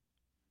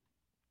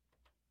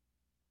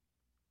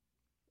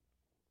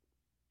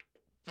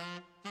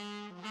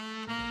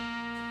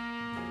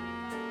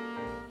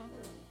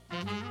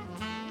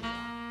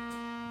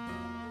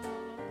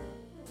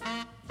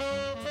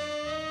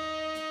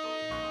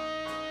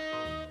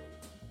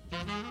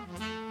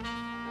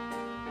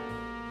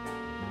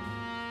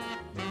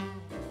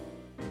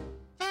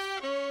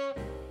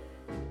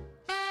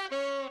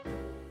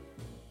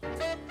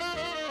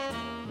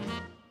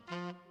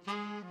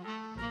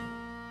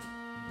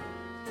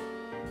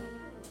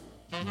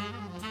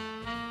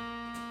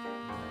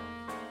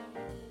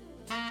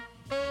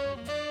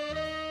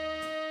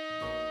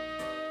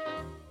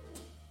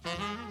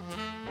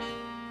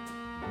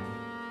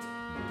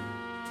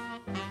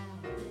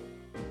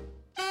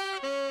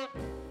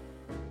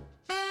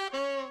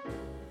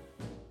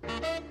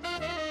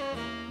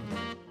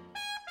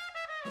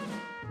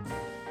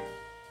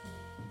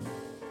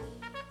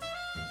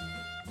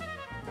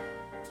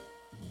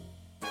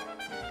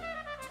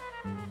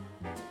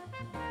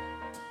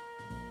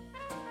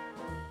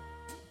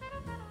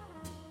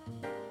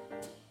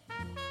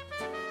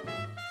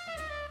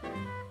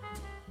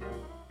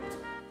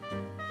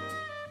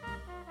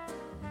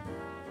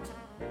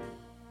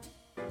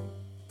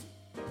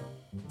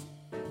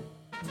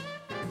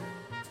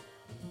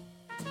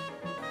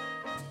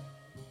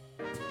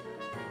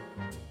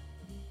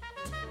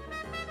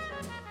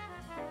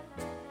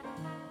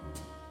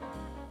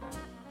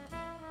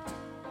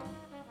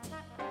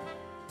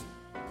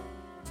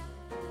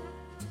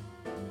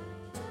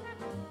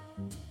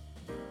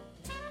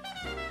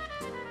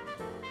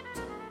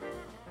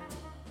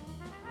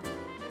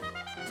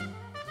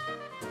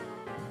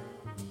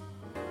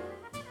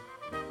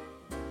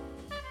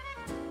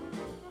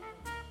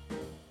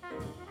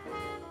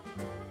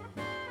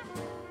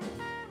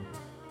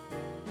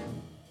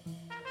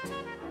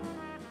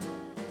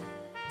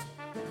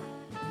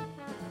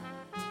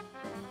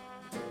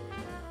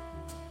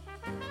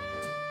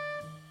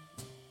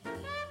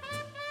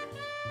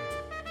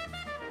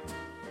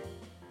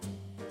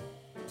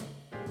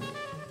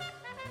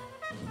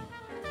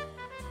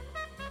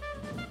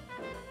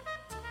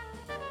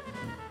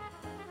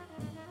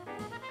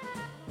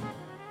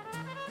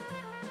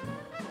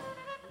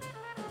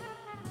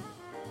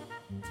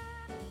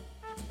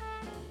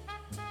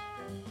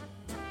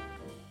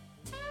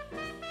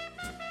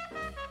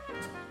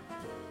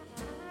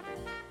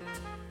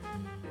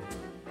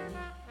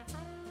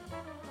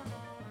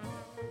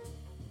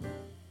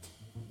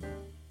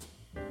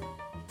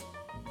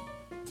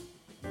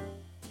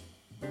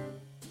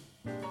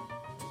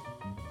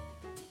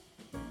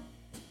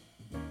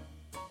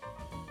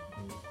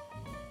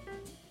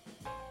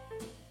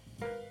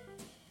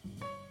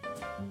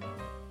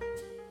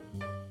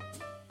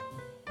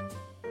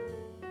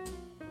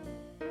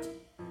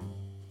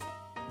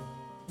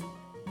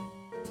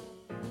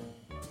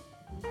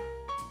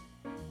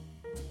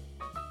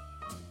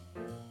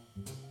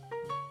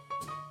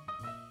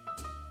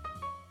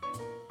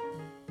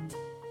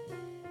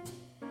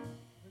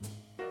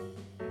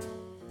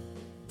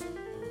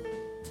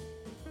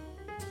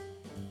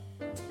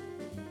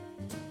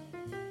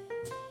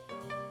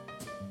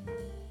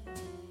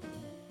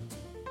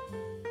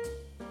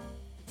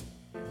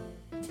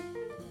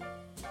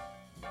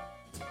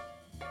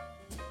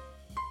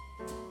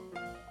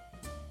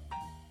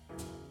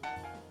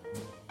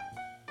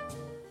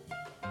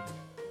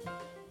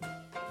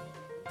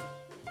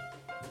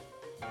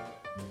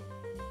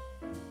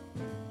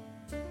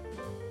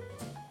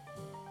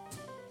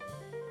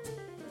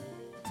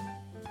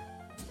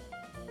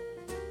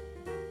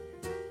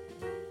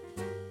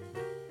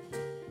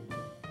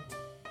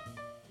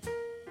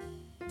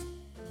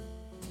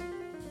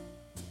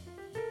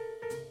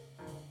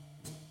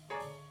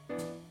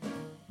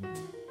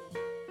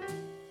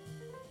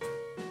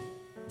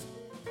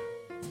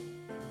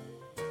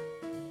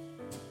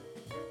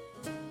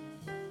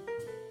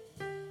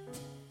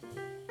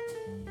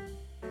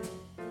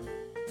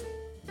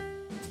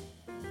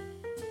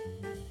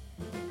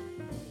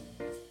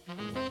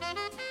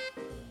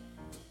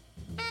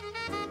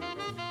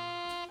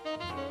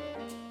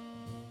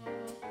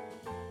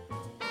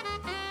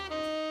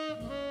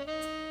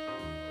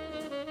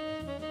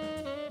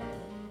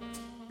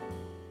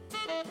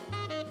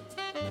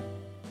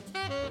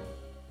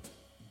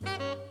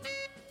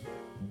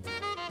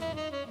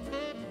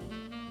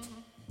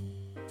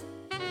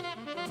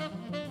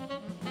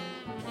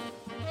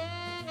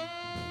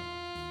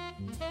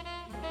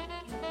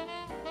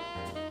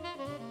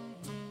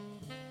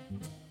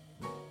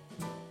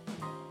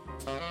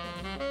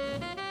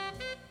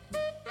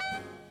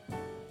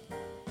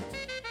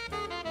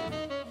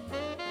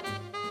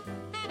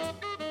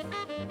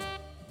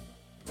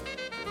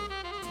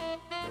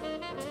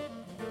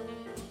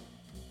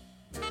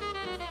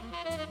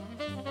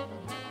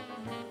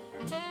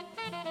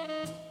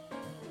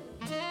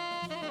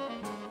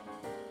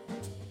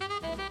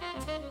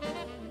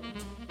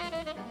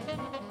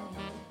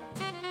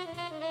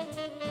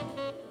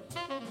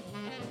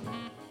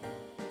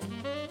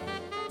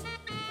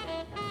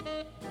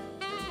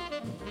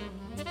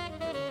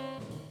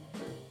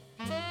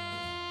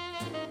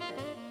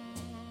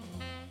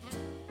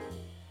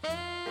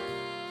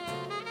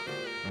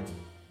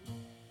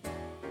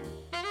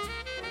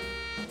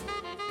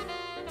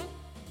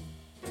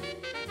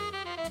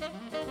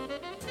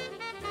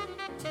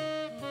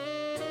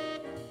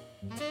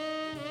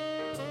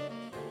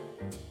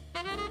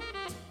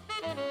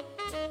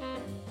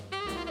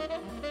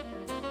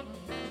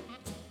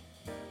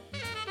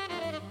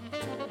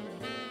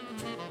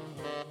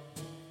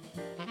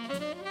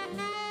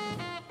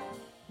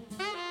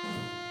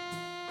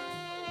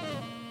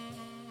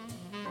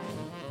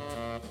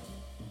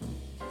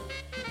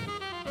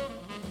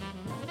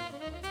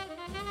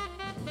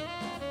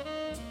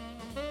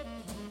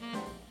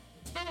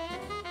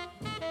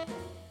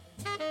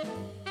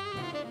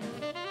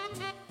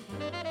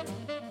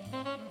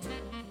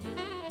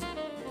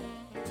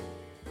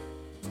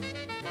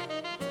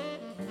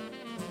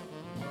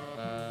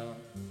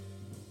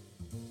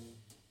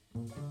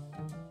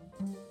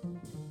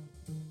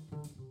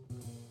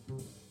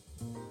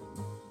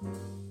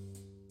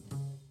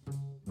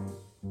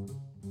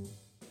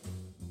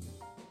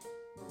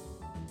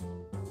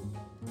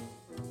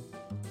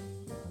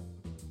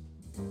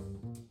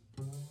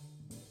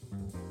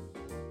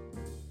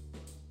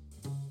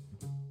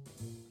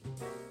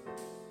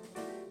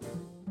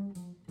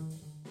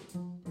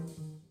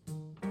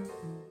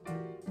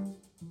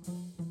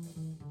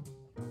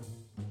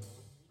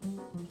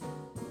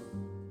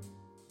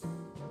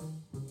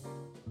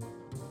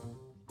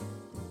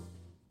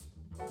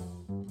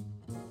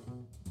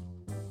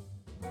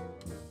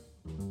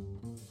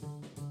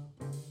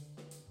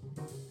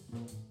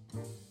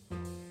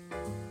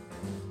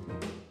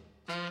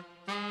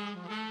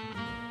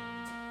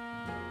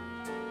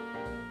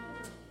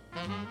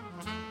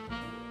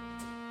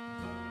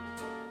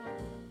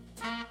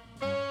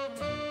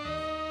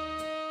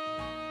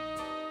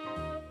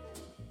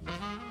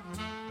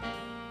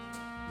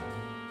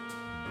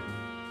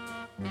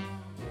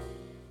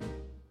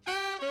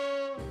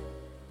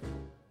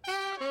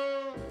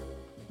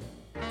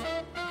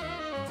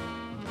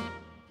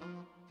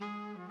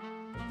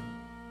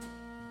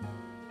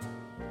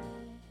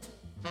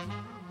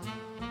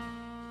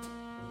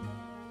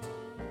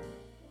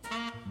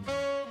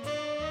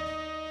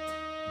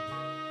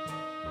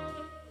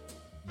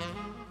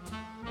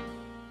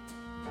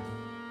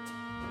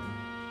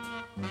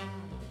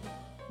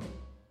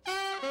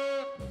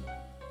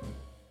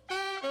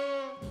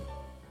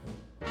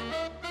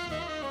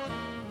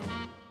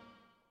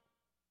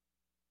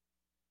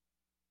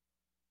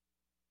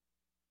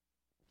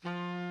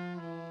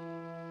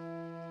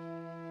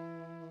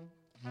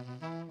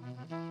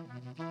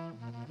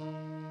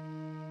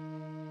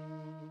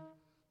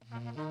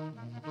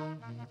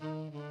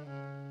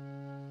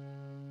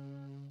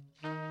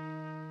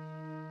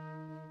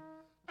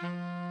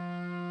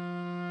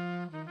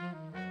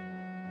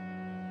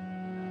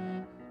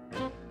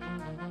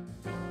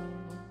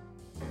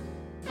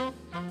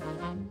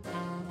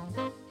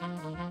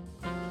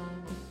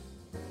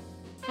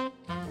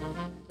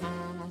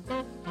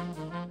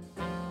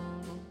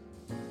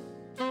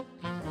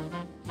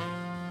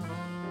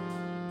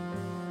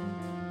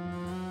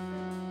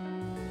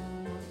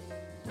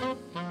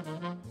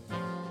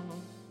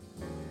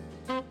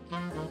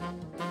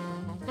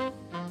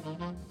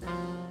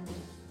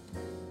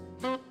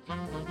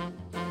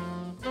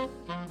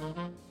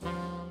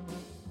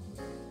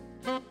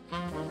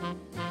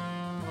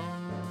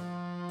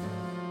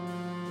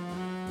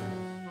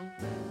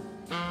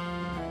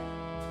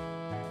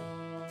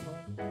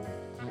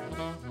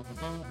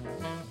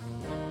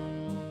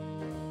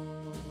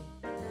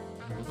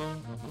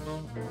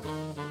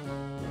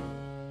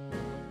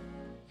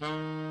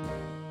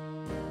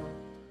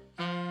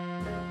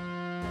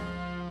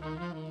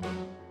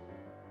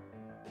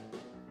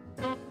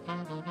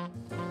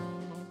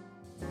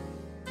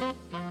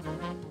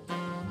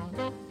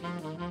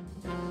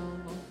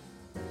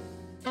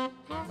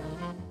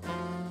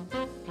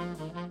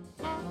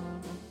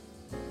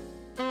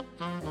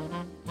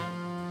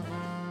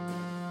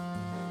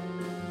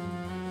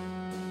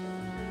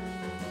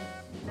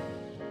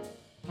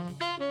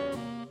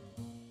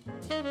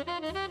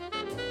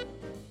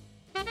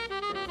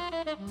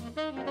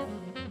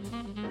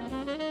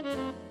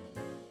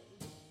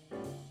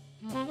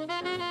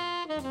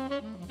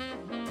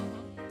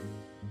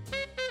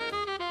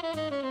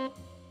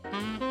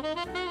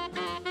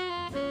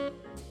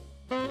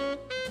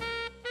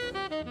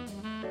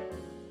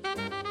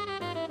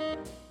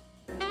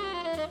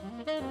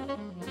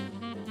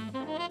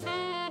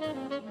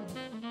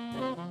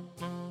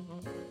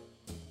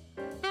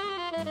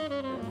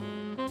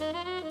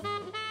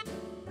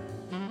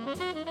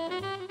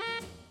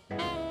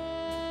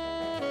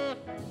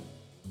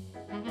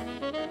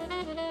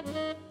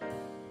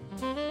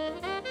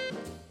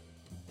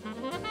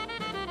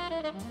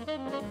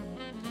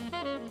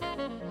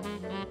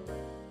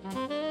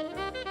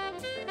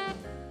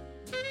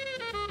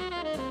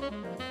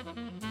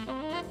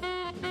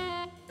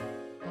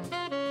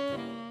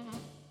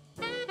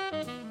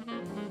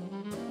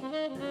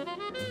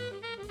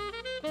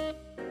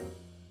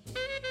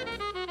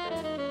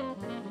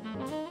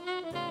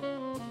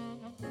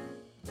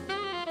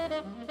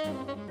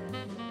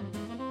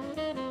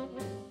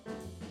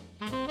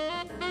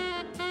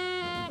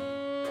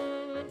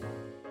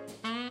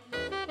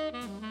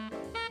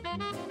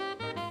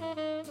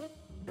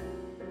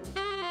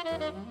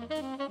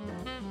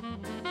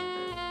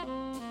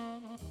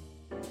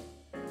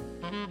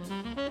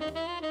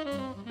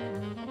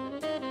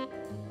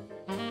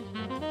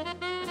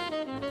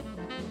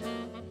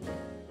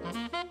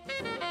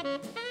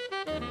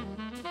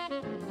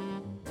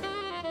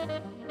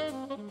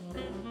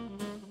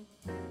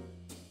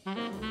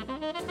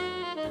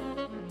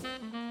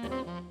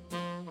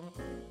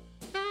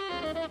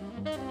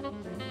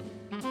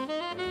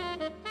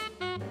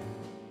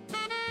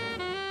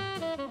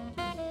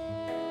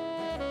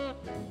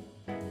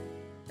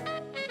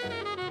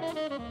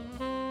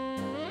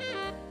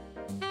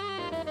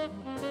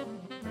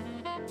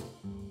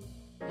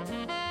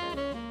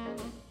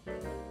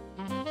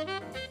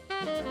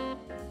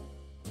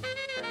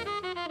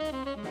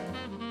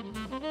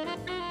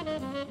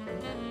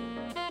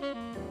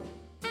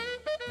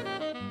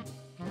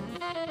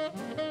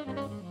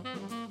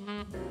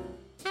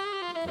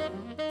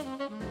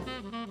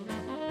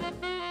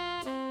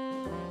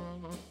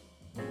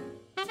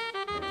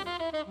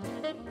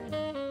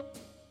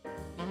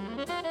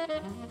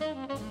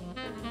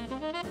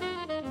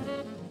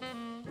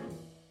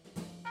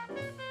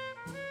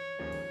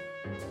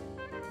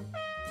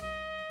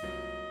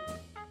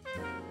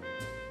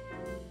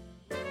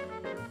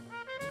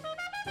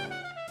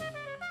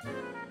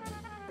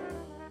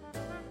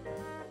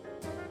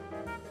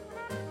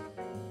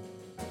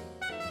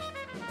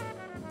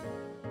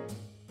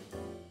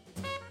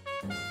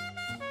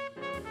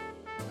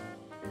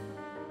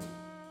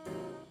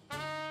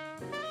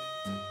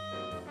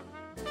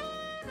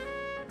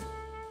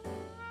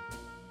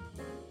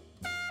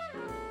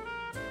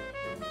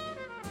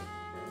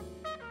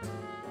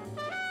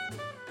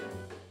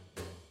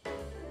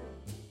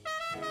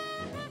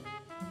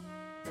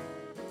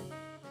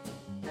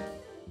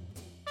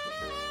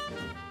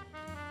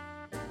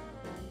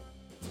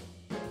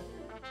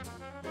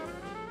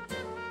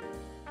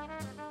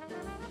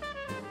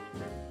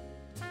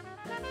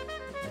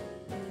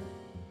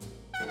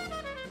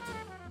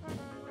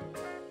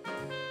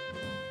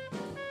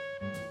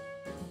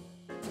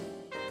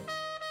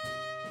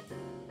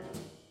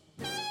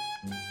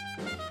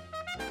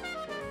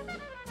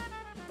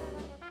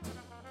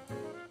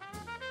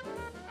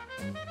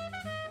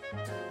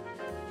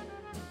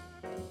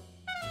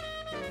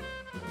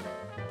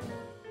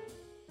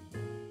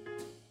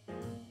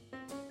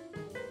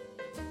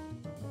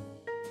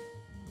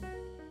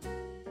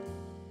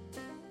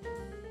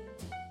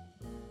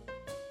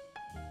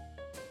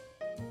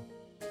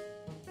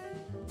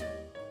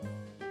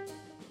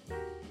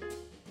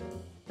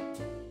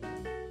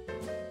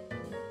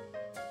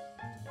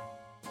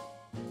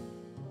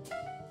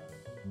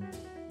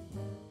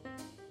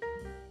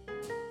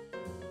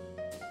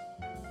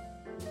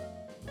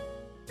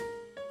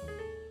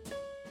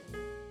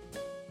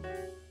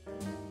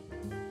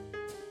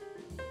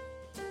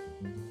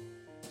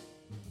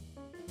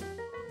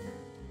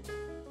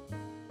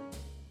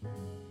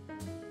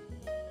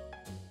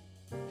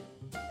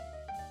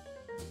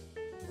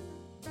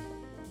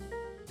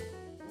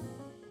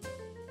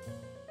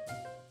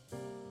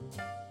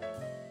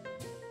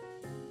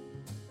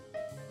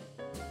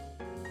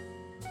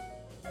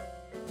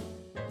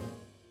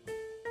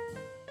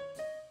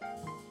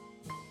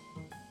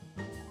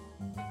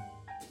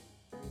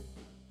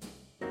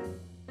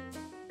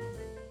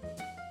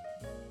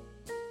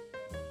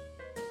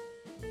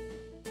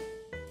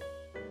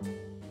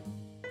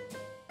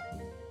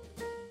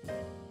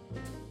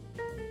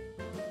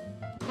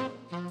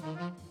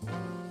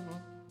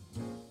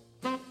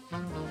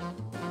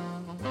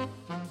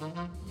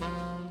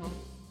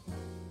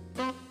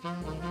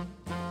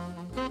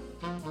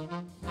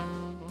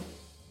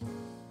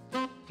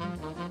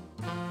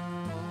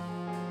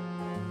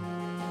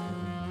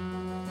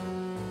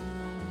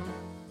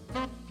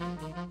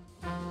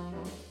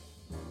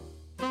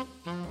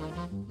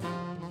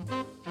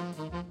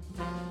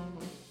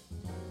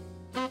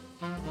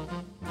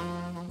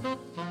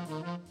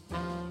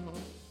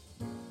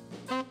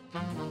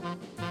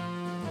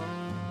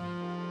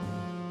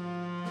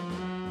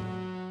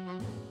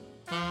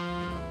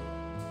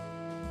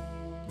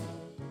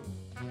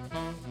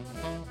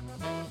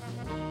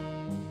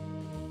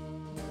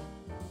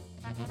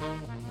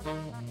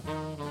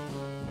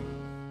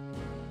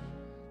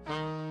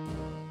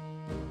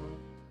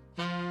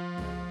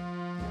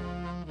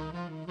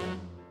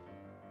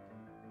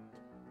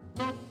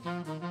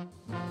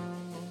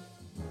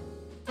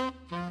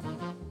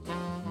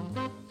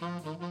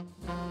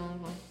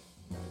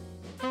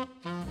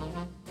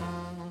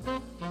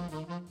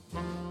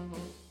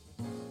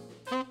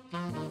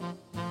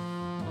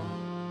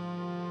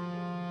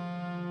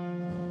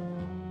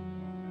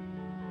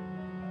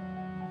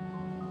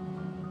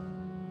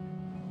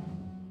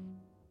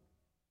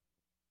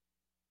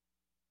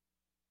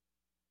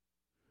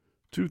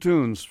 Two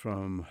tunes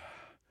from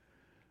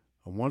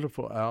a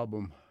wonderful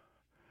album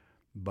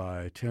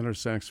by tenor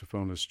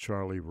saxophonist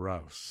Charlie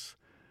Rouse.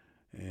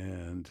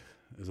 And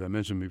as I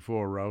mentioned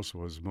before, Rouse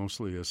was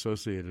mostly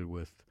associated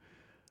with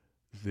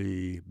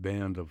the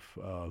band of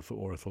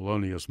or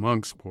Thelonious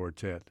Monk's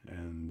quartet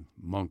and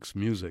Monk's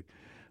music,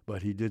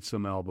 but he did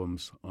some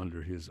albums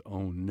under his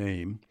own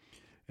name,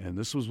 and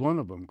this was one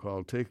of them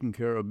called Taking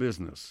Care of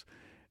Business,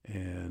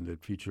 and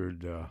it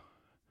featured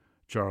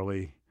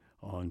Charlie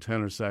on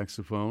tenor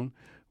saxophone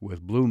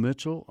with Blue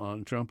Mitchell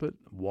on trumpet,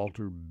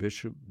 Walter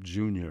Bishop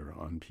Jr.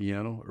 on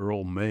piano,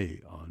 Earl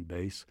May on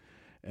bass,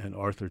 and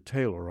Arthur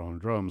Taylor on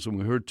drums. And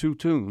we heard two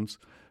tunes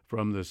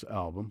from this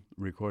album,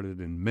 recorded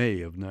in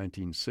May of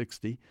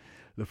 1960.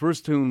 The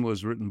first tune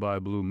was written by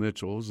Blue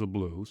Mitchell, the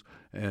blues,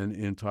 and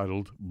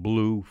entitled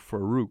Blue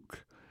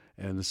Farouk.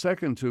 And the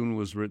second tune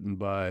was written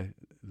by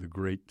the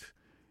great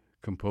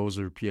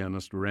composer,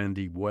 pianist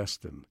Randy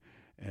Weston,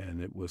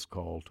 and it was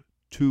called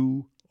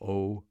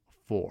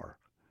 204.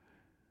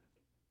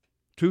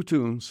 Two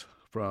tunes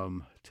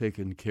from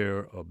Taking Care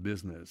of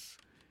Business.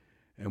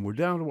 And we're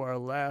down to our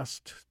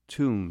last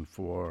tune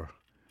for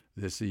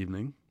this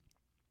evening,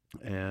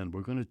 and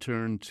we're going to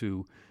turn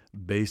to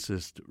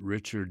bassist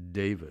Richard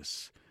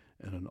Davis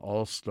and an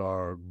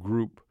all-star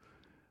group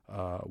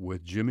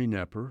with Jimmy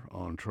Knepper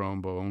on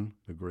trombone,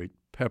 the great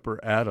Pepper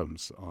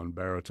Adams on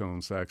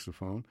baritone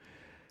saxophone,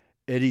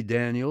 Eddie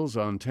Daniels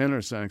on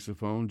tenor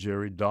saxophone,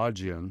 Jerry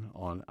Dodgian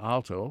on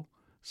alto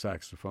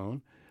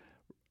saxophone,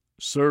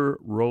 Sir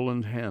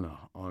Roland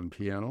Hanna on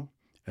piano,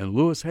 and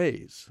Louis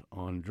Hayes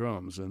on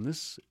drums. And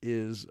this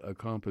is a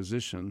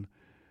composition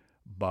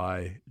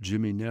by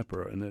Jimmy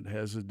Knepper, and it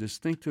has a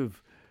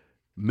distinctive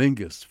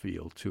Mingus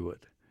feel to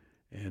it,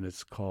 and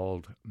it's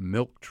called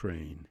Milk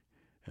Train.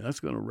 And that's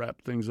going to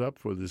wrap things up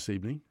for this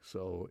evening,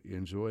 so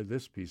enjoy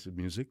this piece of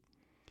music.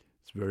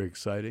 It's very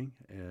exciting,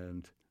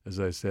 and as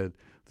I said,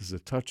 there's a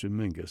touch of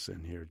Mingus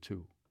in here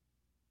too.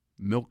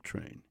 Milk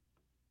Train.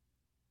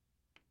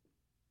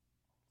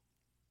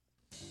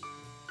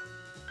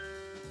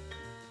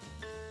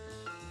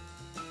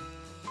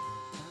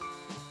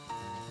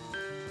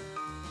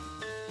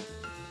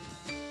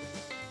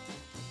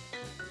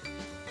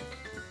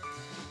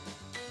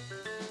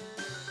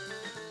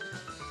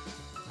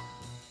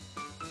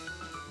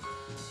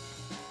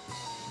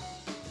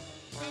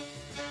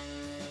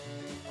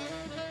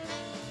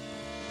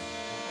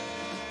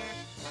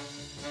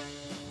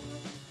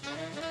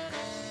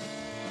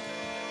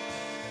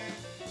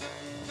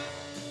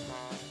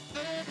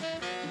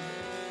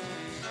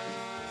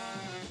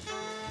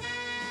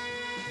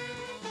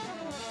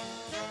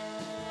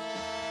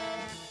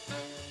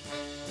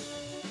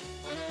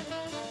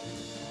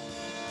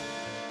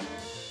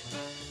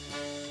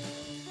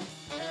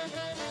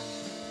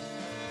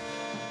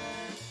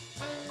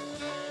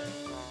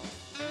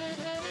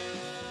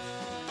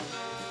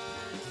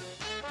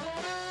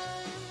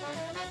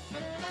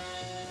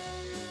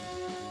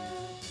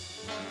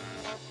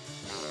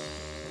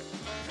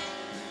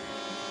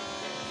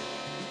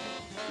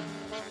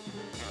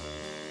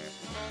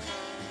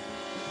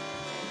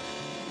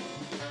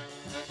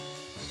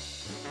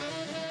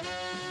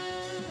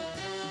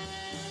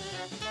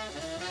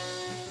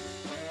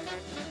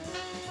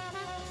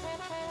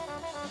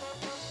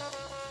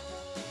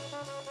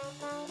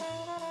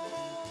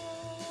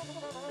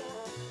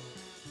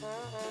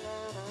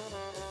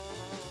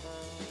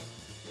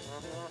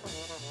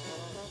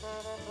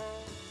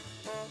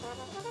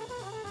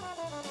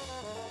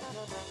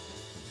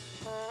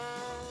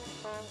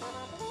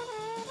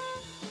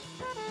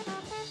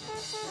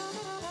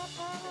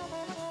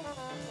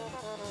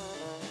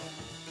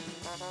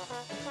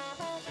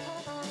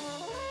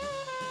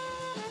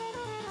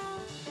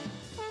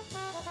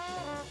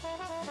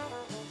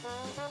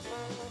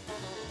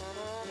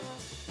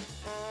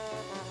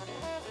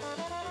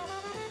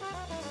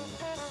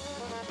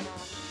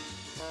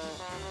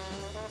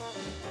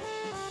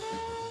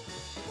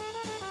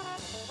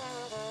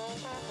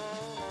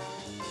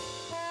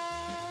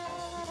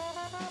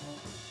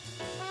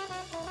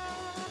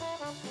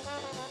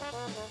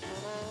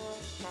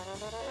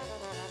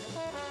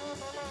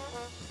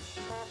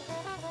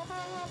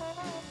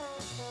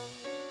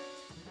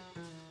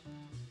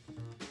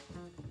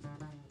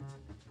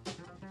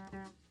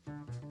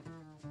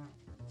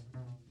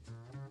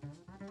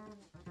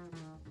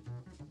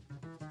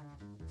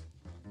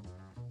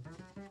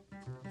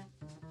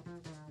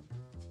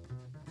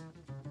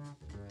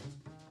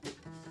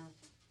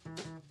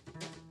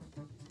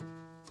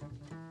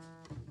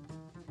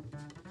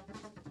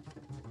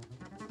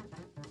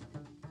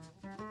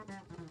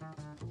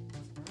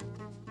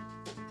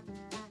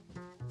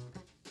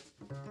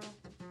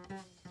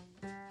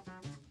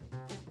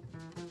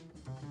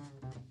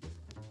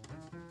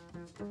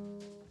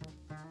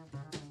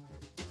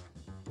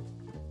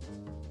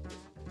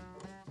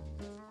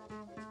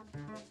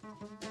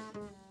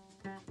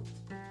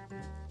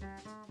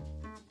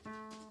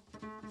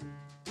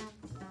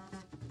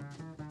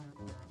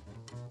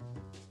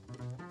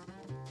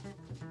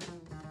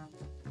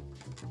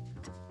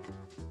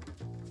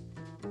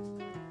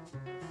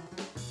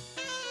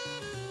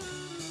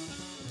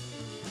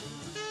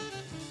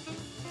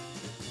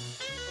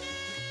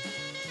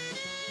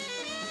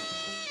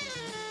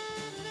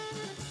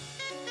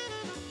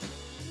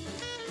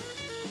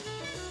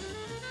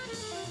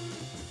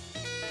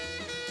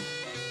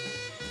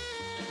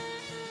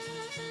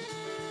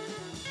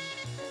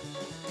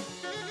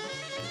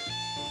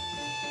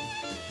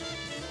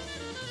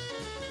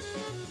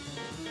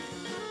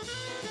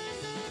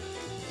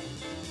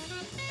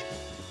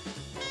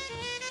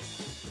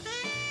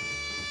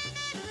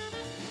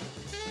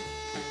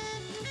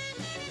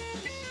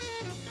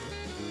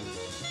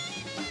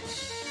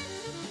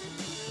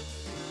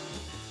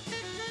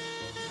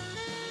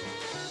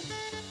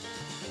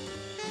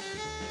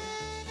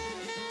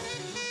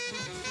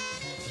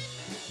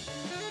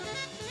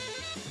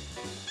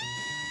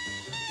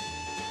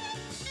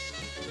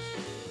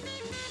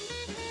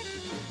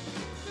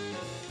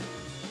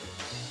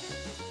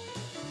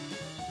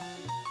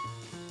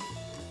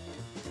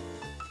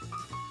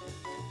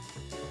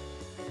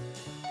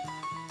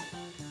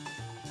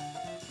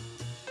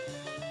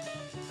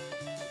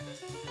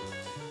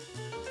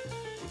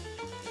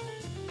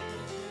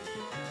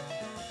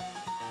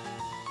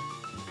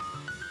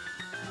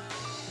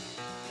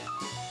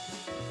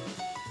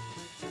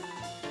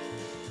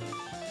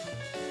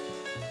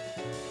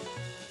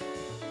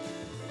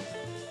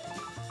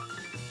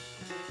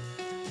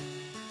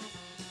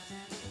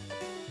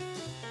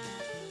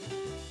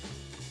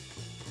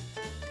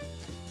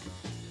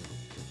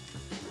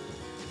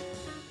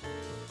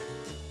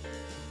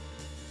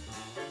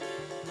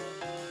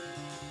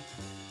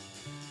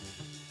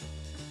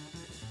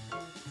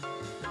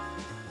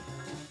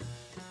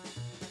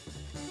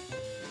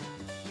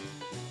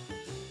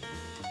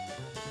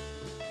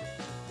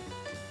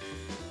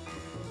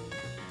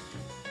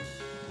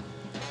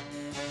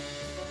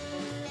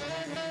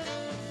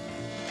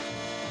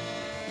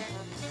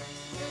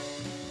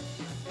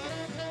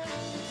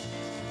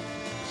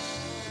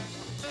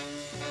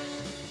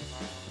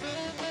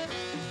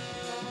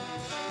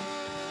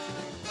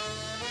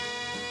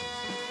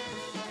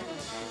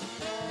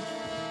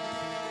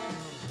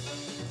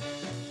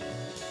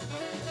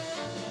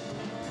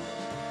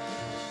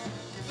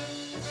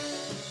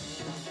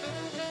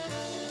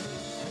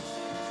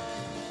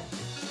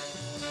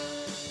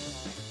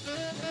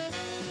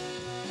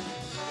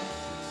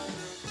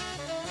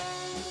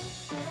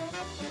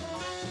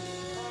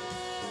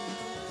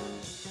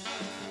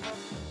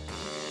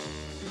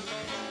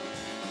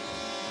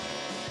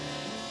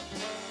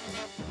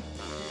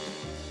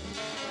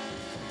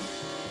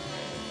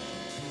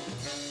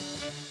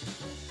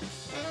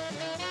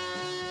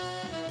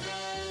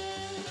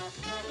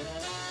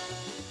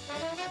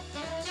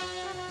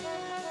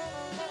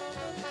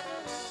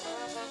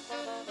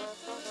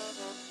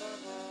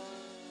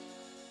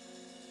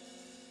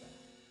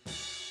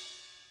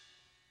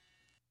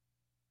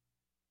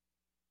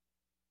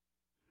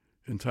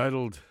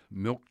 entitled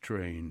Milk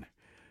Train,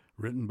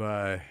 written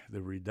by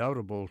the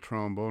redoubtable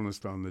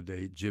trombonist on the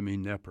day, Jimmy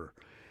Nepper.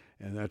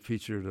 And that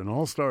featured an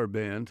all-star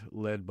band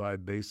led by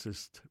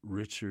bassist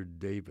Richard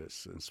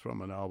Davis. It's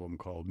from an album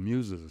called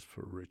Muses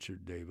for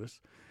Richard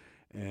Davis.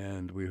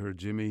 And we heard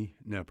Jimmy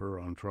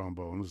Nepper on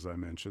trombone, as I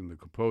mentioned, the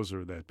composer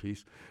of that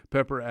piece.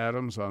 Pepper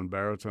Adams on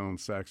baritone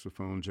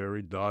saxophone,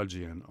 Jerry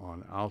Dodgian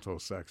on alto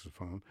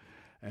saxophone.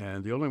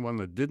 And the only one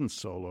that didn't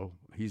solo,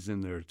 he's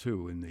in there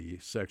too, in the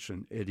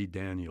section, Eddie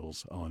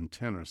Daniels on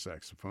tenor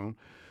saxophone,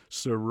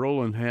 Sir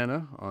Roland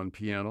Hanna on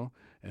piano,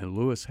 and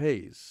Louis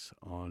Hayes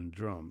on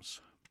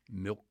drums.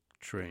 Milk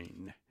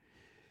Train.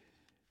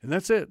 And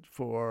that's it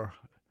for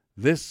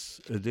this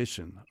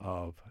edition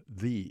of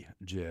The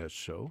Jazz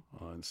Show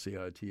on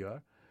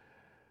CITR.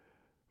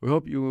 We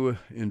hope you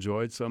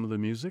enjoyed some of the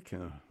music,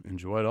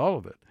 enjoyed all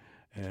of it.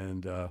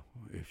 And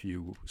if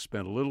you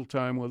spent a little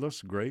time with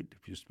us, great.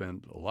 If you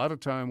spent a lot of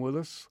time with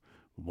us,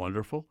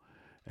 wonderful.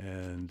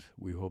 And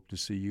we hope to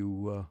see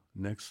you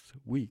next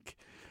week.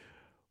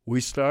 We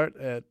start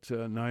at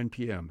 9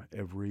 p.m.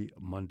 every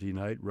Monday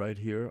night right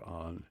here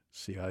on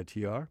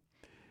CITR.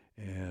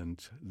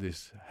 And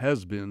this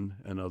has been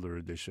another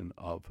edition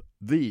of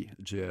The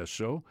Jazz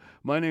Show.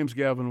 My name's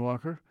Gavin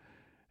Walker,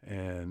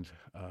 and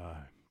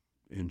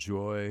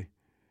enjoy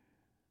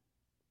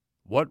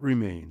what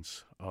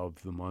remains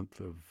of the month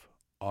of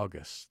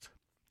August.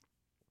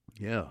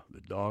 Yeah,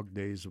 the dog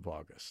days of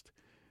August.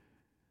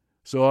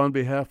 So on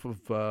behalf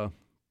of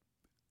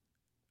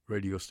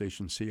radio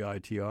station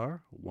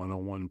CITR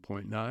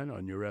 101.9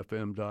 on your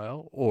FM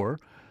dial, or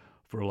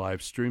for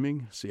live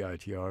streaming,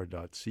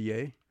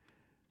 CITR.ca,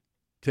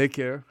 take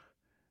care,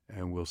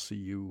 and we'll see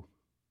you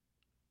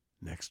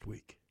next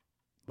week.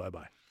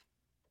 Bye-bye.